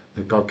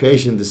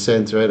 Caucasian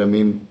descent, right? I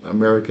mean,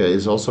 America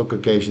is also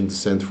Caucasian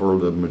descent for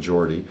the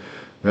majority,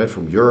 right?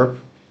 From Europe.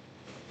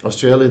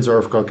 Australians are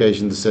of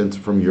Caucasian descent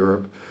from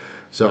Europe.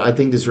 So I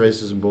think this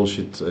racism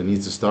bullshit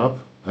needs to stop.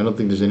 I don't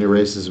think there's any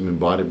racism in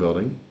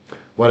bodybuilding.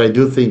 What I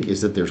do think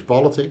is that there's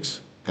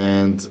politics,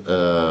 and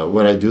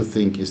what I do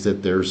think is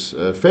that there's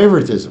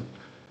favoritism.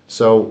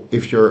 So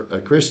if you're a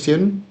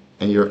Christian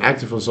and you're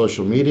active on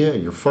social media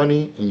and you're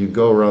funny and you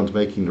go around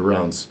making the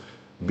rounds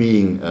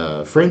being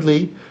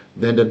friendly,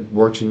 then that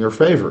works in your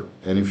favor.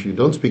 And if you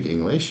don't speak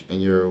English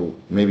and you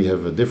maybe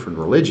have a different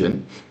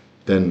religion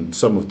than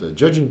some of the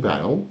judging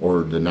panel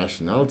or the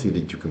nationality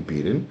that you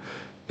compete in,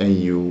 and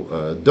you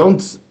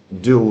don't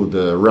do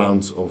the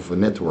rounds of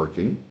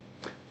networking,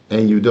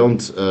 and you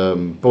don't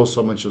post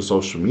so much on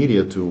social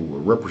media to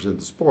represent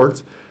the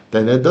sport,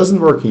 then that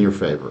doesn't work in your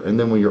favor. And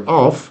then when you're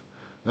off,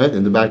 right,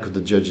 in the back of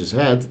the judge's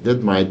head,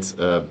 that might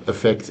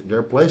affect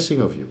their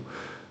placing of you.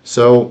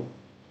 So,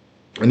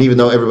 and even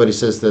though everybody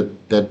says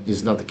that that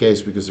is not the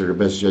case because they're the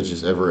best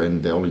judges ever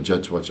and they only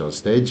judge what's on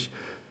stage,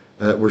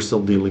 we're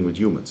still dealing with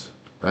humans,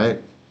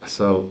 right?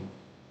 So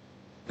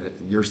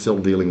you're still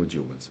dealing with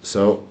humans.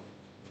 So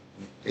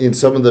in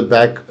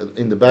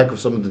the back of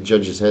some of the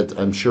judges' head,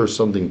 I'm sure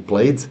something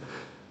played,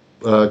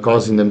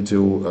 causing them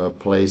to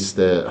place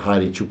the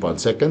Hadi Choopan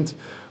second.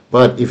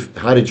 But if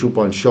Hadi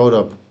Choopan showed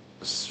up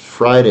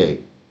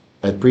Friday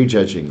at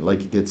prejudging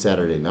like he did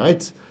Saturday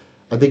night,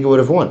 I think he would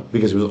have won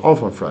because he was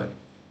off on Friday.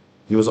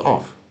 He was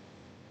off.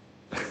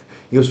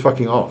 He was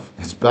fucking off.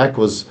 His back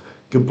was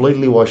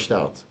completely washed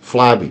out,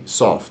 flabby,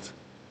 soft.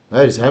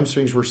 Right? His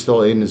hamstrings were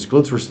still in, his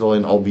glutes were still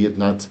in, albeit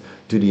not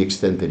to the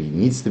extent that he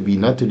needs to be,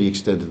 not to the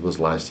extent it was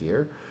last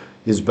year.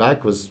 His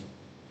back was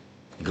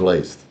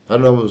glazed. I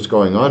don't know what was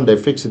going on. They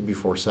fixed it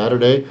before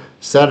Saturday.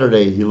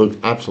 Saturday he looked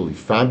absolutely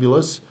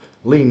fabulous.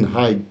 Lean,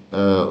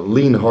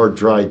 hard,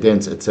 dry,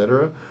 dense,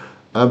 etc.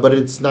 But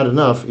it's not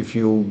enough if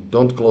you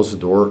don't close the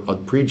door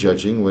on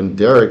prejudging when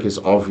Derek is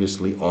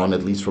obviously on,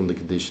 at least from the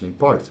conditioning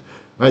part.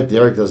 Right?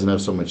 Derek doesn't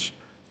have so much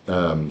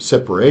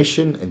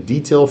separation and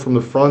detail from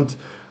the front.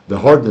 The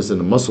hardness and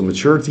the muscle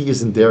maturity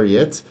isn't there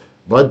yet,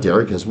 but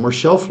Derek has more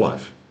shelf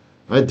life.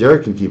 Right?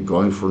 Derek can keep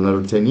going for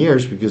another 10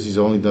 years because he's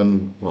only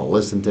done,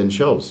 less than 10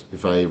 shows,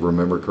 if I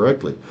remember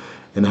correctly.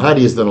 And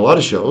Hadi has done a lot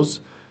of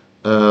shows.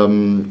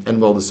 And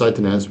the site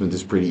enhancement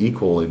is pretty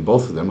equal in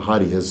both of them.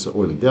 Hadi has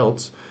oily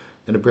delts,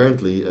 and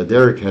apparently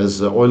Derek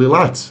has oily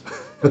lats.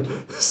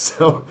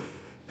 So,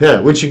 yeah,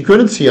 which you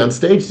couldn't see on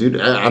stage, dude.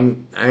 I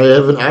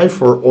have an eye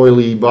for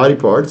oily body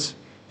parts,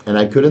 and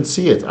I couldn't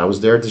see it. I was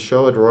there at the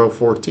show at Royal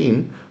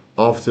 14,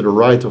 off to the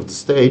right of the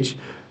stage,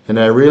 and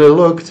I really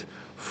looked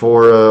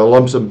for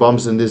lumps and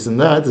bumps and this and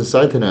that, the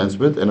site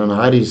enhancement, and on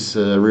Hadi's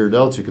rear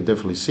delts you could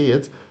definitely see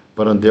it.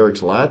 But on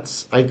Derek's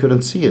lats, I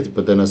couldn't see it.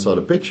 But then I saw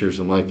the pictures.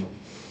 I'm like,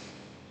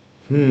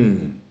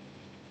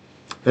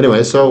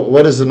 Anyway, so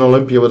what is an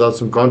Olympia without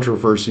some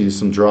controversy,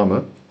 some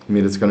drama? I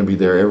mean, it's going to be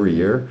there every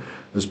year,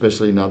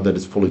 especially now that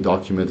it's fully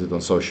documented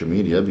on social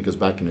media. Because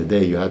back in the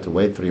day, you had to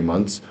wait 3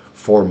 months,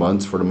 4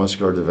 months for the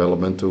muscular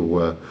development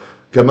to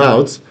come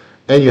out.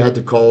 And you had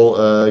to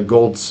call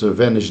Gold's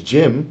Vanish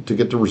Gym to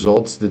get the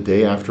results the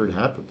day after it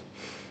happened.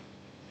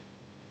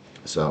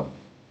 So,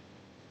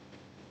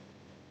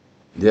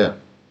 yeah.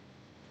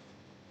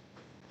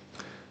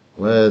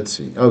 Let's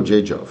see. Oh,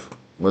 J. Jove,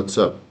 what's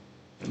up?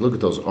 Look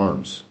at those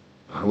arms.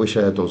 I wish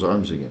I had those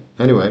arms again.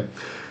 Anyway,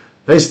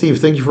 hey Steve,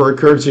 thank you for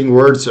encouraging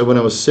words when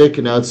I was sick,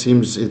 and now it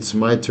seems it's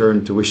my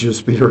turn to wish you a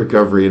speedy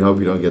recovery and hope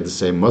you don't get the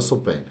same muscle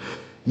pain.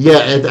 Yeah,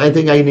 and I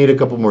think I need a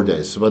couple more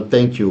days, but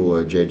thank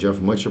you, J. Jeff,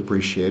 much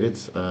appreciated.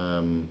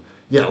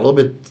 Yeah, a little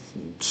bit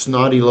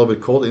snotty, a little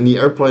bit cold. In the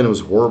airplane, it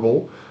was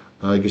horrible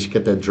because you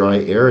get that dry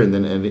air, and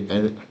then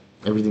and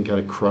everything kind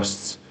of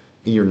crusts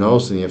in your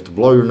nose, and you have to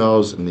blow your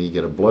nose, and then you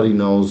get a bloody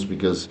nose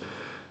because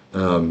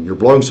you're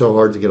blowing so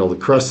hard to get all the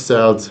crusts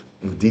out.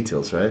 The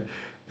details, right?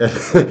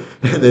 And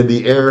then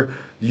the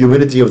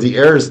humidity of the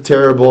air is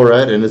terrible,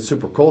 right? And it's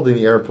super cold in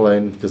the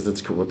airplane because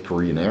that's what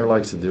Korean Air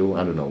likes to do.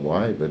 I don't know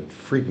why, but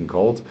freaking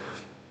cold.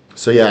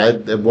 So yeah,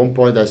 at one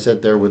point I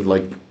sat there with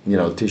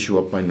tissue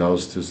up my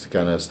nose just to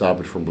kind of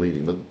stop it from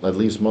bleeding. But at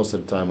least most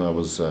of the time I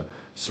was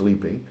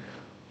sleeping.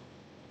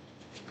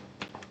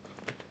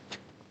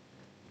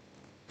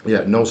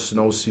 Yeah, no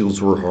snow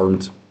seals were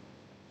harmed.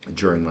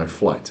 during my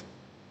flight.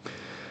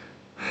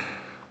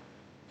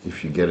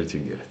 If you get it,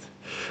 you get it.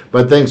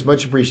 But thanks,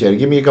 much appreciated.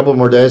 Give me a couple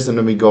more days and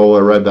then we go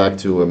right back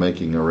to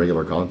making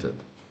regular content.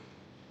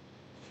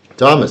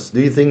 Thomas, do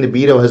you think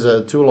Libido has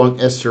a too long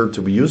ester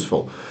to be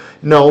useful?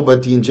 No,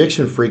 but the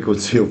injection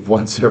frequency of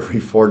once every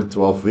 4 to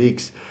 12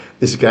 weeks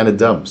is kind of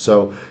dumb.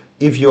 So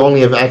if you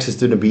only have access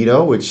to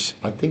Libido, which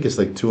I think is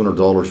like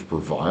 $200 per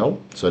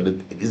vial, so that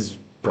it is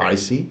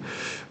pricey.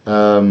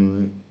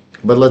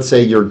 But let's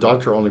say your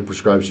doctor only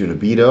prescribes you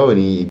Libido and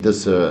he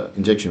does an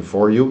injection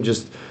for you.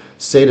 Just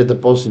say that the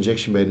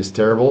post-injection pain is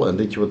terrible and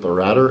that you would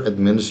rather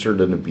administer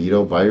the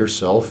Libido by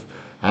yourself,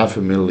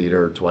 0.5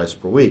 milliliter twice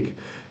per week.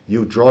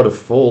 You draw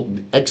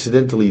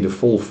accidentally the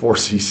full 4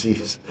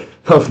 cc's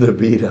of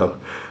Libido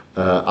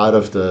out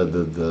of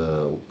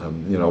the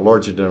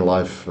larger than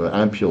life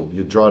ampule.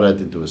 You draw that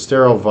into a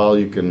sterile vial.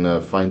 You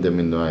can find them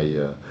in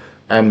my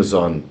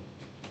Amazon.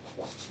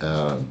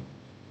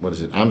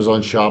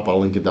 Amazon shop. I'll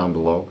link it down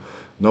below.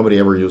 Nobody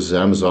ever uses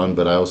Amazon,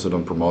 but I also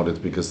don't promote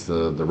it because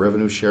the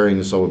revenue sharing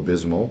is so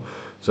abysmal.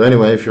 So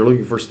anyway, if you're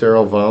looking for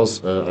sterile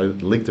vials, I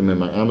linked them in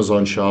my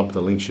Amazon shop.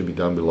 The link should be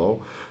down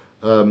below.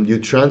 You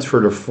transfer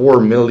the 4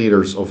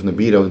 milliliters of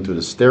Libido into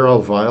the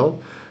sterile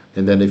vial,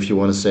 and then if you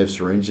want to save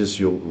syringes,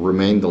 you'll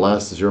remain the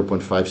last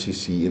 0.5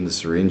 cc in the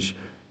syringe.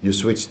 You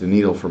switch the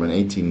needle from an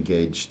 18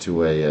 gauge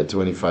to a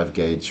 25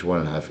 gauge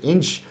 1.5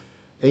 inch,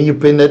 and you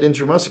pin that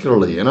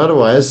intramuscularly. And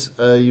otherwise,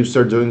 you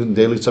start doing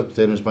daily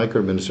subcutaneous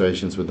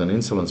microadministrations with an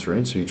insulin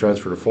syringe. So you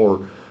transfer the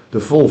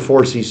full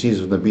 4 cc's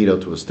of Libido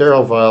to a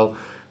sterile vial,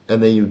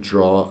 and then you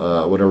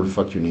draw whatever the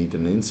fuck you need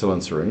in an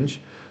insulin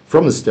syringe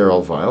from the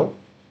sterile vial.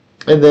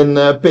 And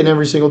then pin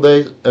every single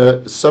day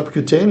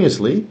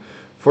subcutaneously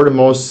for the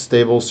most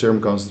stable serum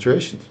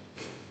concentrations.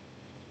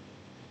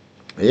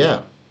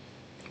 Yeah.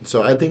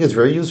 So I think it's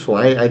very useful.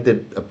 I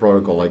did a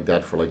protocol like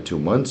that for like 2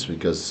 months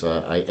because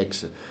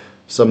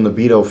some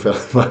Libido fell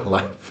in my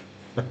lap.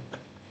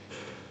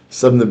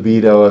 Some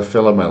Libido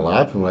fell in my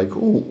lap. I'm like,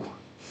 ooh,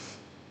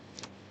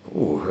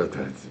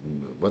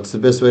 what's the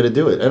best way to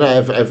do it? And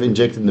I've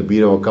injected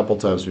Libido a couple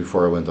times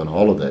before I went on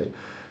holiday.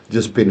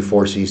 Just pin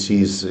 4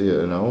 cc's,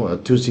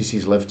 2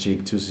 cc's left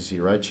cheek, 2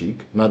 cc right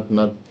cheek, not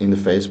in the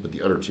face, but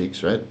the other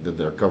cheeks, right, that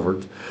they're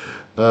covered.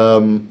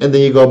 And then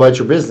you go about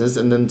your business,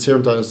 and then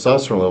serum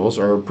testosterone levels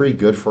are pretty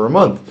good for a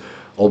month,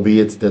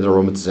 albeit that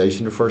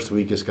aromatization the first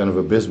week is kind of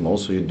abysmal,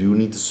 so you do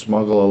need to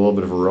smuggle a little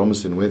bit of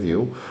aromacin with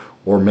you,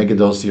 or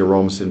megadose the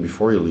aromacin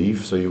before you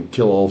leave, so you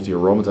kill all of the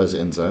aromatase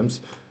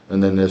enzymes,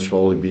 and then they're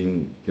slowly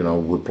being,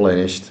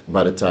 replenished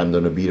by the time the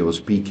Libido is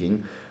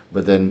peaking.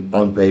 But then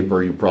on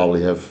paper, you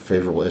probably have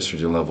favorable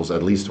estrogen levels,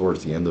 at least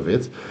towards the end of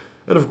it.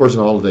 And of course,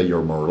 on holiday,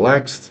 you're more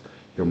relaxed,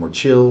 you're more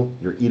chill,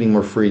 you're eating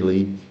more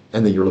freely,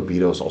 and then your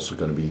libido is also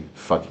going to be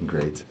fucking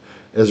great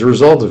as a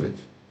result of it.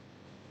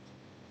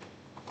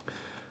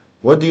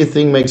 What do you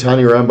think makes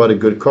Hani Rambod a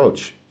good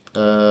coach?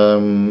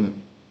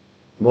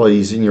 Well,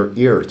 he's in your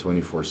ear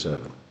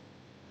 24/7.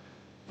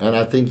 And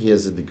I think he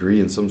has a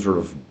degree in some sort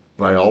of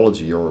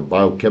biology or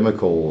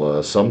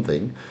biochemical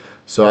something.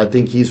 So I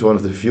think he's one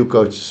of the few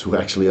coaches who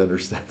actually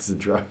understands the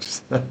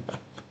drugs.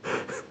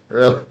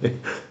 Really.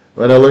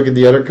 When I look at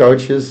the other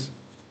coaches,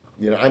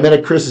 I met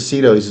a Chris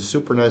Aceto. He's a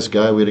super nice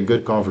guy. We had a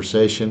good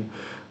conversation.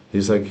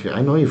 He's like,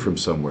 I know you from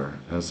somewhere.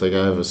 And it's like,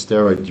 I have a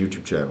steroid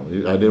YouTube channel.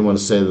 I didn't want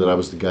to say that I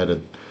was the guy that,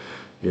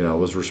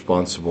 was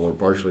responsible or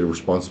partially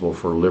responsible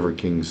for Liver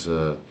King's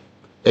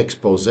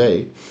expose.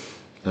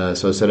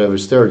 So I said, I have a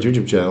steroid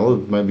YouTube channel.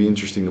 It might be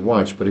interesting to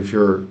watch. But if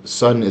your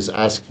son is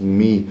asking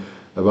me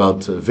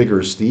about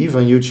Vigorous Steve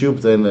on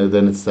YouTube,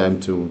 then it's time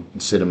to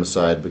sit him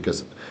aside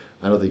because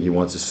I don't think he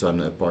wants his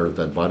son a part of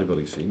that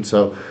bodybuilding scene.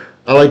 So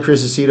I like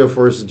Chris Aceto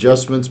for his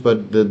adjustments,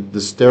 but the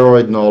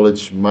steroid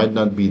knowledge might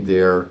not be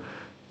there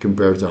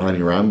compared to Hani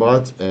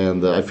Rambod,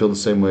 and I feel the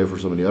same way for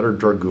some of the other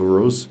drug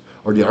gurus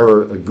or the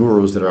other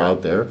gurus that are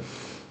out there.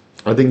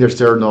 I think their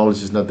steroid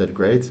knowledge is not that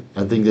great.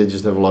 I think they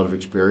just have a lot of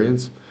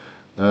experience,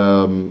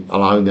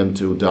 allowing them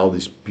to dial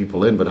these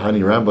people in. But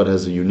Hani Rambod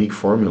has a unique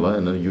formula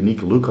and a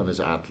unique look on his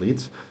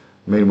athletes.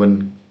 I mean,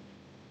 when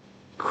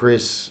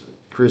Chris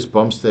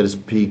Bumstead is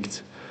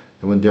peaked,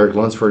 and when Derek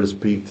Lunsford is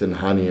peaked, and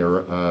Heidi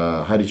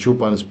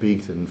Choopan is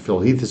peaked, and Phil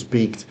Heath is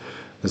peaked,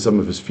 and some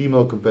of his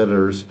female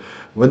competitors,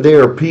 when they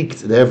are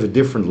peaked, they have a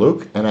different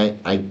look, and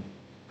I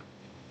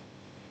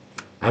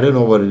don't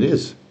know what it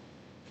is.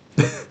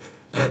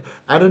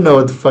 I don't know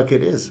what the fuck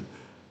it is.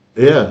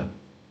 Yeah.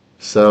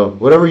 So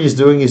whatever he's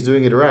doing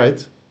it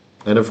right.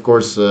 And of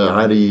course,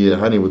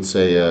 Hani would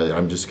say,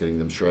 I'm just getting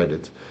them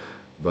shredded.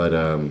 But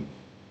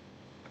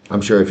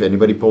I'm sure if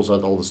anybody pulls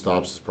out all the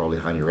stops, it's probably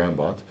Hani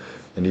Rambod.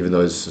 And even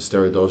though his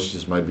steroid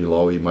dosages might be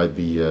low, he might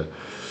be,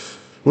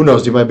 who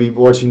knows, he might be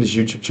watching this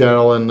YouTube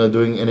channel and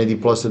doing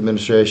NAD plus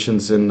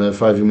administrations and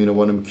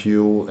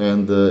 5-amino-1-MQ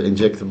and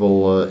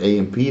injectable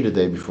AMP the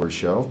day before the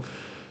show.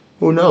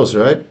 Who knows,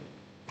 right?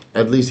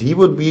 At least he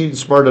would be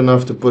smart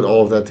enough to put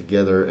all of that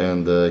together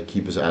and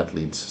keep his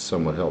athletes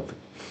somewhat healthy.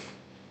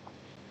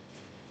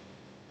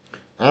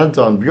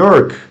 Anton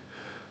Bjork,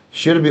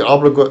 Should it be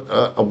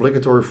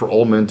obligatory for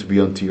all men to be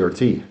on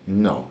TRT?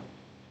 No.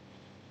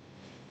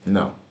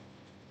 No.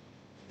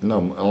 No.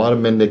 A lot of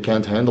men, they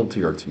can't handle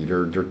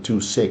TRT. They're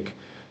too sick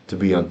to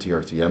be on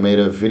TRT. I made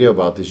a video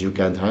about this. You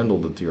can't handle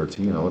the TRT.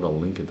 You know what? I'll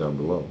link it down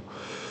below.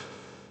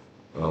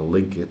 I'll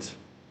link it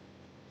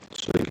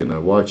so you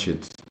can watch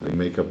it and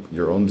make up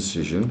your own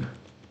decision.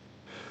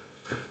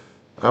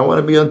 I want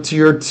to be on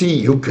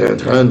TRT. You can't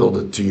handle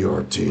the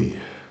TRT.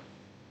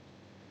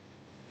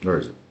 Where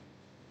is it?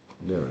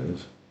 There it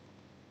is.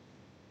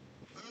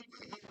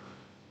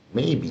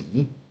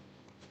 Maybe.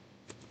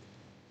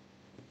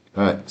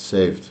 Alright,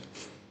 saved.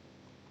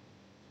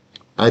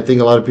 I think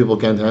a lot of people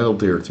can't handle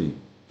TRT.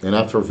 And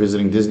after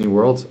visiting Disney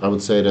World, I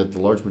would say that the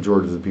large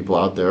majority of the people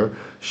out there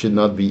should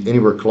not be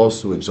anywhere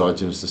close to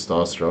exogenous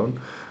testosterone.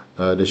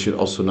 They should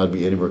also not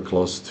be anywhere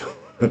close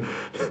to,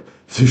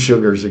 to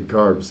sugars and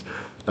carbs.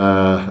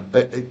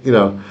 You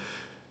know,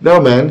 no,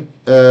 man.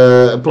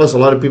 Plus, a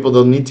lot of people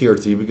don't need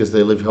TRT because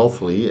they live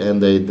healthily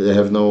and they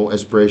have no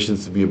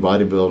aspirations to be a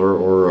bodybuilder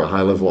or a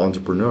high-level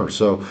entrepreneur.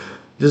 So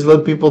just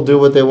let people do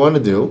what they want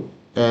to do.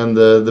 And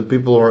the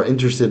people who are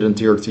interested in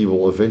TRT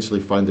will eventually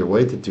find their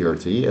way to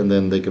TRT, and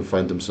then they can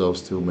find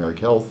themselves to Merrick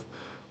Health,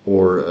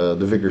 or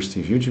the Vigorous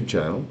Steve YouTube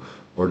channel,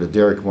 or the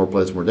Derek More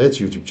Plants More Dates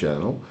YouTube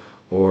channel,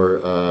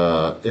 or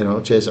you know,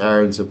 Chase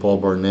Irons and Paul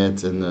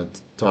Barnett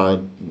and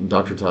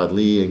Dr. Todd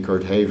Lee and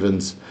Kurt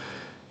Havens,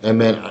 and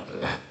man,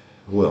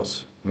 who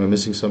else? Am I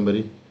missing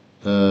somebody?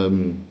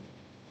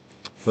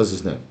 What's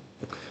his name?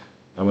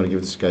 I'm gonna give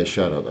this guy a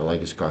shout out. I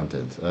like his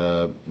content.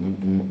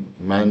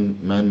 Man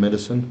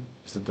Medicine.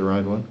 Is that the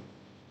right one?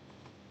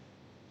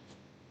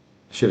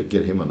 Should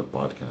get him on the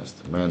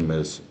podcast. Man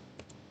Medicine.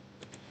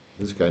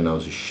 This guy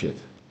knows his shit.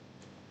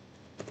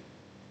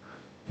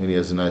 And he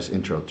has a nice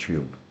intro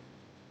tune.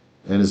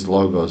 And his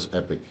logo is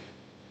epic.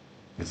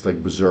 It's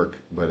like Berserk,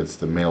 but it's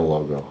the male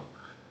logo.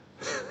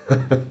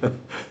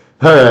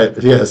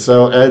 Alright, yeah,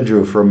 so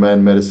Andrew from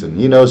Man Medicine.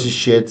 He knows his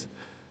shit.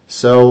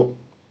 So,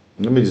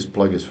 let me just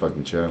plug his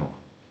fucking channel.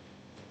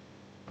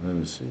 Let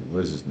me see.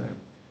 What is his name?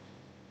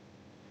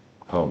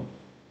 Home.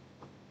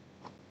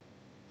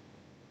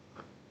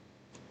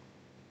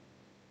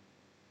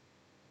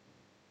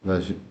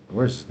 Where's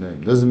his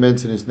name? Doesn't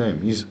mention his name.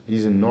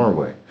 He's in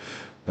Norway.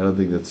 I don't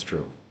think that's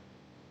true.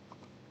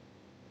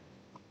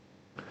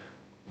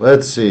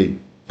 Let's see.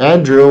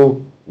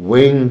 Andrew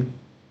Wing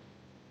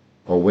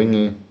or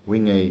Wingy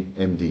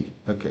MD.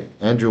 Okay,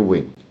 Andrew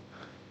Wing,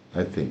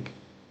 I think.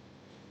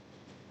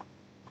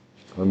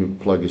 Let me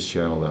plug his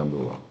channel down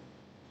below.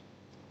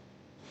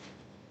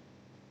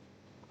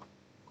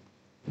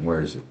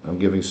 Where is it? I'm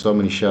giving so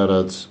many shout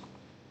outs.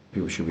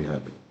 People should be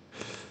happy.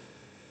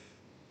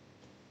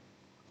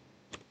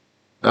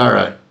 All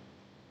right,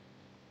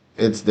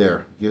 it's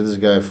there. Give this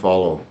guy a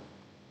follow.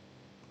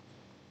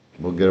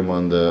 We'll get him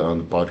on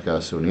the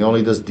podcast soon. He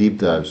only does deep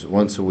dives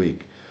once a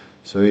week.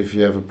 So if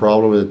you have a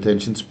problem with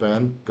attention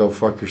span, go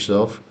fuck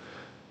yourself.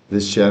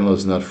 This channel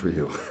is not for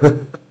you.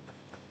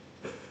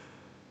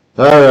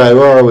 All right,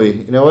 where are we?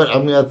 You know what?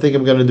 I think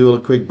I'm gonna do a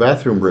quick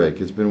bathroom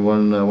break. It's been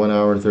 1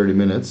 hour and 30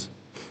 minutes.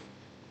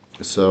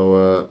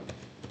 So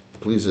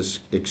please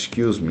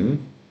excuse me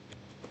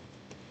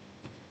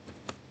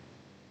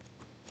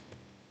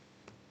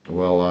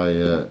while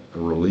I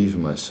relieve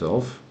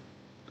myself.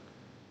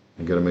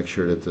 I gotta make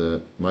sure that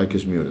the mic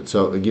is muted.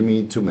 So give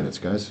me 2 minutes,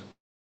 guys.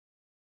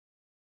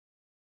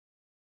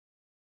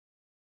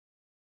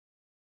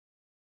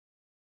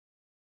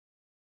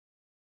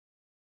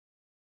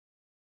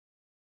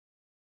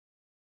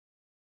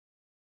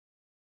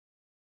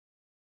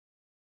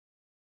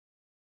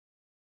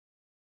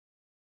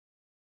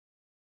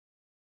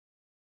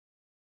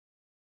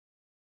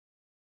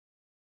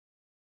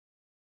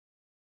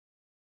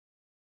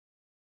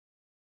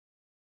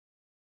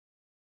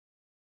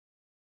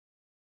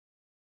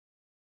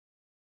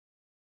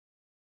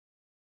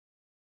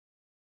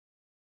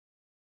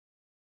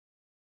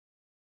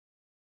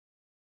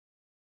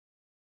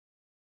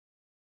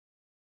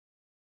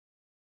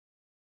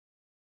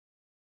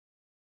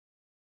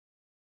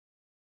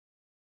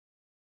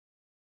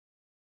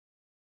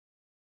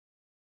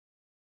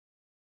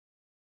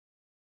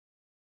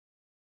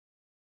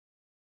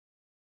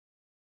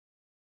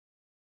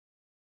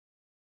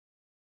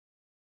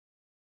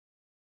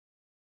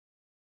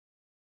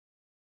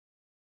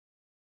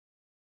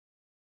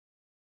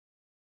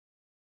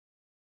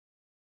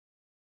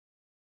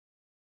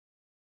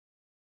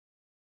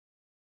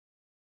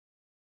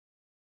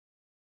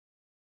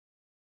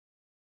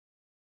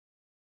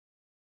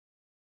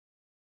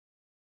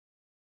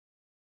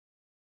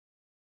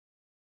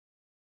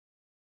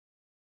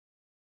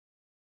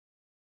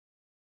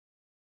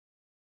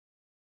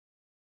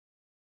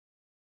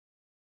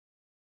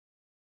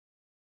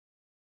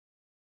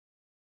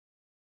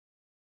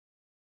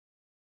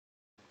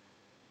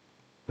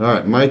 All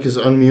right, mic is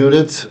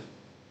unmuted.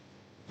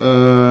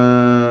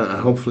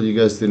 Hopefully you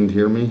guys didn't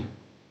hear me.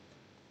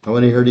 I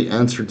want to hear the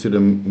answer to the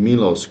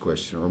Milos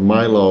question, or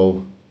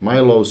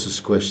Milos's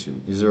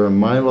question. Is there a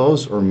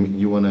Milos, or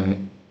you want to?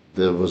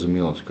 There was a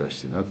Milos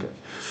question. Okay.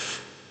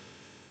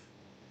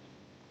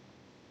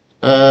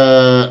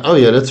 Oh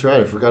yeah, that's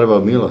right. I forgot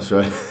about Milos,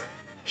 right?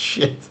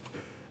 Shit.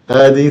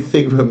 Do you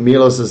think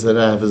Milos is that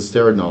I have his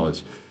steroid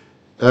knowledge?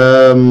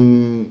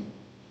 Um,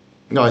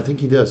 no, I think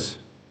he does.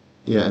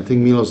 Yeah, I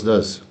think Milos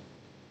does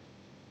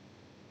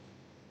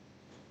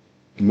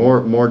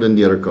more than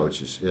the other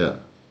coaches. Yeah,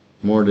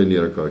 more than the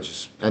other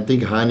coaches. I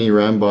think Hani,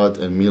 Rambot,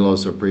 and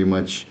Milos are pretty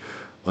much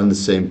on the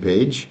same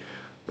page.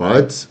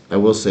 But I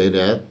will say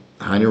that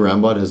Hani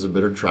Rambot has a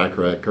better track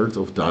record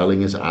of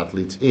dialing his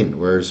athletes in,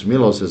 whereas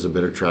Milos has a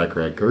better track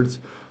record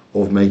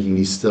of making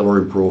these stellar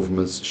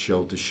improvements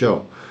show to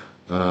show.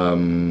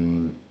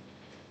 Um,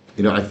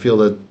 I feel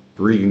that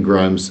Regan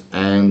Grimes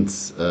and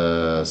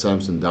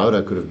Samson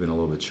Dauda could have been a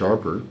little bit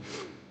sharper.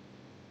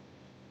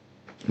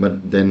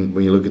 But then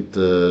when you look at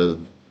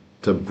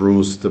the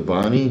Bruce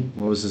Tabani,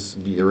 what was this,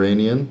 the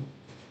Iranian?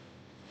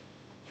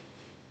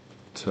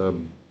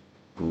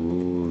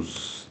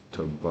 Bruce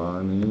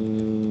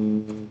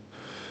Tabani.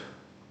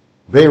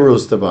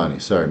 Beirut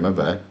Tabani, sorry, my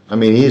bad. I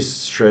mean,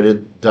 he's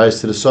shredded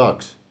dice to the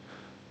socks,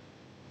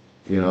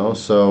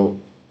 so,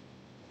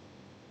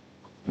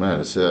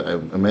 man,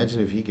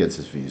 imagine if he gets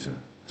his visa.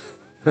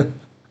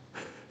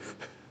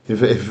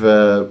 If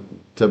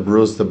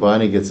Bruce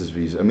Tabani gets his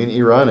visa. I mean,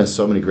 Iran has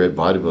so many great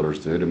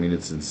bodybuilders, dude. I mean,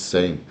 it's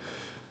insane.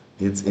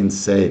 It's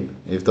insane.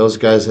 If those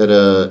guys had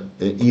an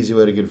easy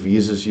way to get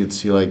visas, you'd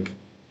see like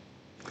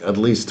at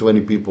least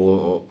 20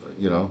 people,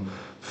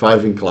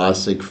 5 in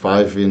Classic,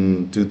 5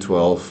 in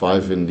 212,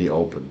 5 in the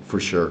Open, for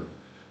sure.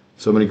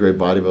 So many great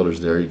bodybuilders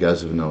there, you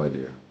guys have no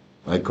idea.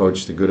 I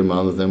coached a good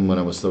amount of them when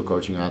I was still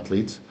coaching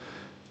athletes.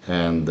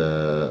 And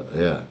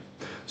yeah.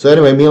 So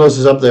anyway, Milos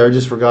is up there. I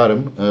just forgot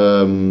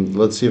him.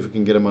 Let's see if we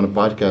can get him on a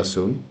podcast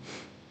soon.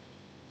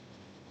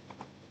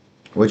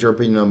 What's your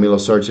opinion on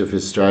Milos Sarcev,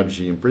 his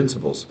strategy and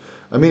principles?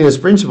 I mean, his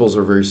principles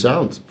are very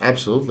sound.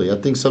 Absolutely. I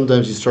think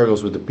sometimes he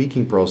struggles with the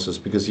peaking process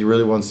because he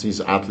really wants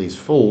these athletes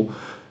full.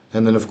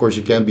 And then, of course,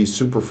 you can't be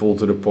super full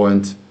to the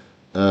point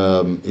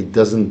it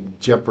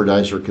doesn't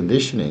jeopardize your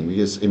conditioning.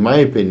 Because, in my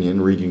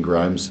opinion, Regan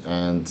Grimes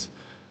and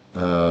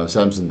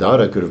Samson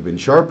Dauda could have been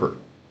sharper.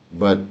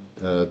 But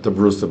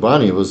Bruce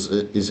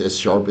Tabani is as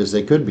sharp as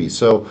they could be.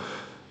 So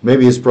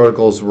maybe his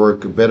protocols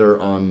work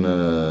better on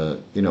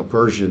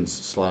Persians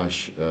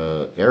slash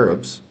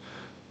Arabs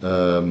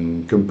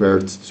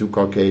compared to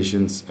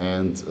Caucasians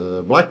and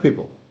black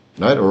people,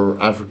 right,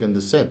 or African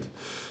descent.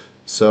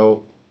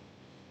 So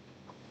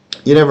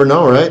you never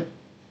know, right?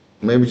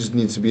 Maybe just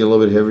needs to be a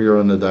little bit heavier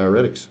on the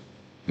diuretics.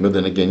 But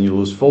then again, you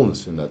lose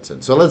fullness in that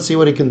sense. So let's see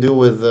what he can do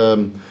with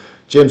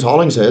James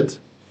Hollingshead.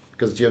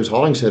 Because James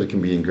Hollingshead can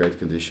be in great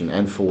condition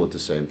and full at the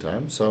same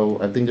time.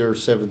 So I think they're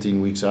 17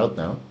 weeks out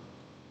now.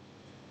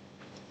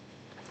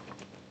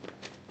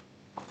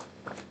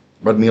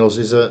 But Milos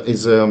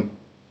is a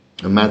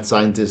mad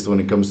scientist when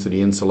it comes to the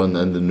insulin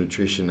and the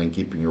nutrition and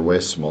keeping your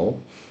waist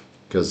small.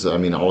 Because, I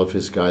mean, all of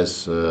his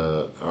guys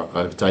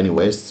have tiny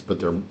waists,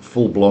 but they're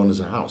full blown as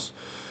a house.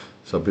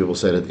 So people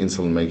say that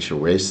insulin makes your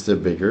waist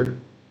bigger.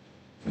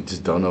 You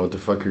just don't know what the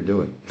fuck you're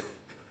doing.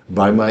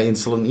 Buy my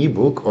insulin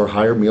ebook or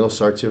hire Milos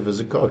Sarcev as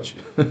a coach.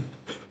 And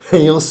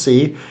you'll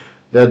see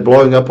that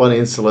blowing up on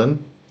insulin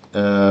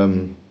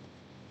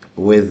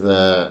with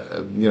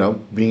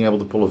being able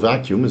to pull a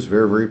vacuum is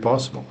very, very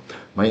possible.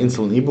 My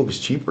insulin ebook is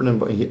cheaper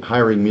than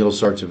hiring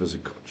Milos Sarcev as a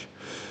coach.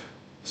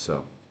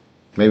 So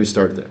maybe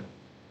start there.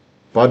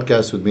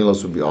 Podcast with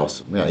Milos would be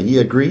awesome. Yeah, he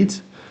agreed,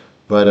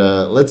 but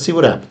let's see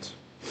what happens.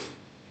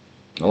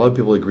 A lot of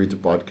people agreed to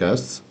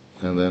podcasts,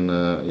 and then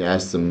you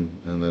ask them,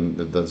 and then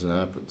it doesn't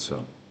happen.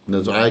 So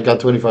I got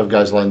 25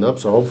 guys lined up,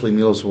 so hopefully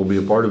Milos will be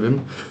a part of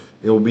him.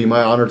 It will be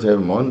my honor to have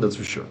him on, that's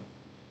for sure.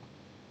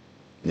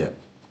 Yeah.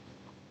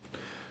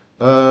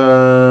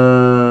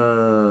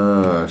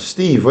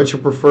 Steve, what's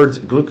your preferred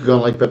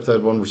glucagon-like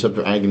peptide-1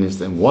 receptor agonist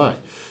and why?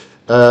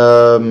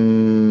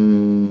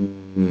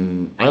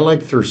 I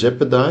like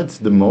tirzepatide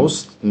the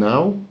most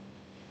now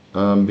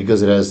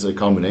because it has a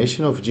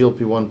combination of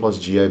GLP-1 plus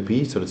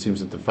GIP, so it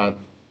seems that the fat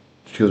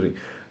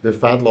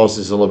loss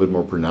is a little bit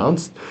more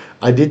pronounced.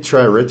 I did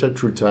try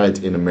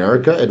retatrutide in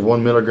America at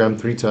 1 milligram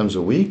 3 times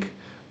a week,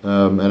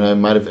 and I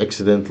might have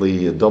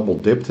accidentally double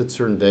dipped at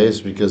certain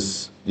days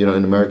because in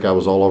America I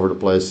was all over the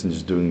place and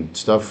just doing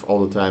stuff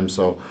all the time,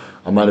 so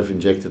I might have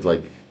injected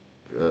like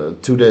 2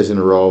 days in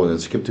a row and then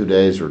skipped 2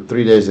 days or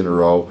 3 days in a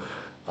row.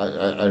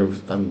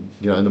 I'm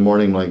in the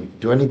morning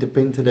like, do I need to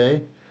pin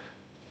today?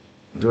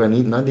 Do I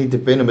not need to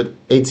pin them? But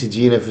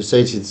HCG and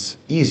FSH, it's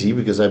easy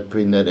because I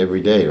pin that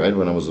every day, right,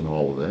 when I was on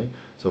holiday.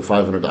 So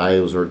 500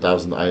 IUs or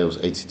 1,000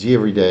 IUs HCG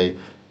every day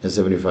and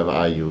 75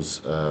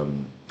 IUs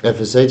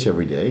FSH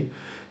every day.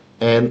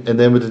 And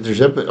then with the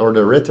tirzepatide or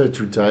the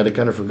retatrutide, I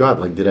kind of forgot,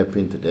 like, did I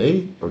pin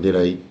today? Or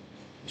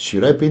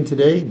should I pin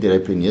today? Did I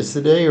pin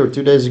yesterday or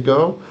 2 days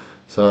ago?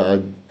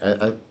 So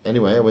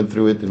anyway, I went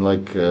through it in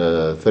like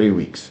 3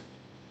 weeks.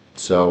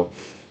 So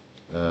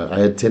I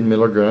had 10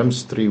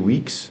 milligrams, 3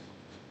 weeks.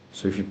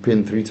 So if you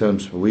pin 3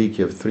 times per week,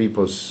 you have 3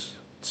 plus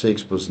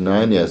 6 plus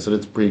 9. Yeah, so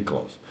that's pretty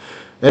close.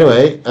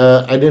 Anyway,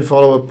 I didn't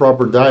follow a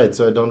proper diet,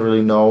 so I don't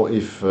really know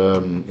if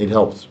it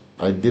helped.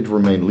 I did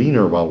remain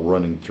leaner while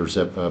running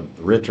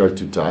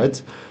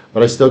retitrutide,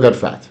 but I still got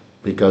fat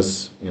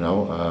because,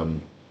 well,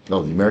 the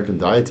American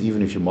diet,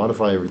 even if you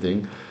modify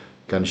everything,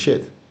 kind of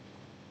shit.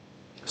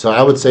 So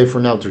I would say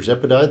for now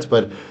tirzepatide,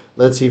 but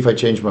let's see if I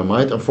change my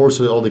mind.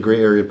 Unfortunately, all the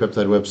gray area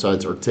peptide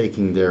websites are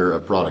taking their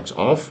products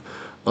off,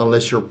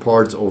 unless you're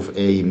part of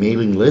a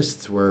mailing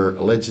list where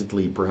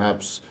allegedly,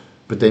 perhaps,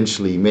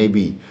 potentially,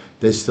 maybe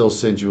they still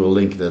send you a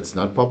link that's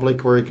not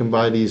public where you can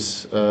buy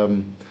these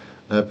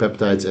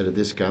peptides at a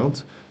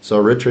discount.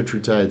 So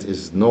retitrutide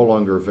is no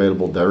longer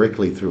available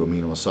directly through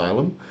Amino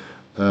Asylum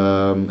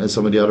and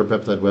some of the other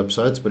peptide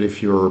websites, but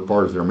if you're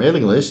part of their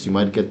mailing list, you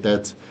might get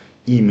that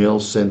email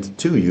sent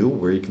to you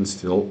where you can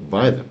still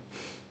buy them.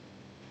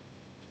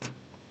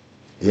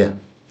 Yeah,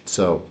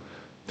 so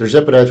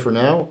tirzepatide for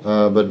now,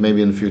 but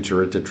maybe in the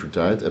future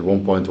retitrutide. At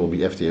one point it will be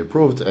FDA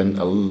approved, and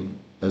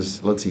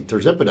let's see,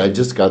 tirzepatide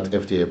just got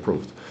FDA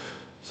approved.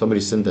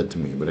 Somebody sent that to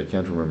me, but I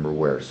can't remember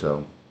where.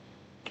 So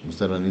was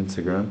that on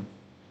Instagram?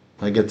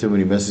 I get too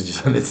many messages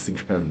on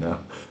Instagram now.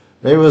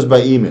 Maybe it was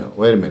by email.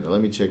 Wait a minute,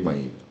 let me check my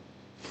email.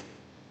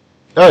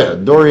 Oh yeah,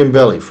 Dorian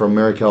Belly from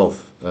Merrick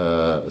Health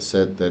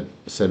sent it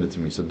to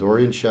me. So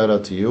Dorian, shout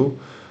out to you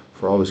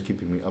for always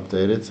keeping me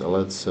updated.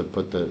 Let's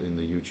put that in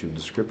the YouTube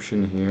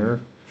description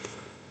here.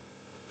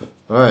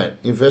 All right,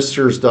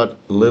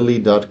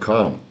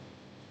 investors.lilly.com.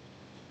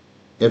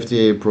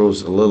 FDA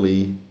approves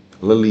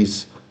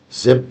Lilly's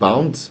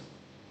Zepbound.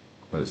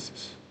 What is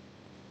this?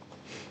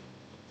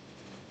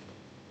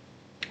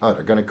 Oh,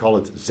 they're going to call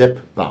it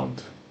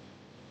Zepbound.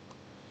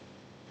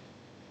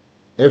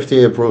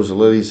 FDA approves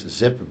Lilly's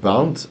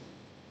Zepbound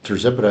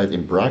tirzepatide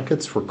in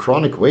brackets for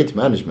chronic weight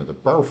management, a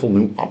powerful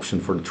new option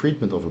for the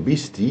treatment of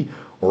obesity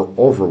or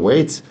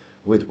overweight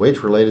with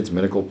weight-related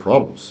medical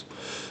problems.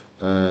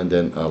 And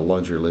then a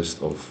laundry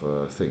list of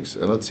things.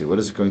 And let's see, what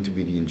is going to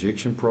be the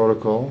injection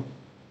protocol?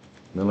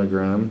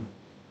 Milligram.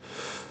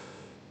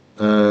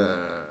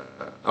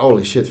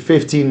 Holy shit,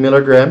 15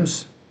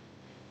 milligrams.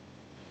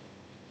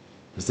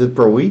 Is that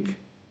per week?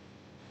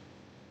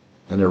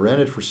 And I ran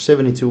it for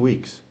 72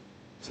 weeks.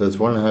 So that's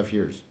 1.5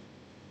 years.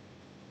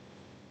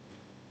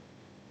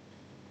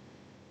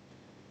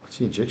 What's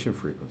the injection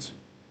frequency?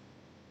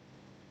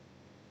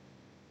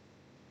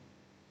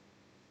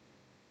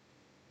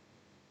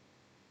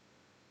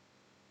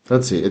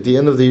 Let's see, at the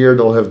end of the year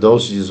they'll have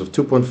dosages of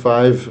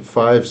 2.5,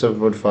 5,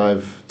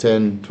 7.5,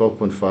 10,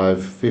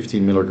 12.5,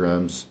 15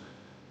 milligrams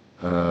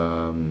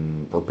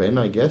per pen,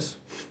 I guess,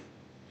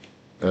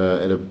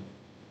 at a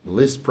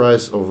list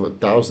price of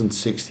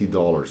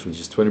 $1,060, which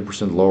is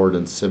 20% lower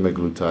than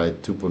semaglutide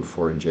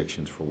 2.4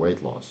 injections for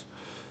weight loss.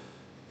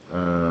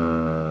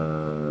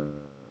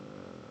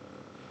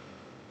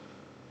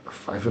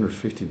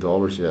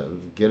 $550, yeah.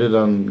 Get it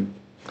on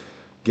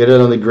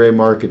the gray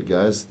market,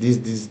 guys.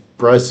 These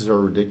prices are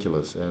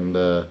ridiculous, and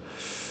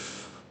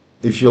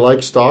if you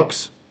like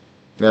stocks,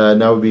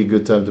 now would be a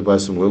good time to buy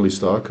some Lilly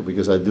stock,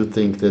 because I do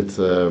think that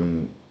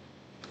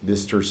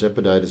this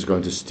tirzepatide is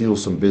going to steal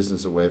some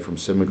business away from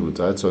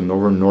semaglutide. So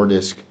Novo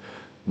Nordisk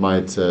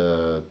might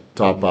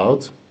top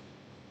out,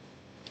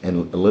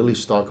 and Lilly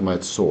stock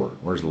might soar.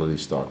 Where's Lilly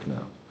stock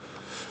now?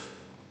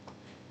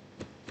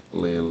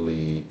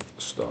 Lilly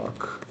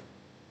stock.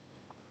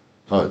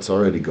 Oh, it's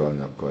already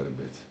going up quite a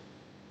bit.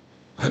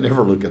 I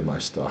never look at my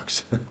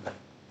stocks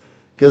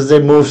because they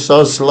move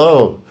so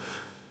slow.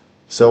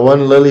 So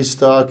one Lilly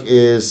stock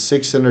is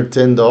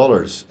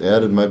 $610.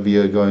 Yeah, it might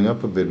be going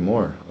up a bit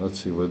more. Let's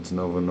see what's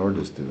Novo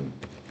Nordisk doing.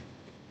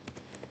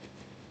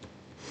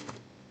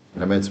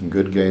 I made some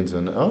good gains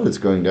on. Oh, it's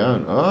going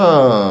down.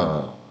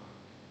 Oh,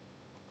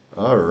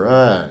 all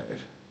right.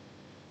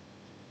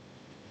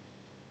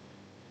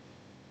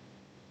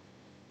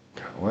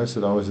 Why is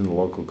it always in the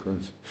local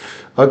currency?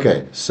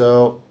 Okay,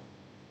 so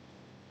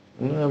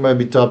I might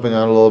be topping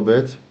out a little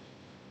bit.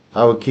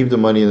 I would keep the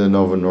money in the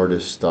Novo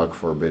Nordisk stock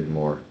for a bit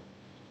more,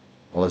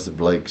 unless it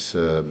breaks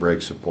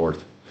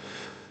support.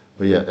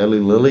 But yeah, Eli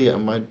Lilly, I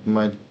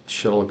might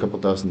shuttle a couple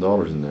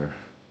 $1,000s in there.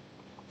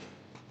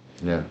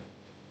 Yeah.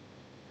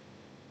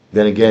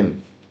 Then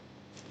again,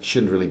 you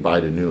shouldn't really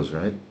buy the news,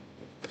 right?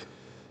 You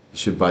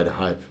should buy the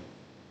hype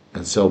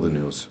and sell the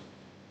news.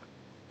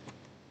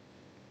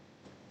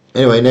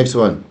 Anyway, next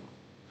one.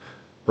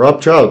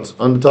 Rob Trout,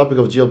 on the topic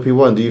of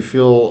GLP-1, do you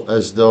feel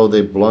as though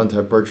they blunt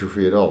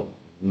hypertrophy at all?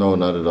 No,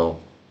 not at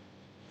all.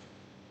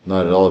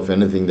 Not at all. If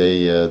anything,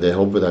 they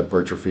help with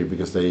hypertrophy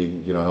because they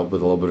help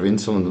with a little bit of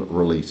insulin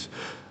release.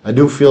 I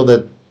do feel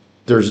that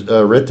there's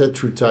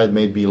retitrutide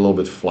may be a little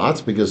bit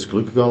flat because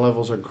glucagon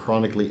levels are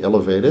chronically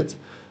elevated.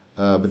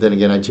 But then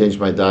again, I changed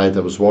my diet.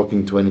 I was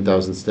walking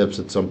 20,000 steps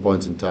at some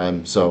point in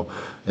time.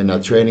 And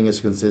not training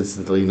as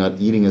consistently, not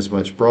eating as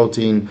much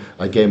protein.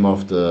 I came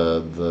off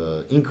the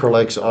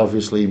Increlex,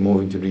 obviously,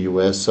 moving to the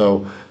US.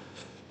 So,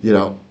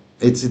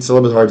 it's a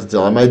little bit hard to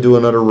tell. I might do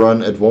another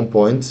run at one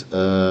point.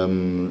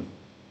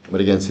 But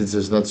again, since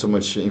there's not so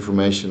much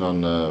information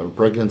on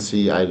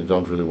pregnancy, I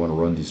don't really want to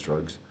run these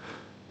drugs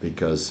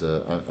because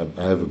I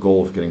have a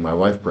goal of getting my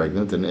wife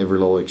pregnant, and every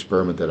little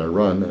experiment that I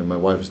run, and my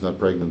wife is not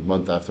pregnant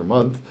month after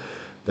month,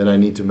 then I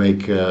need to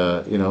make,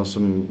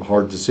 some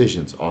hard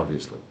decisions,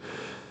 obviously.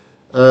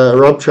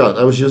 Rob Trout,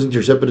 I was using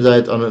tirzepatide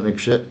diet on an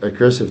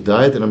aggressive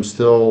diet, and I'm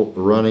still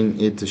running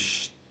it to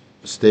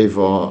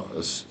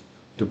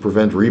to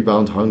prevent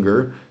rebound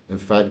hunger and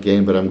fat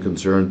gain, but I'm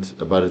concerned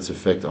about its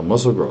effect on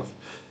muscle growth.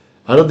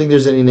 I don't think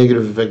there's any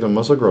negative effect on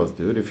muscle growth,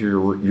 dude. If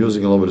you're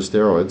using a little bit of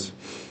steroids,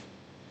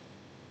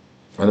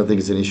 I don't think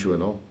it's an issue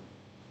at all.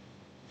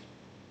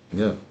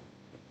 Yeah.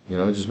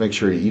 Just make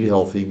sure you eat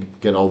healthy,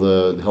 get all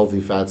the healthy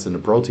fats and the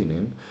protein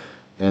in.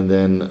 And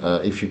then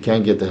if you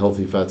can't get the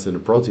healthy fats and the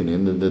protein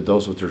in, then the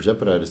dose of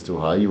tirzepatide is too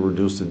high, you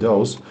reduce the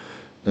dose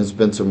and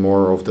spend some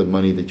more of the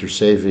money that you're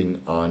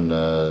saving on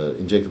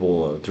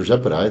injectable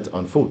tirzepatide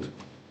on food.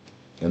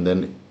 And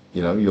then,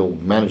 you'll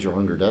manage your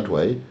hunger that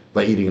way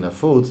by eating enough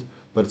food,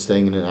 but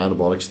staying in an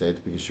anabolic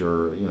state because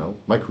your,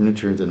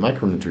 micronutrient and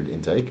macronutrient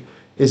intake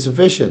is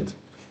sufficient.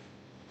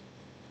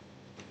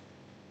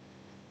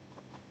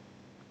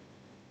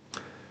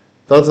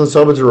 Thoughts on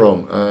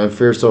soboterone and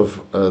fears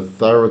of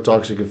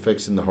thyrotoxic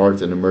effects in the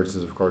heart and emergence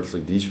of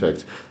cardiac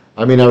defects.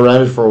 I mean, I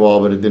ran it for a while,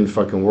 but it didn't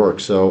fucking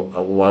work. So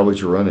why would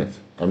you run it?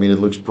 I mean, it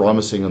looks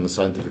promising on the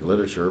scientific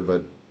literature,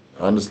 but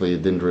honestly,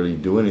 it didn't really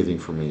do anything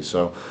for me.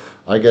 So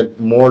I get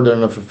more than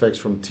enough effects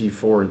from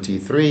T4 and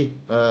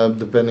T3,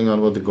 depending on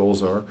what the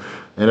goals are.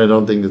 And I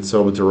don't think that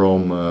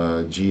soboterone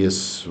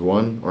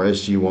GS1 or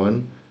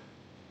SG1,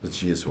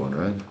 it's GS1,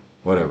 right?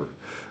 Whatever,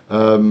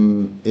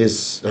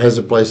 has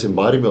a place in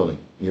bodybuilding.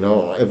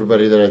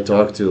 Everybody that I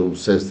talk to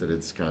says that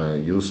it's kind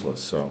of useless.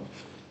 So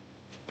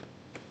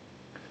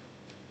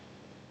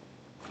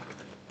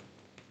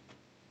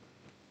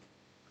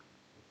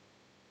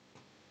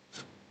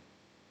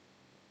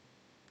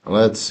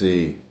let's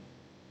see.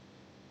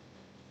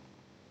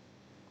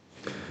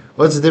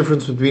 What's the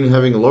difference between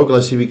having a low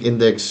glycemic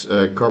index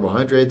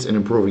carbohydrates and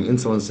improving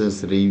insulin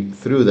sensitivity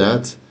through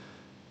that,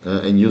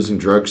 and using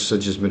drugs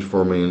such as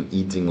metformin and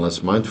eating less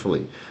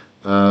mindfully?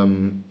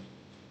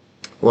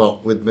 Well,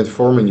 with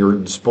metformin, you're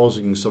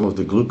disposing some of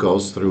the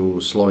glucose through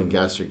slowing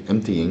gastric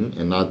emptying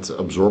and not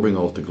absorbing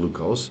all of the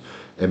glucose,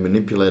 and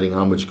manipulating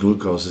how much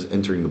glucose is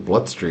entering the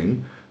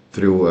bloodstream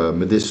through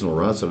medicinal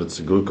routes, so that's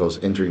the glucose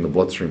entering the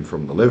bloodstream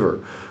from the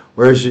liver.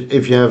 Whereas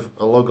if you have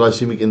a low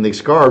glycemic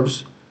index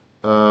carbs,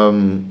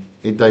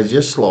 it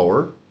digests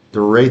slower.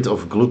 The rate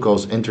of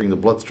glucose entering the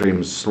bloodstream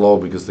is slow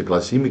because the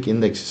glycemic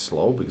index is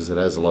slow because it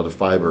has a lot of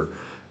fiber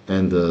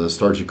and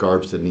starchy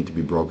carbs that need to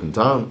be broken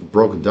down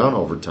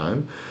over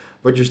time.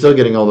 But you're still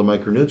getting all the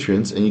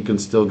micronutrients, and you can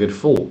still get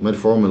full.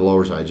 Metformin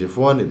lowers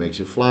IGF-1, it makes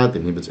you flat,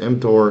 inhibits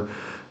mTOR.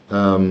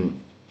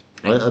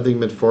 I think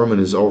metformin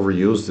is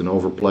overused and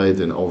overplayed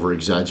and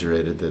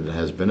over-exaggerated that it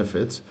has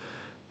benefits.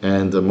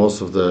 And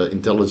most of the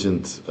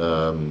intelligent,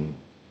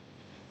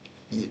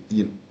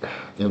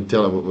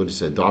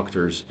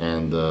 doctors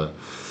and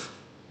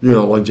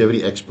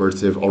longevity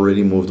experts, they've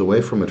already moved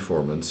away from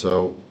metformin.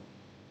 So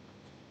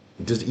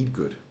just eat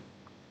good,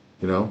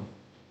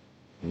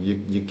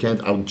 You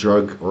can't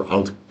out-drug or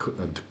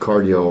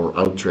out-cardio or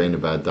out-train a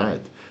bad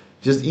diet.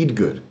 Just eat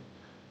good.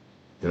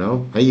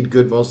 I eat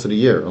good most of the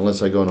year,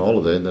 unless I go on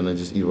holiday, and then I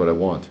just eat what I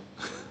want.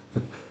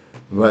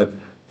 But,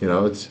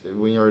 it's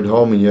when you're at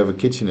home and you have a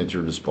kitchen at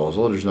your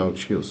disposal, there's no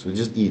excuse. So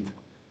just eat.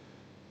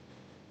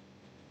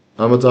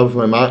 I'm on top of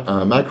my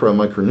macro and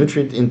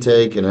micronutrient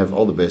intake and have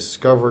all the bases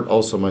covered.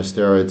 Also my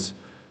steroids.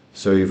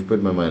 So you've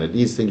put my mind at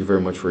ease. Thank you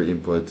very much for your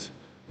input.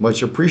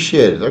 Much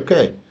appreciated.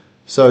 Okay.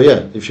 So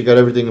yeah, if you got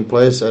everything in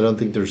place, I don't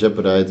think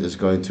tirzepatide is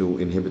going to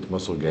inhibit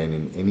muscle gain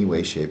in any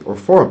way, shape, or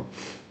form.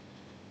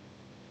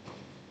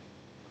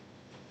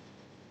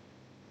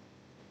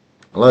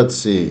 Let's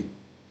see.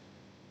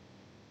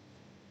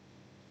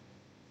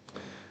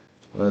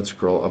 Let's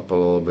scroll up a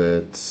little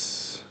bit.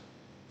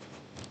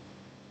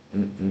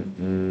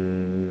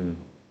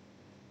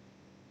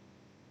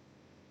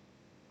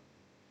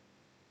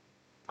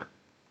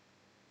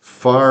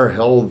 Far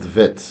held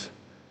vet.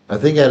 I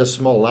think I had a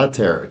small lat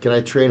tear. Can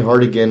I train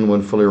hard again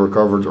when fully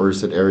recovered, or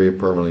is that area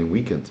permanently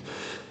weakened?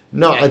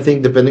 No, I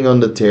think depending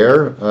on the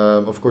tear,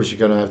 of course you're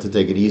going to have to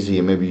take it easy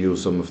and maybe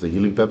use some of the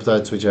healing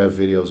peptides, which I have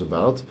videos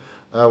about.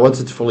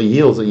 Once it's fully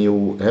healed and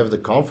you have the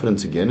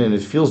confidence again and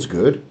it feels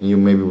good, and you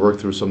maybe work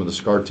through some of the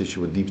scar tissue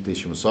with deep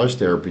tissue massage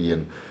therapy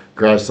and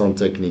grass-on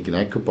technique and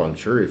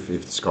acupuncture if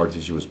the scar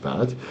tissue is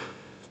bad,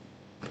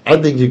 I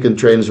think you can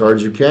train as hard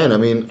as you can. I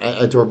mean,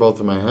 I tore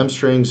both of my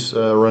hamstrings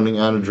running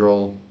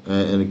Anadrol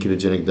and a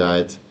ketogenic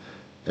diet,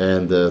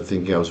 and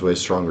thinking I was way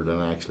stronger than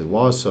I actually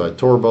was. So I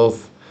tore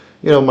both,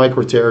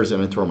 micro tears,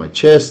 and I tore my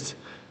chest,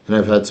 and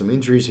I've had some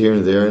injuries here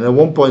and there. And at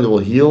one point it will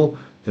heal,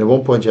 and at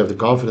one point you have the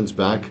confidence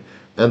back,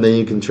 and then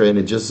you can train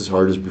it just as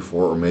hard as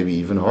before, or maybe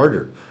even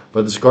harder.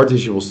 But the scar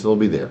tissue will still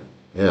be there,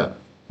 yeah,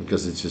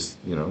 because it's just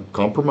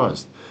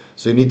compromised.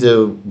 So you need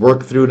to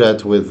work through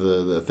that with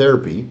the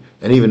therapy,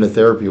 and even the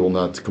therapy will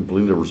not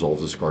completely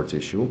resolve the scar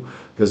tissue,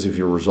 because if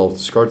you resolve the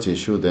scar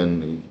tissue,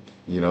 then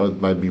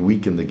it might be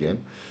weakened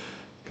again,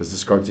 because the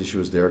scar tissue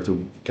is there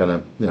to kind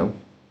of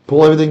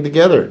pull everything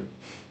together.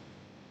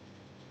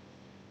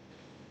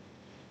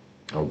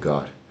 Oh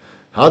God,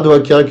 How do I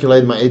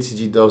calculate my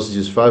HCG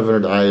dosages?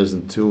 500 IUs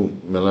and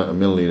 2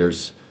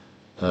 milliliters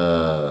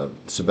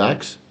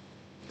Semax?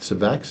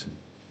 Semax?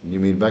 You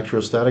mean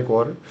bacteriostatic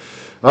water?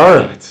 All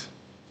right.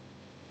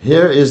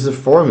 Here is the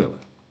formula.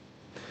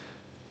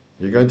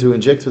 You're going to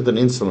inject with an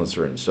insulin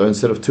syringe. So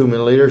instead of 2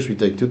 milliliters, we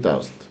take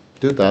 2,000.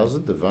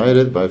 2,000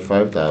 divided by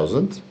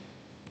 5,000.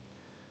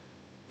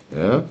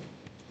 Yeah.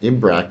 In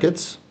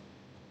brackets.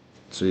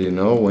 So you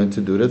know when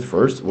to do that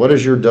first. What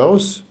is your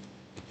dose?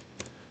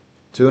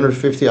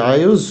 250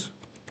 IUs.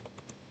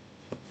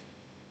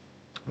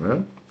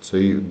 Yeah. So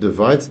you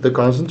divide the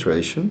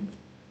concentration,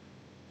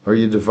 or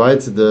you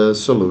divide the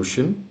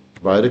solution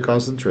by the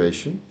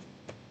concentration.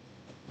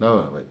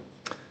 No, wait.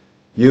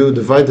 You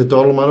divide the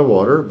total amount of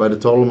water by the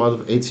total amount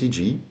of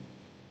HCG,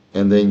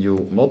 and then you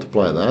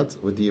multiply that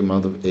with the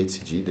amount of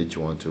HCG that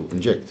you want to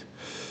inject.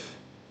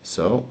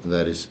 So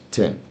that is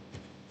 10.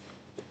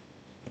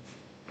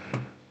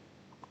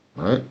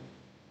 All right.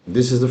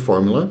 This is the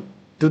formula.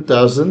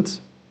 2,000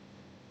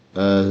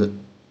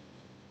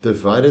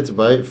 divided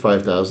by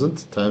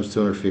 5,000 times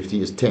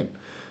 250 is 10.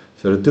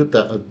 So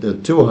the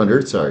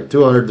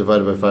 200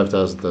 divided by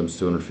 5,000 times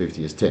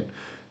 250 is 10.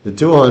 The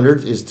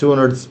 200 is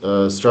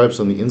 200 stripes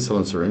on the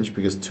insulin syringe,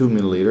 because 2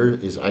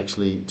 milliliter is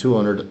actually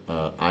 200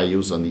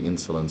 IUs on the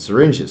insulin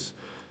syringes.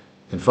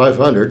 And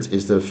 500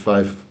 is the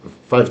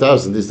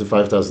 5,000 is the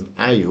 5,000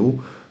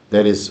 IU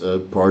that is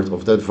part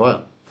of that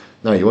vial.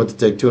 Now you want to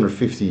take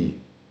 250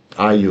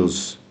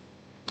 IUs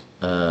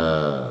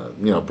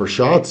per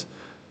shot,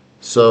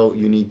 so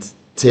you need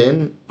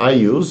 10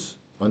 IUs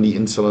on the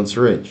insulin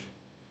syringe.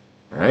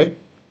 All right?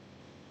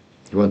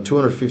 You want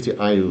 250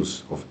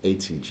 IUs of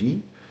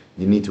HCG.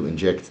 You need to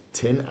inject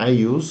 10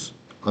 IUs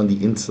on the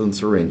insulin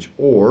syringe,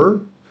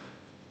 or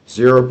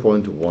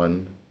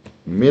 0.1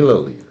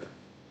 milliliter.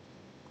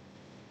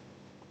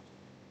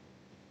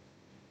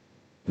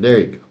 There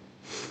you go.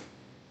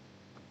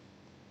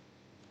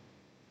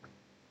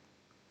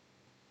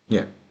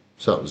 Yeah,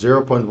 so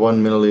 0.1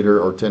 milliliter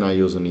or 10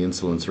 IUs on the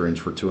insulin syringe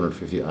for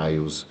 250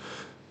 IUs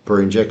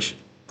per injection.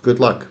 Good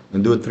luck,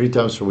 and do it 3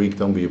 times per week.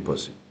 Don't be a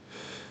pussy.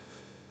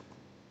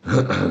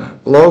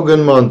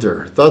 Logan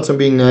Monter, thoughts on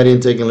being natty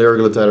and taking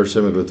liraglutide or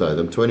semaglutide?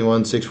 I'm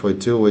 21,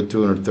 6'2", weigh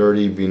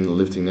 230, been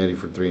lifting natty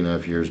for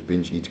 3.5 years,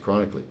 binge eat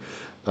chronically.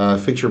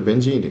 Fix your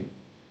binge eating.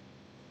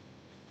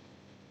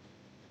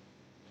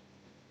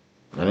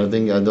 I don't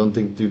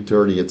think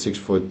 230 at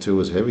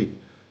 6'2" is heavy.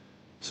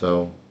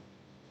 So,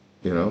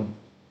 and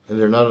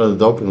they're not on the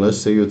doping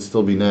list, so you would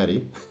still be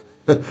natty.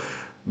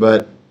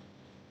 But,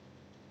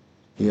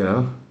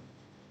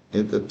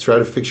 try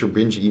to fix your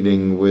binge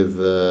eating with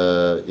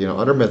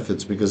other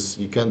methods, because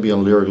you can't be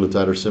on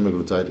liraglutide or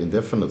semaglutide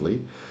indefinitely.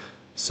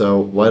 So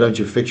why don't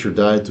you fix your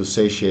diet to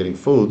satiating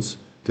foods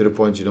to the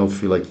point you don't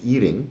feel like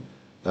eating,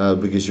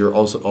 because you're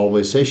also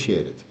always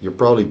satiated. You're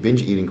probably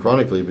binge eating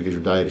chronically because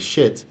your diet is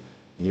shit,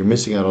 and you're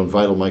missing out on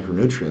vital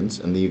micronutrients,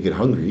 and then you get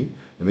hungry,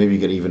 and maybe you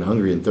get even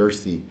hungry and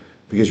thirsty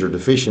because you're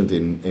deficient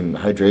in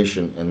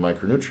hydration and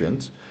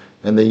micronutrients.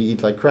 And then you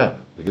eat like crap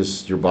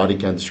because your body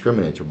can't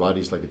discriminate. Your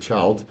body's like a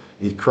child,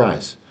 it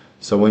cries.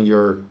 So when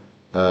you're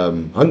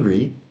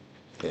hungry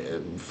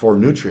for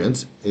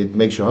nutrients, it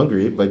makes you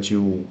hungry, but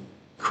you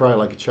cry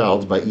like a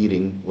child by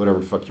eating whatever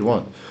the fuck you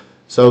want.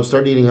 So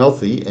start eating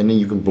healthy, and then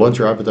you can blunt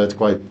your appetite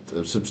quite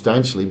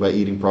substantially by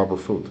eating proper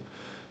food.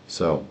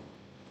 So,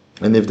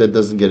 and if that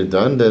doesn't get it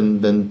done,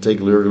 then take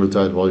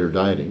liraglutide while you're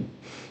dieting.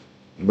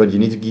 But you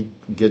need to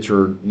get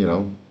your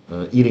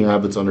eating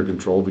habits under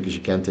control, because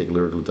you can't take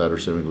liraglutide or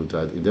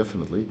semaglutide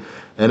indefinitely,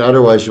 and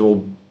otherwise you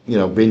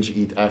will binge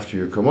eat after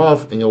you come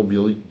off, and you'll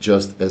be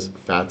just as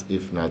fat,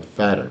 if not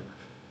fatter.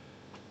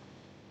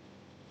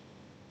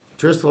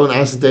 Tristolone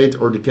acetate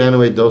or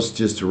decanoate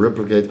dosages to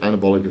replicate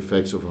anabolic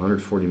effects of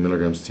 140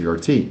 milligrams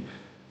TRT.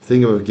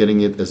 Think about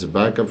getting it as a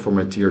backup for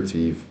my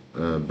TRT,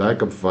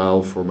 backup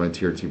vial for my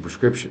TRT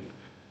prescription.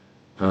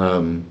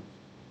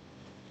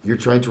 You're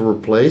trying to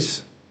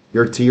replace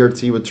your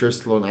TRT with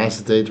tristolone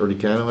acetate or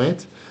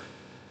decanoate.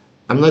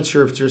 I'm not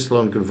sure if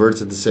tristolone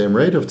converts at the same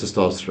rate of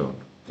testosterone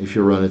if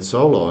you run it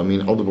solo. I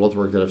mean, all the blood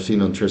work that I've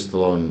seen on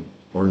tristolone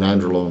or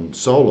nandrolone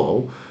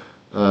solo,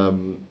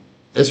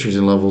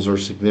 estrogen levels are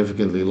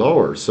significantly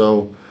lower.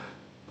 So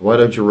why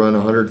don't you run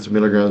 100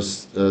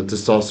 milligrams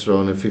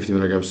testosterone and 50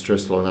 milligrams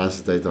tristolone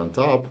acetate on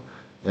top,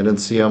 and then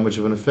see how much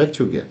of an effect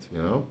you get,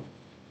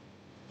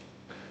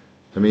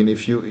 I mean,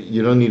 if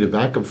you don't need a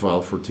backup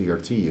vial for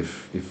TRT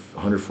if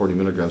 140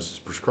 milligrams is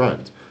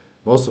prescribed.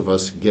 Most of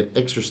us get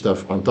extra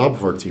stuff on top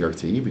of our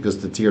TRT,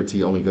 because the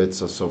TRT only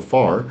gets us so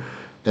far,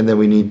 and then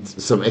we need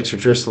some extra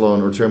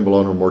tristolone or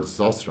trenbolone or more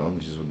testosterone,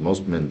 which is what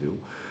most men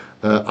do,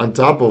 on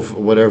top of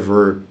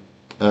whatever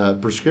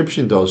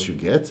prescription dose you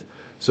get.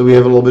 So we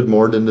have a little bit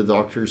more than the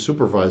doctor is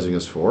supervising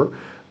us for.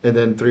 And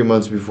then 3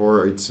 months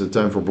before it's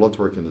time for blood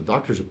work and the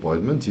doctor's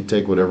appointment, you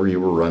take whatever you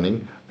were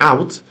running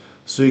out,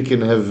 so you can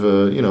have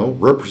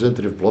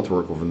representative blood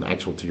work of an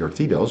actual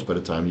TRT dose by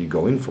the time you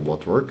go in for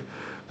blood work,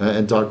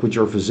 and talk with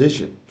your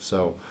physician.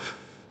 So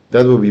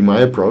that would be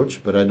my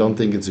approach, but I don't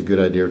think it's a good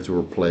idea to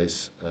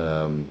replace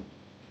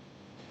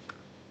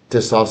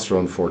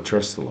testosterone for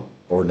testosterone,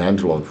 or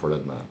nandrolone for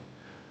that matter.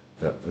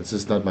 Yeah, it's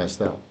just not my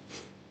style.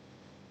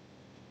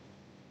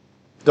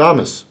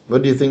 Thomas,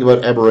 what do you think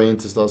about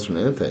aberrant testosterone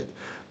enanthate?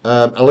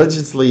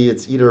 Allegedly,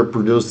 it's either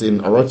produced in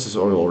arachids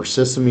oil or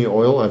sesame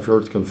oil. I've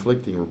heard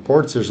conflicting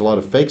reports. There's a lot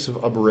of fakes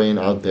of aberrant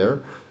out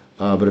there,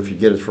 but if you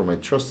get it from a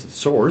trusted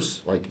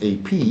source like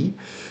AP,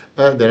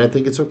 then I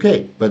think it's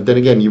okay. But then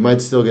again, you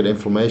might still get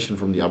inflammation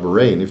from the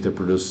aberrant if they're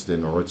produced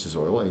in arachids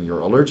oil and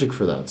you're allergic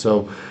for that.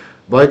 So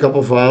buy a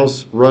couple of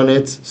vials, run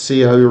it,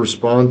 see how you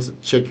respond,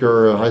 check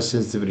your high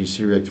sensitivity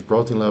C-reactive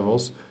protein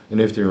levels, and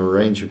if they're in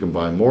range, you can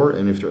buy more,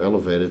 and if they're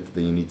elevated,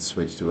 then you need to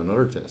switch to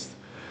another test.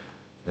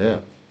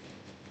 Yeah.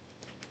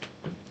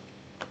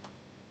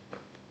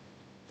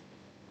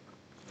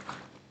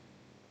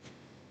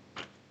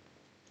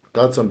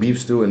 Got some beef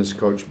stew and it's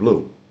Coach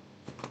Blue.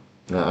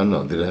 I don't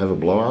know, did I have a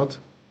blowout?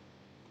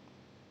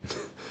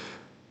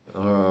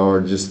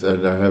 Or just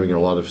they're having a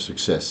lot of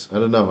success. I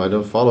don't know, I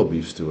don't follow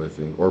beef stew, I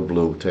think, or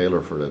Blue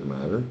Taylor for that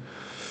matter.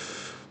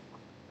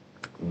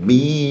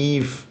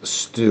 Beef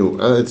stew.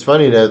 It's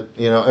funny that,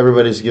 you know,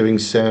 everybody's giving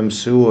Sam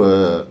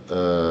Sulek,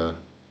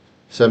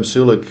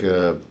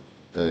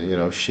 you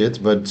know,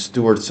 shit, but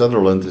Stuart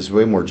Sutherland is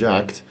way more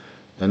jacked,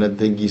 and I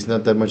think he's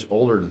not that much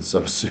older than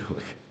Sam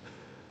Sulek.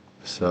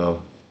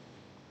 So,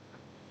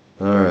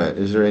 all right,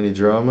 is there any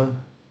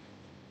drama?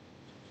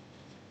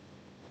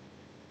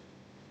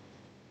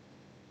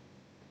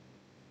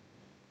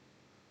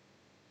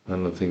 I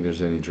don't think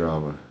there's any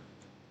drama.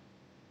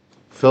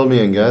 Fill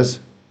me in, guys.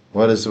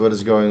 What is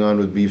going on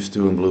with beef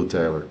stew and Blue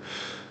Taylor?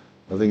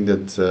 I think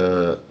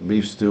that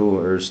beef stew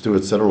or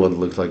Stuart Sutherland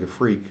looks like a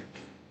freak,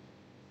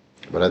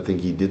 but I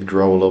think he did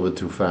grow a little bit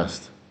too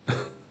fast,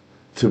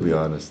 to be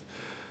honest.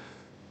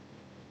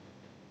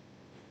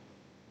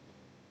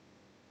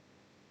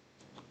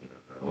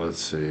 Let's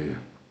see.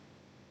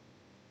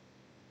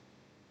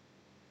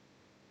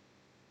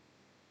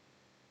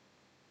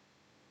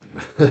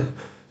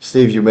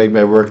 Steve, you make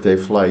my workday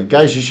fly.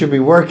 Guys, you should be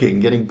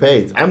working, getting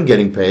paid. I'm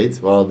getting paid.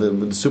 Well,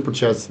 the super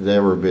chats today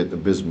were a bit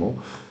abysmal.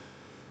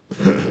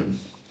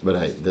 But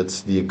hey,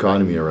 that's the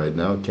economy right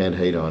now. Can't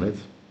hate on it.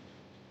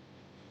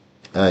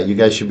 You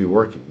guys should be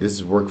working. This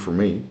is work for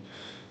me.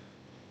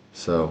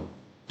 So,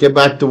 get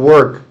back to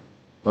work.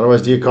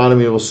 Otherwise, the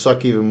economy will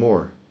suck even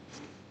more.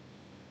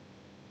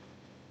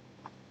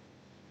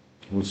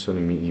 Who's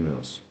sending me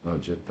emails? Oh,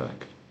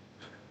 Jetpack.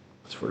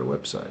 That's for the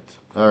website.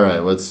 All right,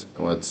 what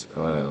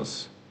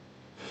else?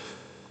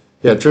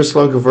 Yeah,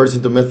 testosterone converts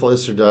into methyl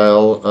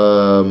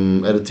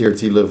estradiol at a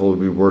TRT level. Would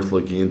be worth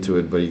looking into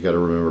it, but you got to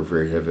remember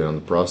very heavy on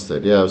the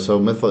prostate. Yeah, so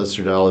methyl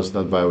estradiol is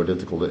not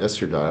bioidentical to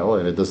estradiol,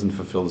 and it doesn't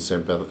fulfill the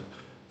same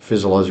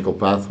physiological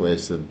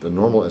pathways that the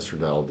normal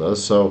estradiol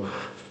does. So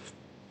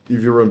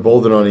if you run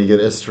Boldenone, you get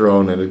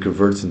estrone, and it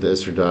converts into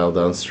estradiol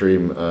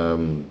downstream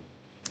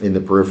in the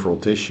peripheral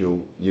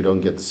tissue. You don't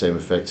get the same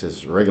effects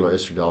as regular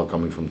estradiol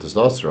coming from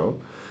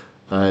testosterone.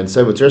 And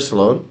same with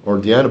testosterone, or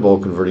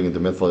dianabol converting into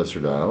methyl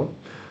estradiol.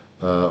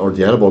 Or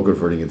dianabol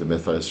converting into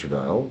methyl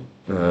estradiol.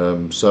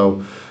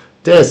 So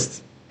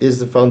test is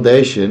the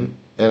foundation,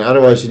 and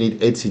otherwise you need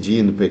HCG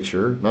in the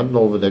picture, not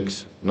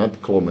Nolvadex,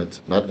 not Clomid,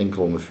 not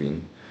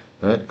enclomiphene.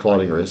 Right?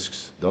 Clotting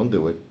risks, don't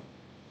do it.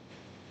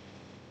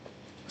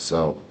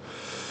 So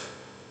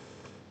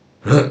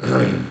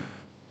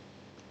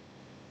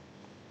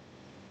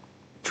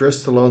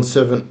Trestolone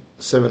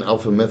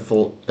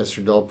 7-alpha-methyl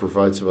estradiol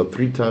provides about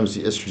 3 times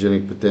the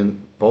estrogenic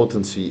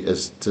potency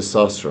as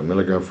testosterone,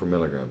 milligram for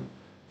milligram.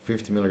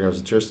 50 milligrams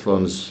of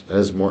testosterone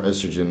has more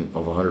estrogen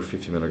of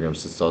 150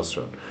 milligrams of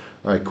testosterone.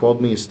 All right,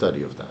 quote me a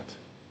study of that.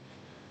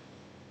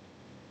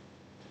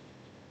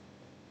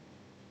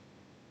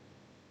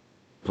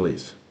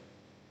 Please.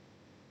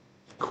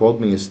 Quote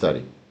me a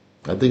study.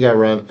 I think I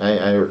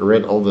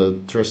read all the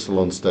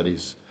testosterone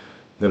studies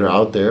that are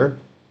out there,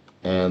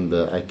 and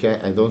I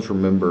don't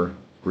remember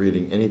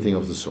reading anything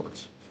of the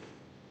sorts.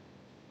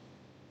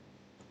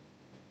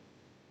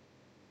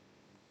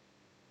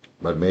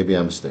 But maybe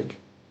I'm mistaken.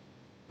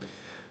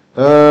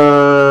 The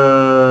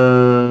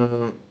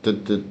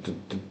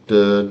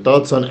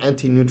thoughts on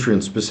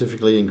anti-nutrients,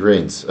 specifically in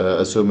grains,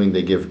 assuming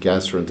they give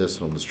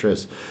gastrointestinal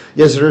distress.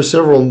 Yes, there are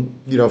several,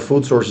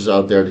 food sources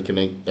out there that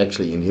can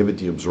actually inhibit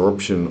the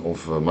absorption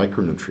of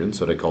micronutrients,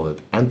 so they call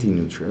it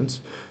anti-nutrients.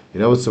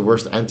 You know what's the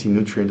worst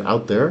anti-nutrient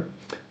out there?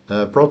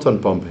 Proton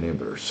pump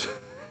inhibitors.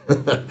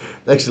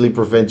 They actually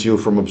prevent you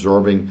from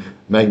absorbing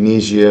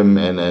magnesium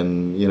and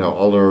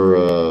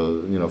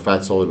other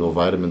fat soluble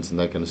vitamins and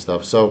that kind of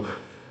stuff. So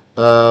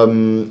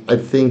I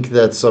think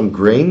that some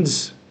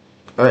grains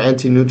are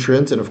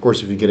anti-nutrient, and of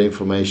course if you get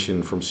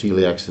inflammation from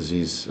celiac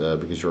disease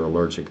because you're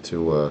allergic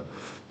to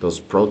those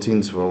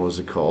proteins, what was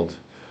it called?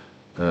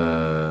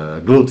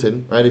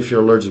 Gluten, right? If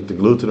you're allergic to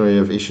gluten or you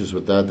have issues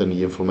with that, then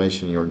the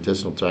inflammation in your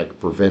intestinal tract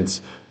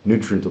prevents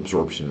nutrient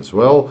absorption as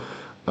well.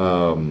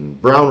 Brown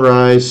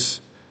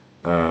rice,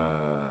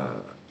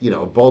 a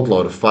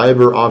boatload of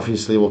fiber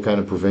obviously will kind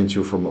of prevent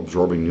you from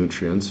absorbing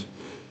nutrients.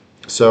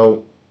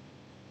 So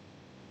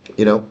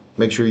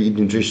make sure you eat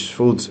nutritious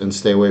foods and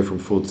stay away from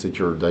foods that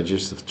your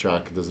digestive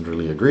tract doesn't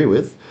really agree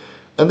with,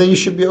 and then you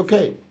should be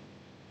okay.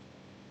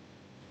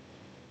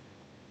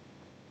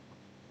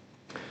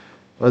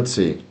 Let's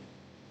see.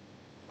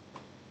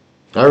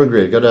 I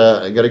regret.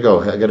 I gotta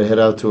go. I gotta head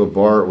out to a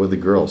bar with the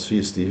girls. See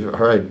you, Steve. All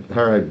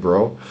right,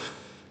 bro.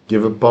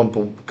 Give a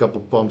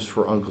couple pumps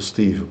for Uncle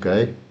Steve,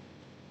 okay?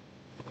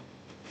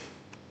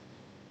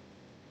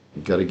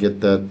 You gotta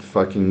get that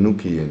fucking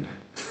nookie in.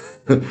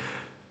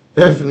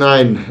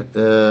 F9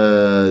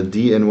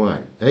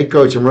 DNY. Hey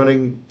coach, I'm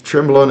running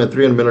Trembolone at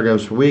 300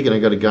 milligrams per week, and I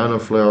got a gyno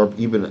flare up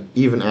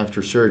even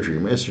after surgery.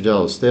 My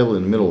estradiol is stable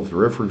in the middle of the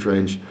reference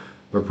range.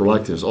 My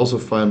prolactin is also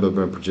fine, but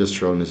my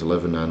progesterone is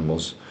 11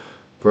 nanomoles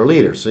per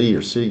liter. So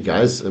you see,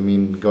 guys, I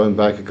mean, going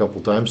back a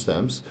couple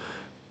timestamps,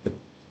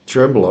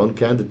 Trembolone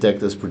can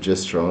detect as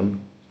progesterone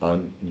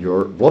on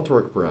your blood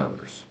work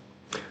parameters.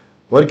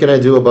 What can I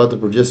do about the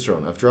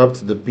progesterone? I've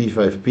dropped the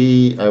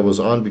P5P I was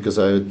on because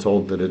I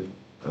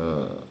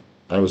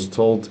was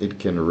told it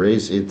can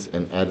raise it,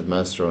 and added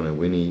Masterone and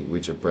Winnie,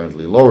 which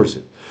apparently lowers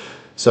it.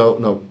 So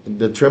no,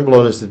 the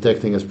Trembolone is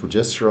detecting as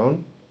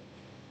progesterone,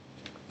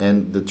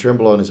 and the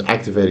Trembolone is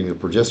activating the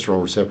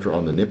progesterone receptor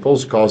on the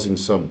nipples, causing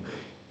some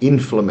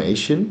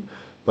inflammation,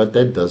 but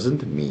that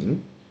doesn't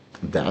mean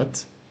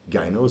that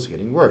gyno is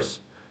getting worse.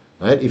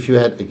 Right? If you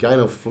had a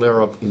gyno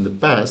flare-up in the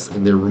past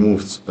and they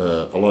removed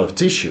a lot of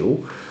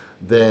tissue,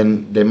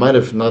 then they might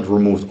have not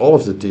removed all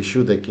of the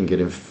tissue that can get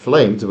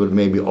inflamed, but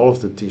maybe all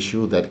of the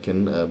tissue that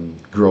can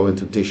grow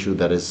into tissue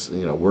that is,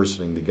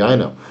 worsening the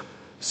gyno.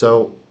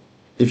 So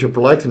if your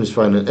prolactin is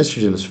fine and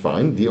estrogen is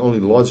fine, the only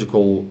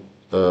logical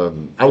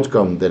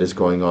outcome that is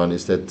going on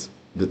is that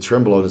the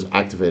Trembolone is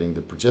activating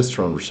the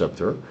progesterone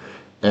receptor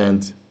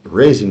and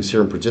raising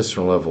serum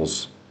progesterone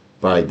levels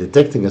by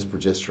detecting as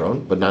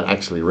progesterone, but not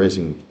actually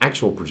raising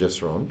actual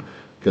progesterone,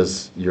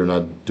 because you're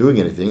not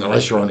doing anything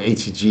unless you're on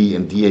HCG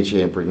and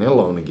DHA and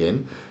pregnenolone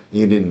again.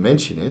 You didn't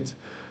mention it,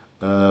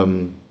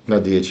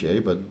 not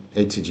DHA, but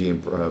HCG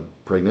and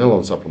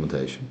pregnenolone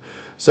supplementation.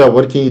 So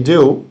what can you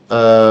do?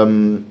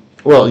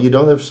 Well, you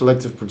don't have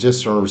selective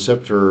progesterone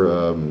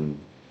receptor,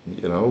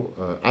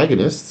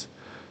 agonists,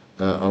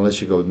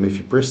 unless you go with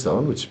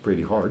mifepristone, which is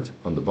pretty hard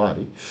on the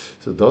body.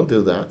 So don't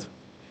do that.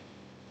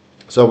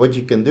 So what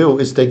you can do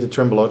is take the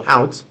Trembolone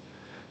out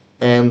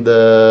and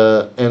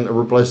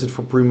replace it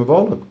for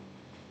Primobolan.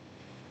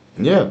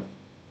 Yeah,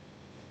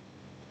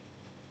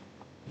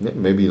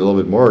 maybe a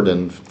little bit more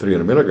than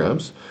 300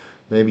 milligrams.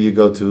 Maybe you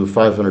go to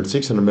 500,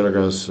 600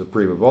 milligrams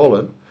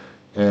Primobolan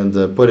and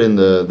put in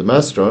the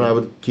Masterone. I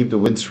would keep the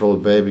Winstrol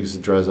at bay because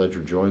it dries out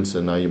your joints,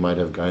 and now you might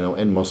have gyno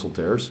and muscle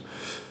tears.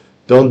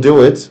 Don't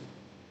do it.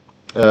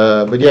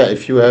 But yeah,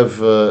 if you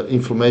have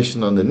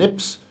inflammation on the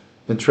nips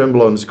and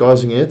Trembolone is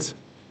causing it,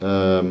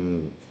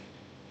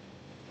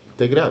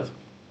 take it out.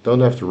 Don't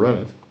have to run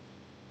it.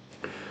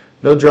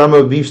 No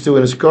drama with beef stew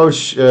and his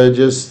coach,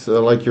 just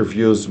like your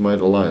views might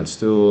align.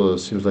 Stu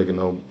seems like a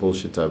no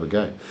bullshit type of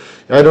guy.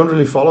 I don't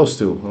really follow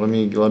Stu. Let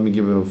me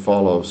give him a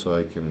follow so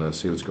I can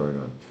see what's going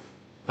on.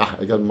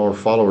 I got more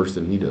followers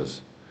than he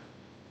does.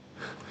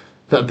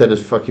 Not that it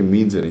fucking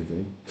means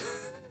anything.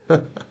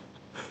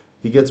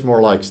 He gets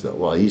more likes though.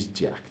 Well, he's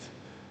jacked.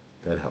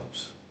 That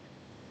helps.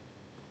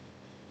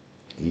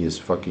 He is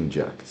fucking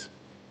jacked.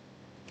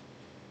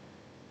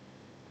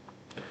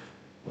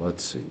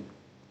 Let's see.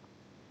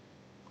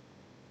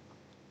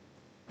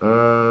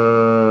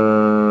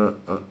 Alright,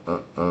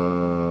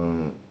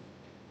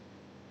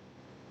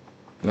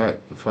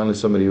 finally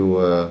somebody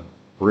who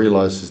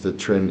realizes that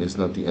tren is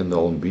not the end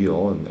all and be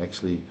all and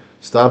actually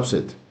stops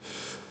it.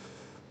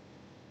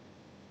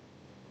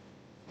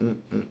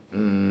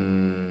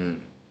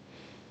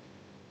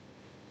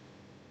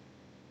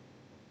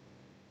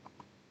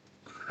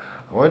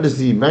 What is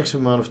the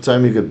maximum amount of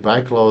time you could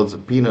backload a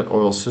peanut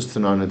oil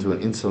cysternine into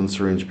an insulin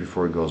syringe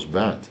before it goes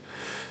bad?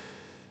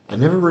 I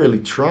never really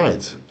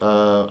tried.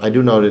 I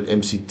do know that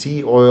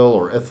MCT oil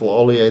or ethyl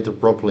oleate or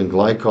propylene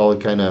glycol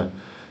kind of,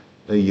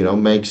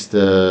 makes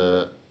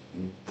the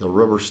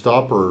rubber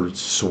stopper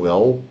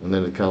swell, and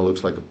then it kind of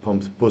looks like a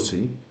pumped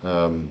pussy.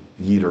 You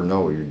either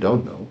know or you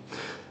don't know.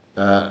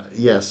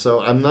 Yeah,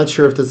 so I'm not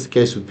sure if that's the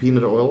case with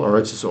peanut oil or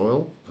RHS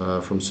oil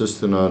from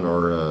Cystanon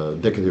or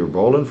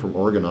Decadurbolin from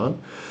Organon.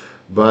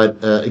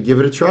 But give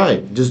it a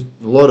try. Just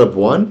load up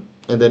one,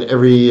 and then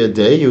every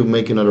day you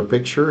make another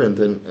picture, and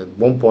then at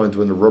one point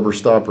when the rubber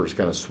stopper is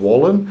kind of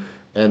swollen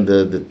and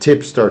the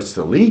tip starts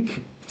to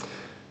leak,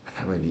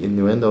 I mean, the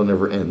innuendo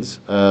never ends.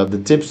 The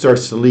tip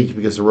starts to leak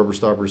because the rubber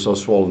stopper is so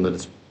swollen that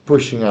it's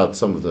pushing out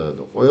some of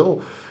the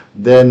oil,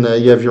 then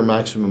you have your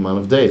maximum amount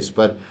of days.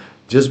 But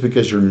just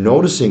because you're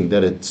noticing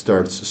that it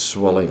starts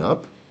swelling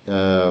up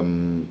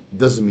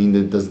doesn't mean that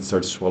it doesn't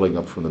start swelling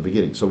up from the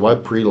beginning. So why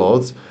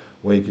preload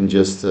when you can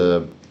just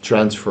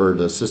transfer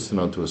the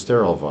cystine to a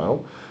sterile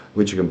vial,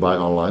 which you can buy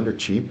online, they're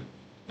cheap,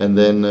 and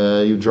then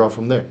you draw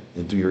from there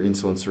into your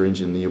insulin syringe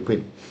and you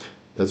pin.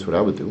 That's what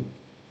I would do.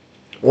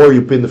 Or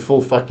you pin the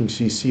full fucking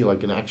cc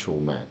like an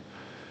actual man.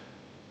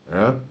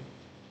 Yeah?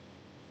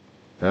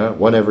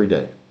 One every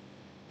day.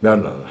 No,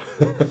 no,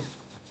 no.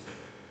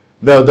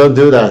 No, don't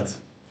do that.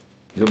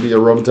 You'll be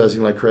aromatizing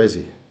like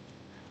crazy.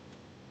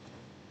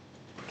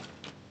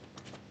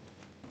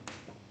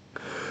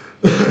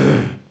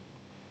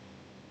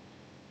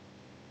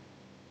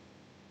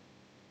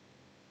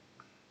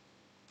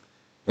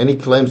 Any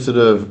claims to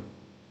the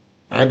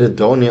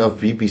anhedonia of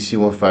BPC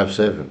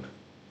 157?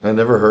 I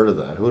never heard of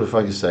that. Who the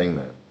fuck is saying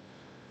that?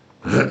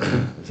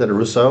 Is that a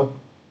Russo?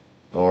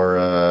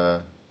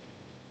 Or,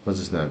 what's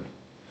his name?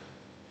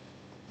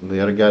 The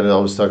other guy that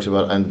always talks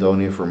about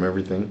anhedonia from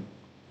everything.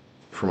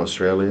 From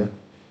Australia.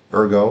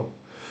 Ergo.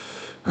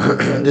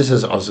 This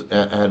is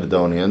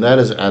anhedonia, and that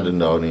is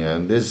anhedonia,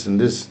 and this,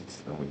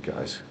 oh,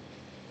 guys.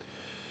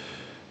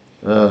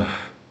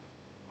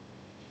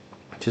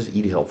 Just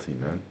eat healthy,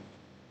 man.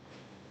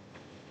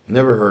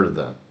 Never heard of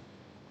that.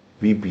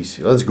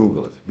 BPC. Let's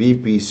Google it.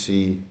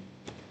 BPC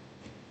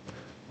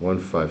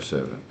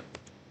 157.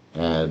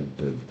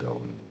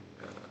 Anhedonia.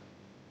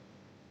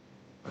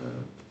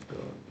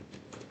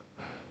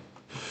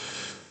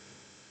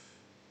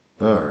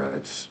 All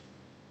right.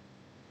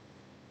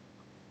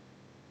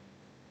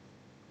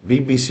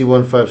 BPC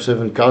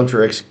 157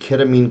 counteracts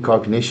ketamine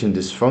cognition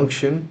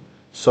dysfunction,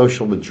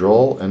 social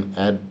withdrawal, and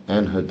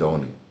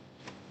anhedonia.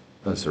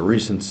 That's a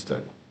recent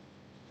study.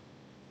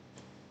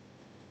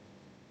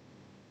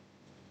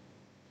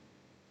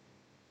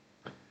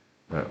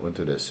 All right, what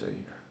did I say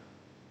here?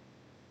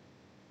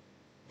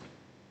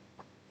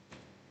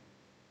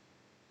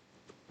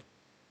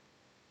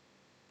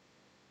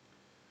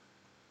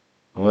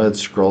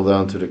 Let's scroll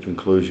down to the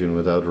conclusion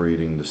without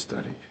reading the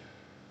study.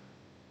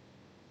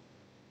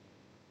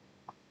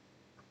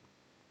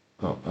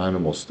 Oh,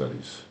 animal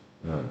studies.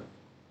 All right.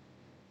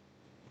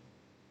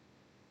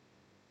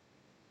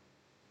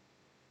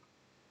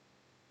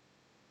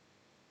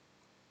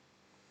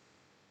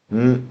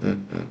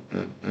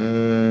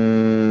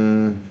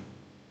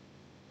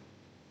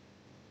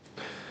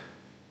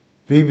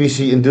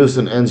 BBC induced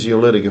an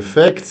anxiolytic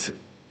effect.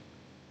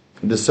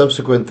 The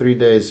subsequent 3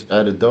 days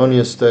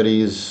anhedonia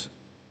studies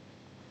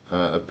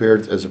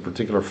appeared as a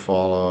particular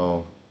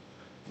follow.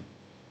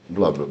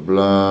 Blah, blah,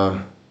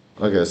 blah.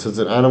 Okay, so it's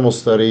an animal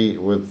study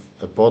with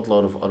a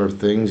boatload of other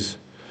things.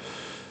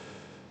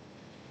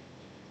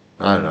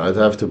 I don't know, I'd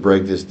have to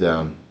break this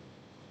down.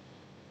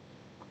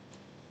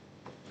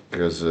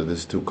 Because this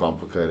is too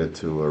complicated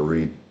to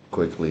read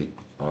quickly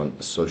on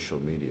social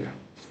media.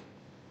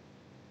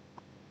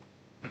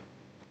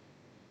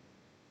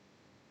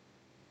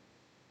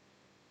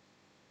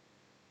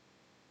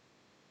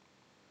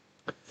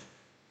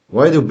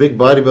 Why do big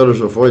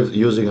bodybuilders avoid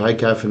using high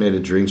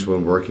caffeinated drinks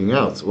when working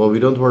out? Well, we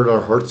don't want our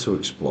hearts to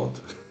explode.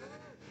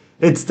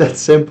 It's that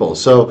simple.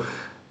 So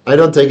I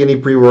don't take any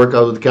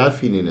pre-workout with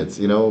caffeine in it,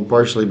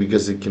 partially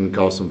because it can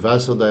cause some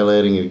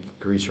vasodilating, it can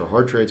increase your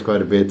heart rate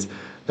quite a bit.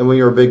 And when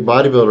you're a big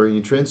bodybuilder and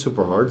you train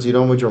super hard, you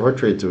don't want your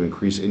heart rate to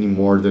increase any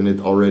more than it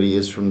already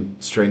is from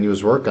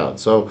strenuous workout.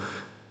 So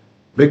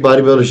big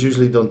bodybuilders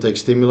usually don't take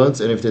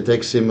stimulants, and if they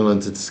take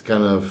stimulants, it's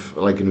kind of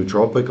like a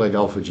nootropic, like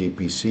alpha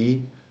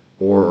GPC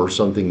or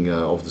something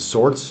of the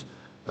sorts.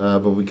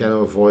 But we can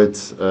avoid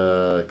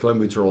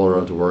clenbuterol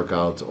around the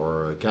workout,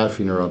 or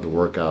caffeine around the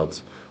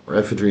workout, or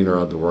ephedrine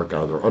around the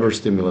workout, or other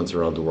stimulants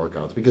around the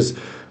workout, because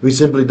we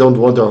simply don't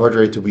want our heart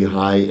rate to be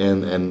high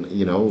and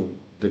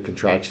the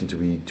contraction to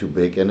be too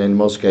big. And in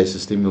most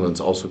cases,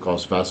 stimulants also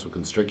cause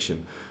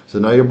vasoconstriction. So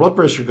now your blood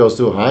pressure goes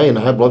too high, and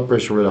high blood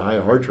pressure with a high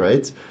heart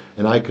rate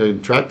and high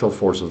contractile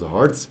force of the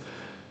heart,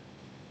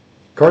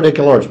 cardiac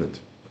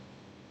enlargement.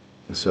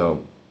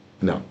 So,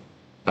 no.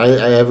 I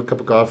have a cup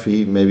of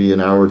coffee maybe an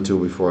hour or two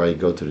before I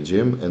go to the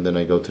gym, and then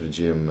I go to the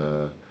gym,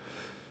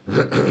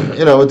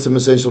 with some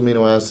essential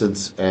amino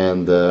acids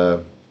and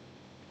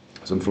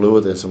some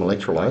fluid and some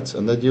electrolytes,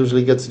 and that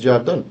usually gets the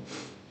job done.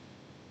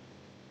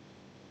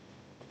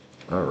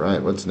 All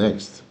right, what's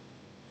next?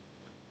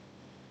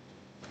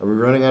 Are we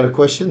running out of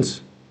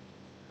questions?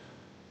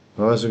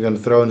 Otherwise, we're going to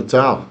throw in the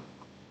towel.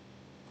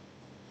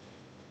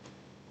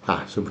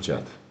 Super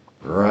chat.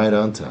 Right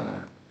on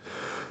time.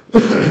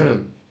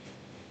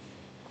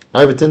 I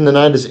have a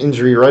tendonitis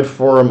injury, right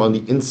forearm on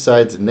the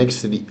inside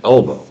next to the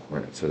elbow.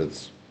 Right, so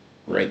that's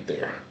right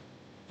there.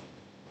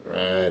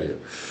 Right here.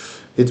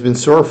 It's been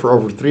sore for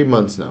over 3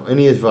 months now.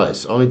 Any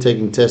advice? Only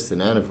taking tests in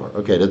Anavar.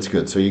 Okay, that's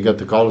good. So you got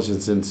the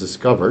collagen synthesis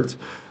covered.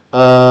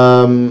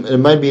 It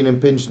might be an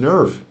impinged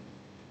nerve.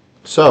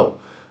 So,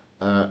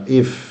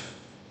 you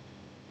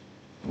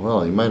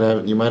might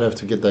have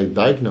to get that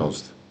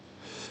diagnosed.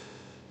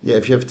 Yeah,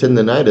 if you have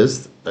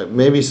tendonitis,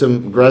 maybe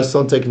some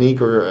Graston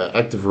technique or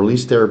active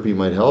release therapy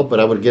might help, but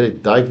I would get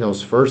it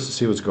diagnosed first to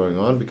see what's going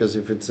on, because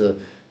if it's a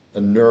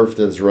nerve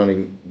that's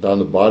running down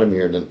the bottom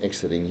here and then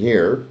exiting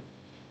here,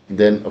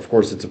 then of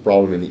course it's a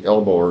problem in the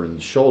elbow or in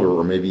the shoulder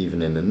or maybe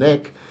even in the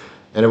neck,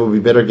 and it would be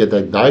better to get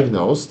that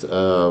diagnosed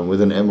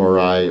with an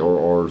MRI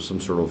or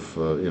some sort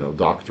of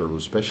doctor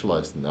who's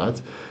specialized in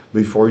that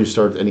before you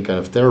start any kind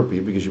of therapy,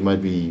 because you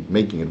might be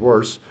making it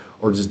worse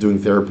or just doing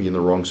therapy in the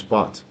wrong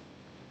spot.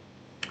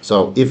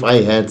 So if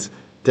I had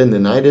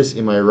tendonitis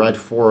in my right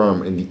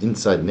forearm in the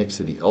inside next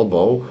to the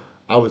elbow,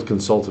 I would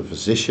consult a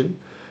physician,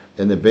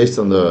 and then based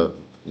on the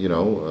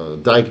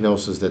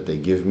diagnosis that they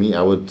give me,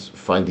 I would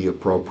find the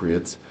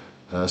appropriate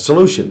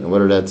solution, and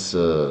whether that's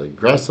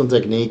Graston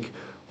technique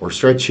or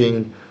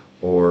stretching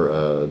or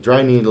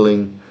dry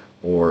needling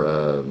or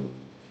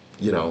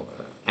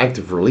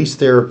active release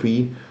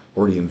therapy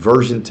or the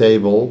inversion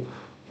table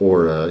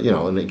or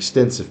an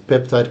extensive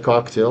peptide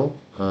cocktail.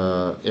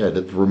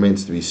 That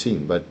remains to be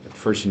seen. But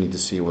first, you need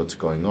to see what's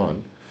going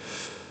on.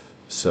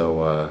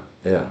 So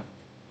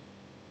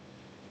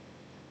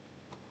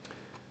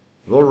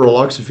Will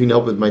raloxifene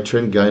help with my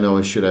trend gyno,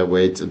 and should I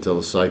wait until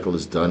the cycle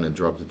is done and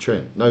drop the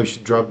trend? No, you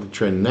should drop the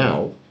trend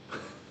now,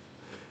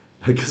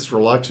 because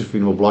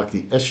raloxifene will block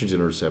the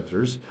estrogen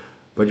receptors,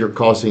 but you're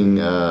causing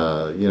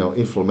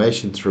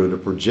inflammation through the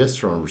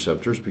progesterone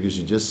receptors, because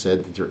you just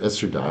said that your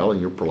estradiol and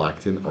your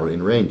prolactin are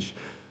in range.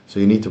 So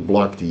you need to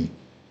block the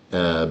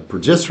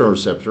progesterone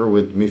receptor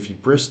with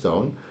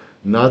mifepristone,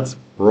 not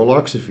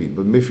raloxifene.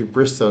 But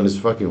mifepristone is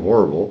fucking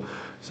horrible,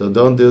 so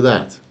don't do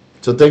that.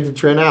 So take the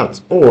trend out,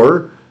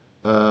 or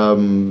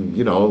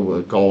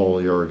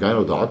call your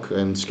gyno doc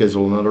and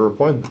schedule another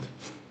appointment,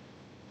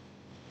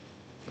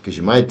 because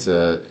you might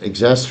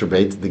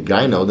exacerbate the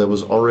gyno that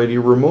was already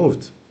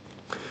removed.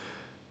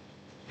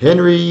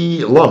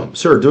 Henry Lum,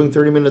 sir, doing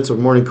 30 minutes of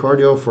morning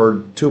cardio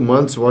for 2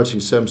 months, watching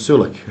Sam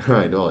Sulek.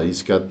 Right, well,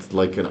 he's got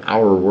like an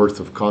hour worth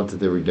of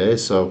content every day,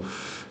 so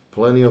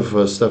plenty of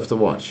stuff to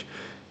watch.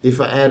 If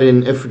I add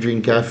in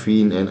ephedrine,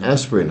 caffeine, and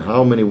aspirin,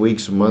 how many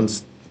weeks,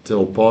 months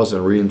till pause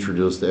and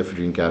reintroduce the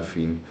ephedrine,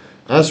 caffeine,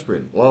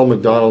 aspirin? Lyle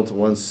McDonald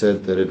once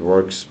said that it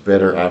works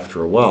better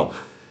after a while.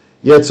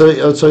 Yeah, so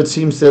it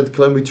seems that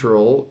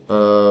clenbuterol,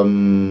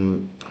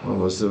 there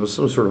was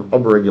some sort of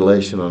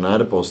upregulation on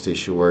adipose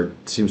tissue where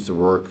it seems to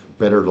work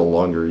better the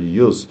longer you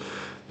use.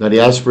 Now the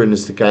aspirin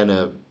is the kind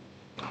of,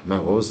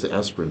 what was the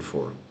aspirin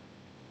for?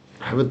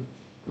 I haven't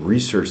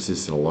researched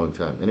this in a long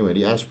time. Anyway,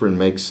 the aspirin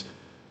makes,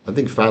 I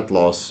think, fat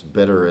loss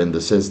better and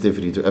the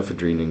sensitivity to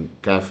ephedrine and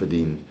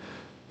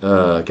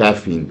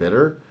caffeine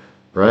better.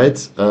 Right,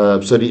 so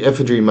the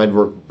ephedrine might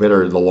work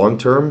better in the long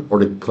term, or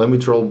the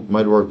clenbuterol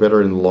might work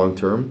better in the long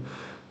term.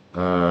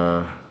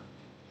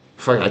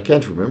 I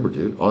can't remember,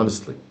 dude.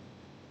 Honestly,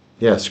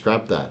 yeah,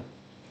 scrap that.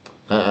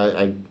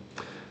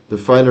 The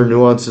finer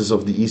nuances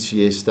of the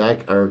ECA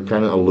stack are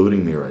kind of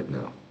eluding me right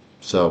now.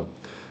 So,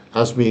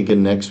 ask me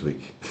again next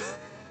week.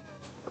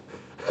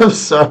 I'm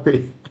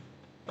sorry.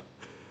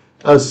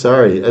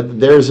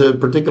 There's a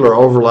particular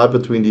overlap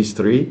between these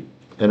three,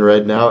 and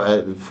right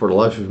now, for the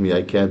life of me,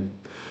 I can't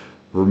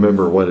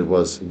remember what it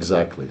was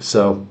exactly.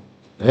 So,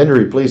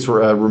 Henry, please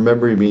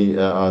remember me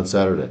on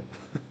Saturday.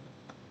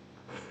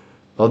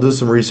 I'll do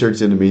some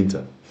research in the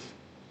meantime.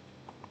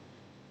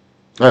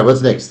 All right,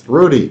 what's next?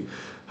 Rudy,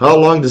 how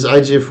long does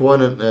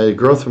IGF-1 and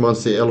growth hormone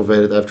stay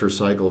elevated after a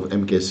cycle of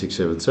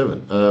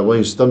MK677? When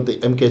you stump the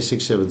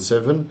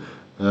MK677,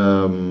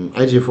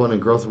 IGF-1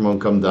 and growth hormone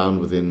come down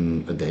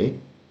within a day,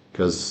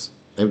 because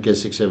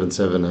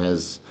MK677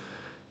 has,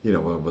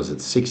 what was it,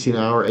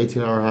 16-hour,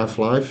 18-hour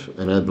half-life,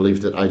 and I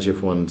believe that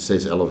IGF-1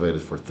 stays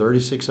elevated for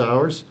 36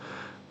 hours.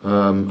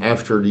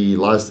 After the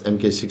last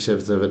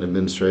MK677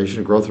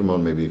 administration, growth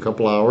hormone maybe a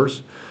couple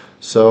hours.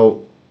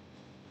 So,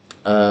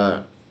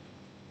 2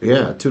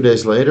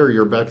 days later,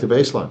 you're back to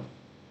baseline.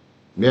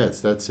 Yeah,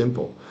 it's that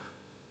simple.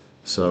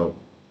 So,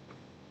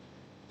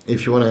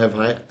 if you want to have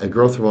high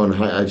growth hormone,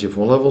 high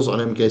IGF-1 levels on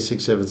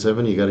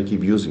MK677, you got to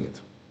keep using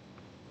it.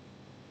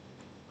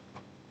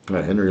 All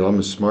right, Henry Lum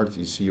is smart.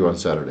 See you on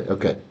Saturday.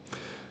 Okay.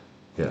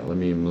 Yeah, let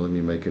me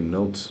make a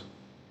note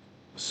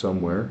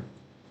somewhere.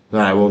 No,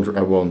 I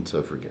won't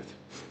forget.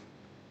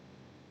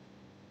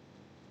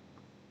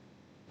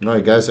 All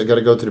right, guys, I got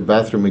to go to the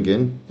bathroom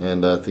again,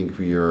 and I think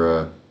we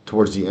are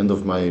towards the end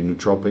of my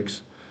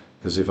nootropics,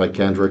 because if I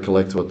can't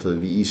recollect what the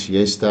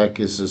ECA stack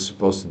is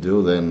supposed to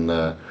do, then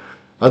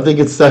I think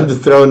it's time to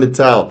throw in the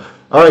towel.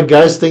 All right,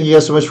 guys, thank you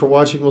guys so much for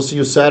watching. We'll see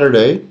you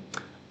Saturday.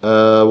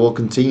 We'll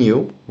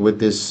continue with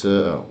this. Wait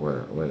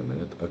a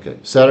minute. Okay,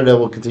 Saturday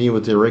we'll continue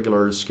with the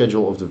regular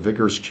schedule of the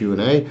Vigorous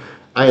Q&A.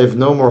 I have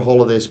no more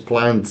holidays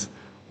planned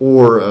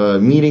or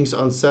meetings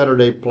on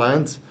Saturday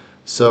planned.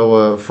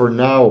 So for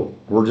now,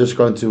 we're just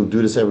going to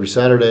do this every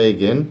Saturday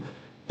again,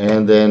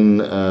 and then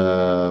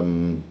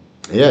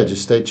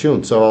just stay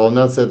tuned. So I'll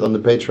announce that on the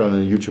Patreon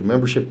and YouTube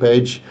membership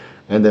page,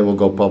 and then we'll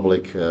go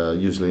public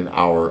usually an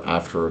hour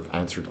after I've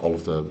answered all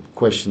of the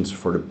questions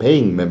for the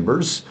paying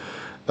members.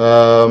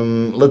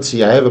 Let's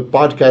see, I have a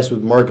podcast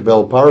with Mark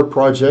Bell, Power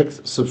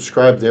Project.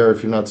 Subscribe there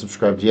if you're not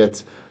subscribed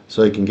yet,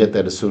 so you can get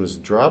that as soon as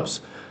it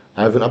drops.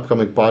 I have an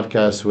upcoming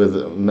podcast with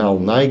Nal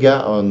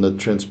Naiga on the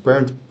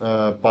Transparent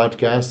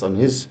podcast, on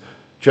his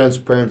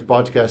Transparent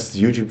podcast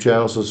YouTube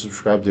channel, so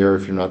subscribe there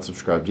if you're not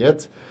subscribed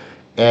yet.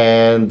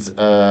 And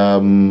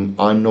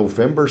on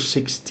November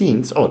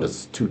 16th,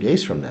 that's 2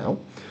 days from now,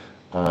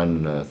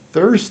 on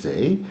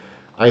Thursday,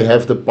 I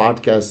have the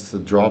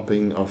podcast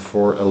dropping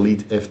for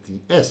Elite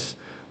FTS,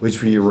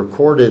 which we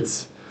recorded,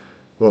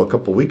 a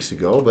couple weeks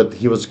ago, but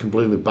he was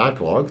completely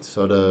backlogged.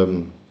 So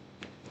the,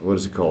 what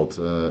is it called?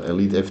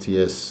 Elite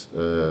FTS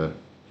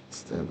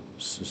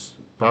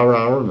Power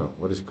Hour? No,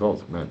 what is it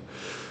called, man?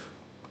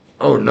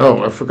 Oh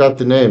no, I forgot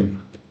the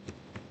name.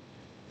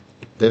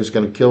 Dave's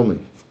gonna kill me.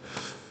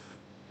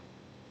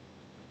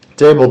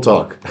 Table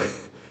Talk.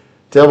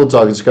 Table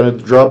Talk. It's gonna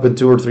drop in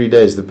 2 or 3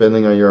 days,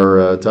 depending on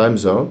your time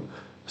zone.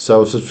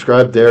 So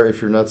subscribe there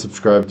if you're not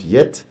subscribed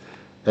yet.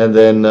 And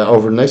then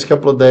over the next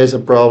couple of days, I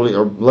probably,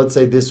 or let's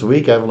say this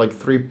week, I have like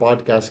 3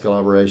 podcast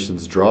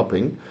collaborations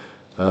dropping.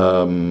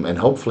 And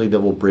hopefully that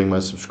will bring my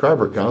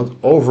subscriber count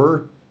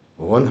over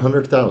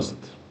 100,000.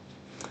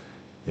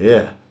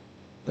 Yeah.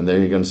 And then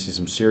you're going to see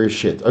some serious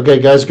shit. Okay,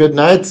 guys, good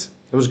night.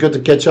 It was good to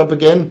catch up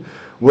again.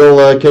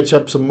 We'll catch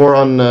up some more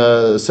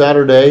on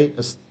Saturday.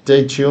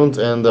 Stay tuned,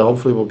 and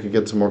hopefully we can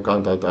get some more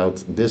content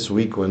out this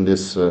week when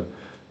this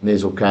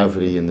nasal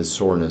cavity and this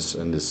soreness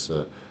and this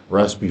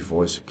raspy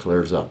voice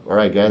clears up. All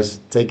right, guys,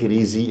 take it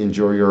easy.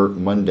 Enjoy your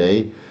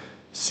Monday.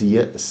 See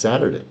you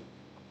Saturday.